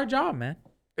 It's a hard job, man.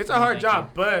 It's a hard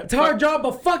job, but It's a hard job,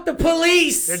 but fuck the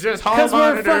police. They're just hall Because we're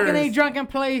monitors. fucking A Drunken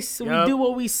Place. Yup. We do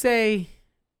what we say.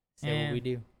 Say And what we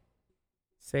do.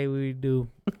 Say we do.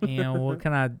 You know, what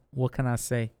can I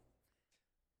say?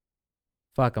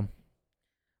 Fuck them.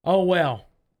 Oh well.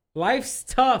 Life's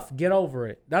tough. Get over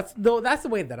it. That's the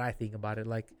way that I think about it.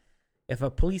 Like, if a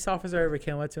police officer ever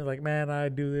came up to me like, man, I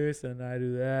do this and I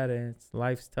do that and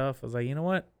life's tough, I was like, you know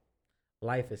what?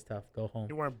 Life is tough. Go home.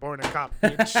 You weren't born a cop,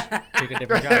 bitch. Take a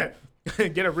different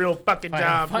job. Get a real fucking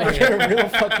job. Get a real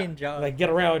fucking job. Like, get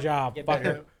a real job. Get Fucker.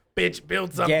 better. Bitch,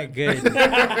 build something. Get good.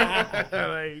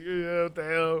 Like, you know, what the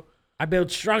hell? I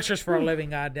build structures for a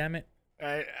living, goddammit.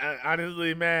 I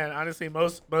honestly, man,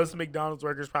 most McDonald's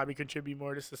workers probably contribute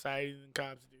more to society than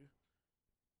cops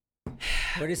do.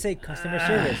 What did it say? Customer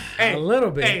service. Hey, A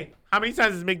little bit. Hey, how many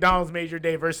times has McDonald's made your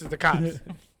day versus the cops?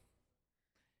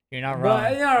 You're not wrong.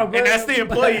 But, you know, And that's the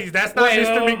employees. That's not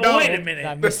Mr. McDonald. Wait a minute.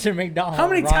 Not Mr. McDonald. How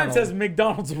many times Ronald. has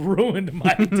McDonald's ruined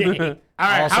my day? All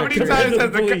right, Also how many compared times to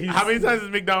has the police. how many times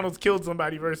has McDonald's killed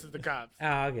somebody versus the cops?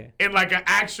 Ah, okay. In like an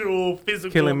actual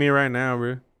physical. Killing me right now,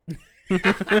 bro. Yeah, All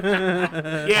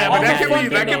but that the could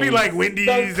be fucking- like The Wendy's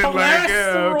and like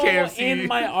cholesterol KFC. in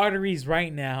my arteries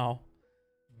right now.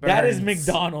 That is Burns.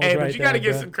 McDonald's Hey, right but you got to there,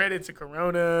 give bro. some credit to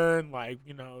Corona and like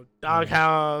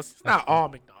Doghouse. It's not all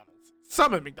McDonald's.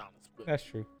 Some of McDonald's. But, That's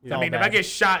true. I mean, if I get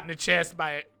shot in the chest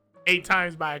by 8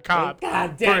 times by a cop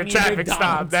God for damn a you, traffic stop,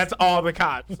 McDonald's. that's all the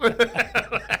cops.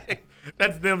 Like,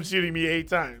 that's them shooting me 8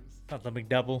 times. Not the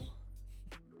McDouble.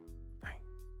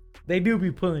 They do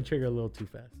be pulling trigger a little too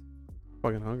fast.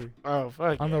 Fucking hungry. Oh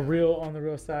fuck. On the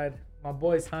real side, my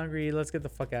boy's hungry. Let's get the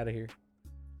fuck out of here.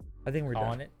 I think we're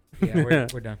On done. it. Yeah,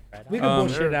 we're done. Right We on. can Um,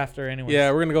 bullshit after anyway.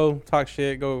 Yeah, we're gonna go talk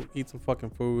shit, go eat some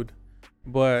fucking food.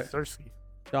 But Cersei.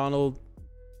 Donald,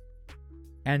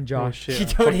 and Josh. shit. You I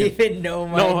don't fucking- even know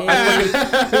my No, name. I You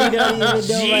don't even know my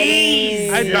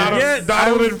name. I forget.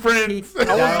 Donald and friends.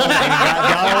 Donald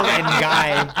and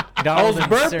Guy. I Donald was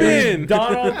and Sir. burping.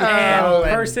 Donald and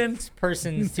Oh,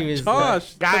 Persons to his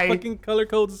Josh, Guy. the fucking color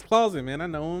codes his closet, man. I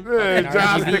know him.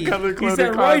 Josh the RGB. color He closet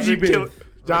said closet Roy G. killer.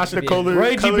 Josh the color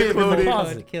Roy G. color Biv in the clothing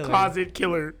closet. Killer. closet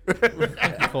killer.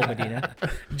 Cole Medina.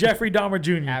 Jeffrey Dahmer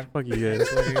Jr. Fuck you guys.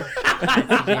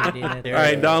 All All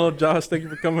right, Donald, Josh, thank you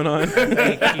for coming on.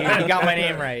 Thank you. You got my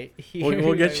name right.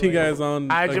 We'll get you guys on.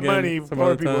 Hide your again money some for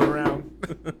other people time.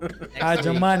 around. Hide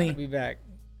your money. Be back.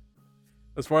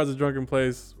 As far as a drunken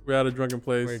place, we're at a drunken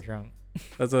place. We're drunk.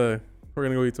 We're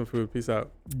gonna go eat some food. Peace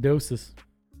out. Doses.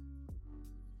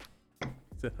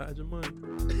 Said hide your money.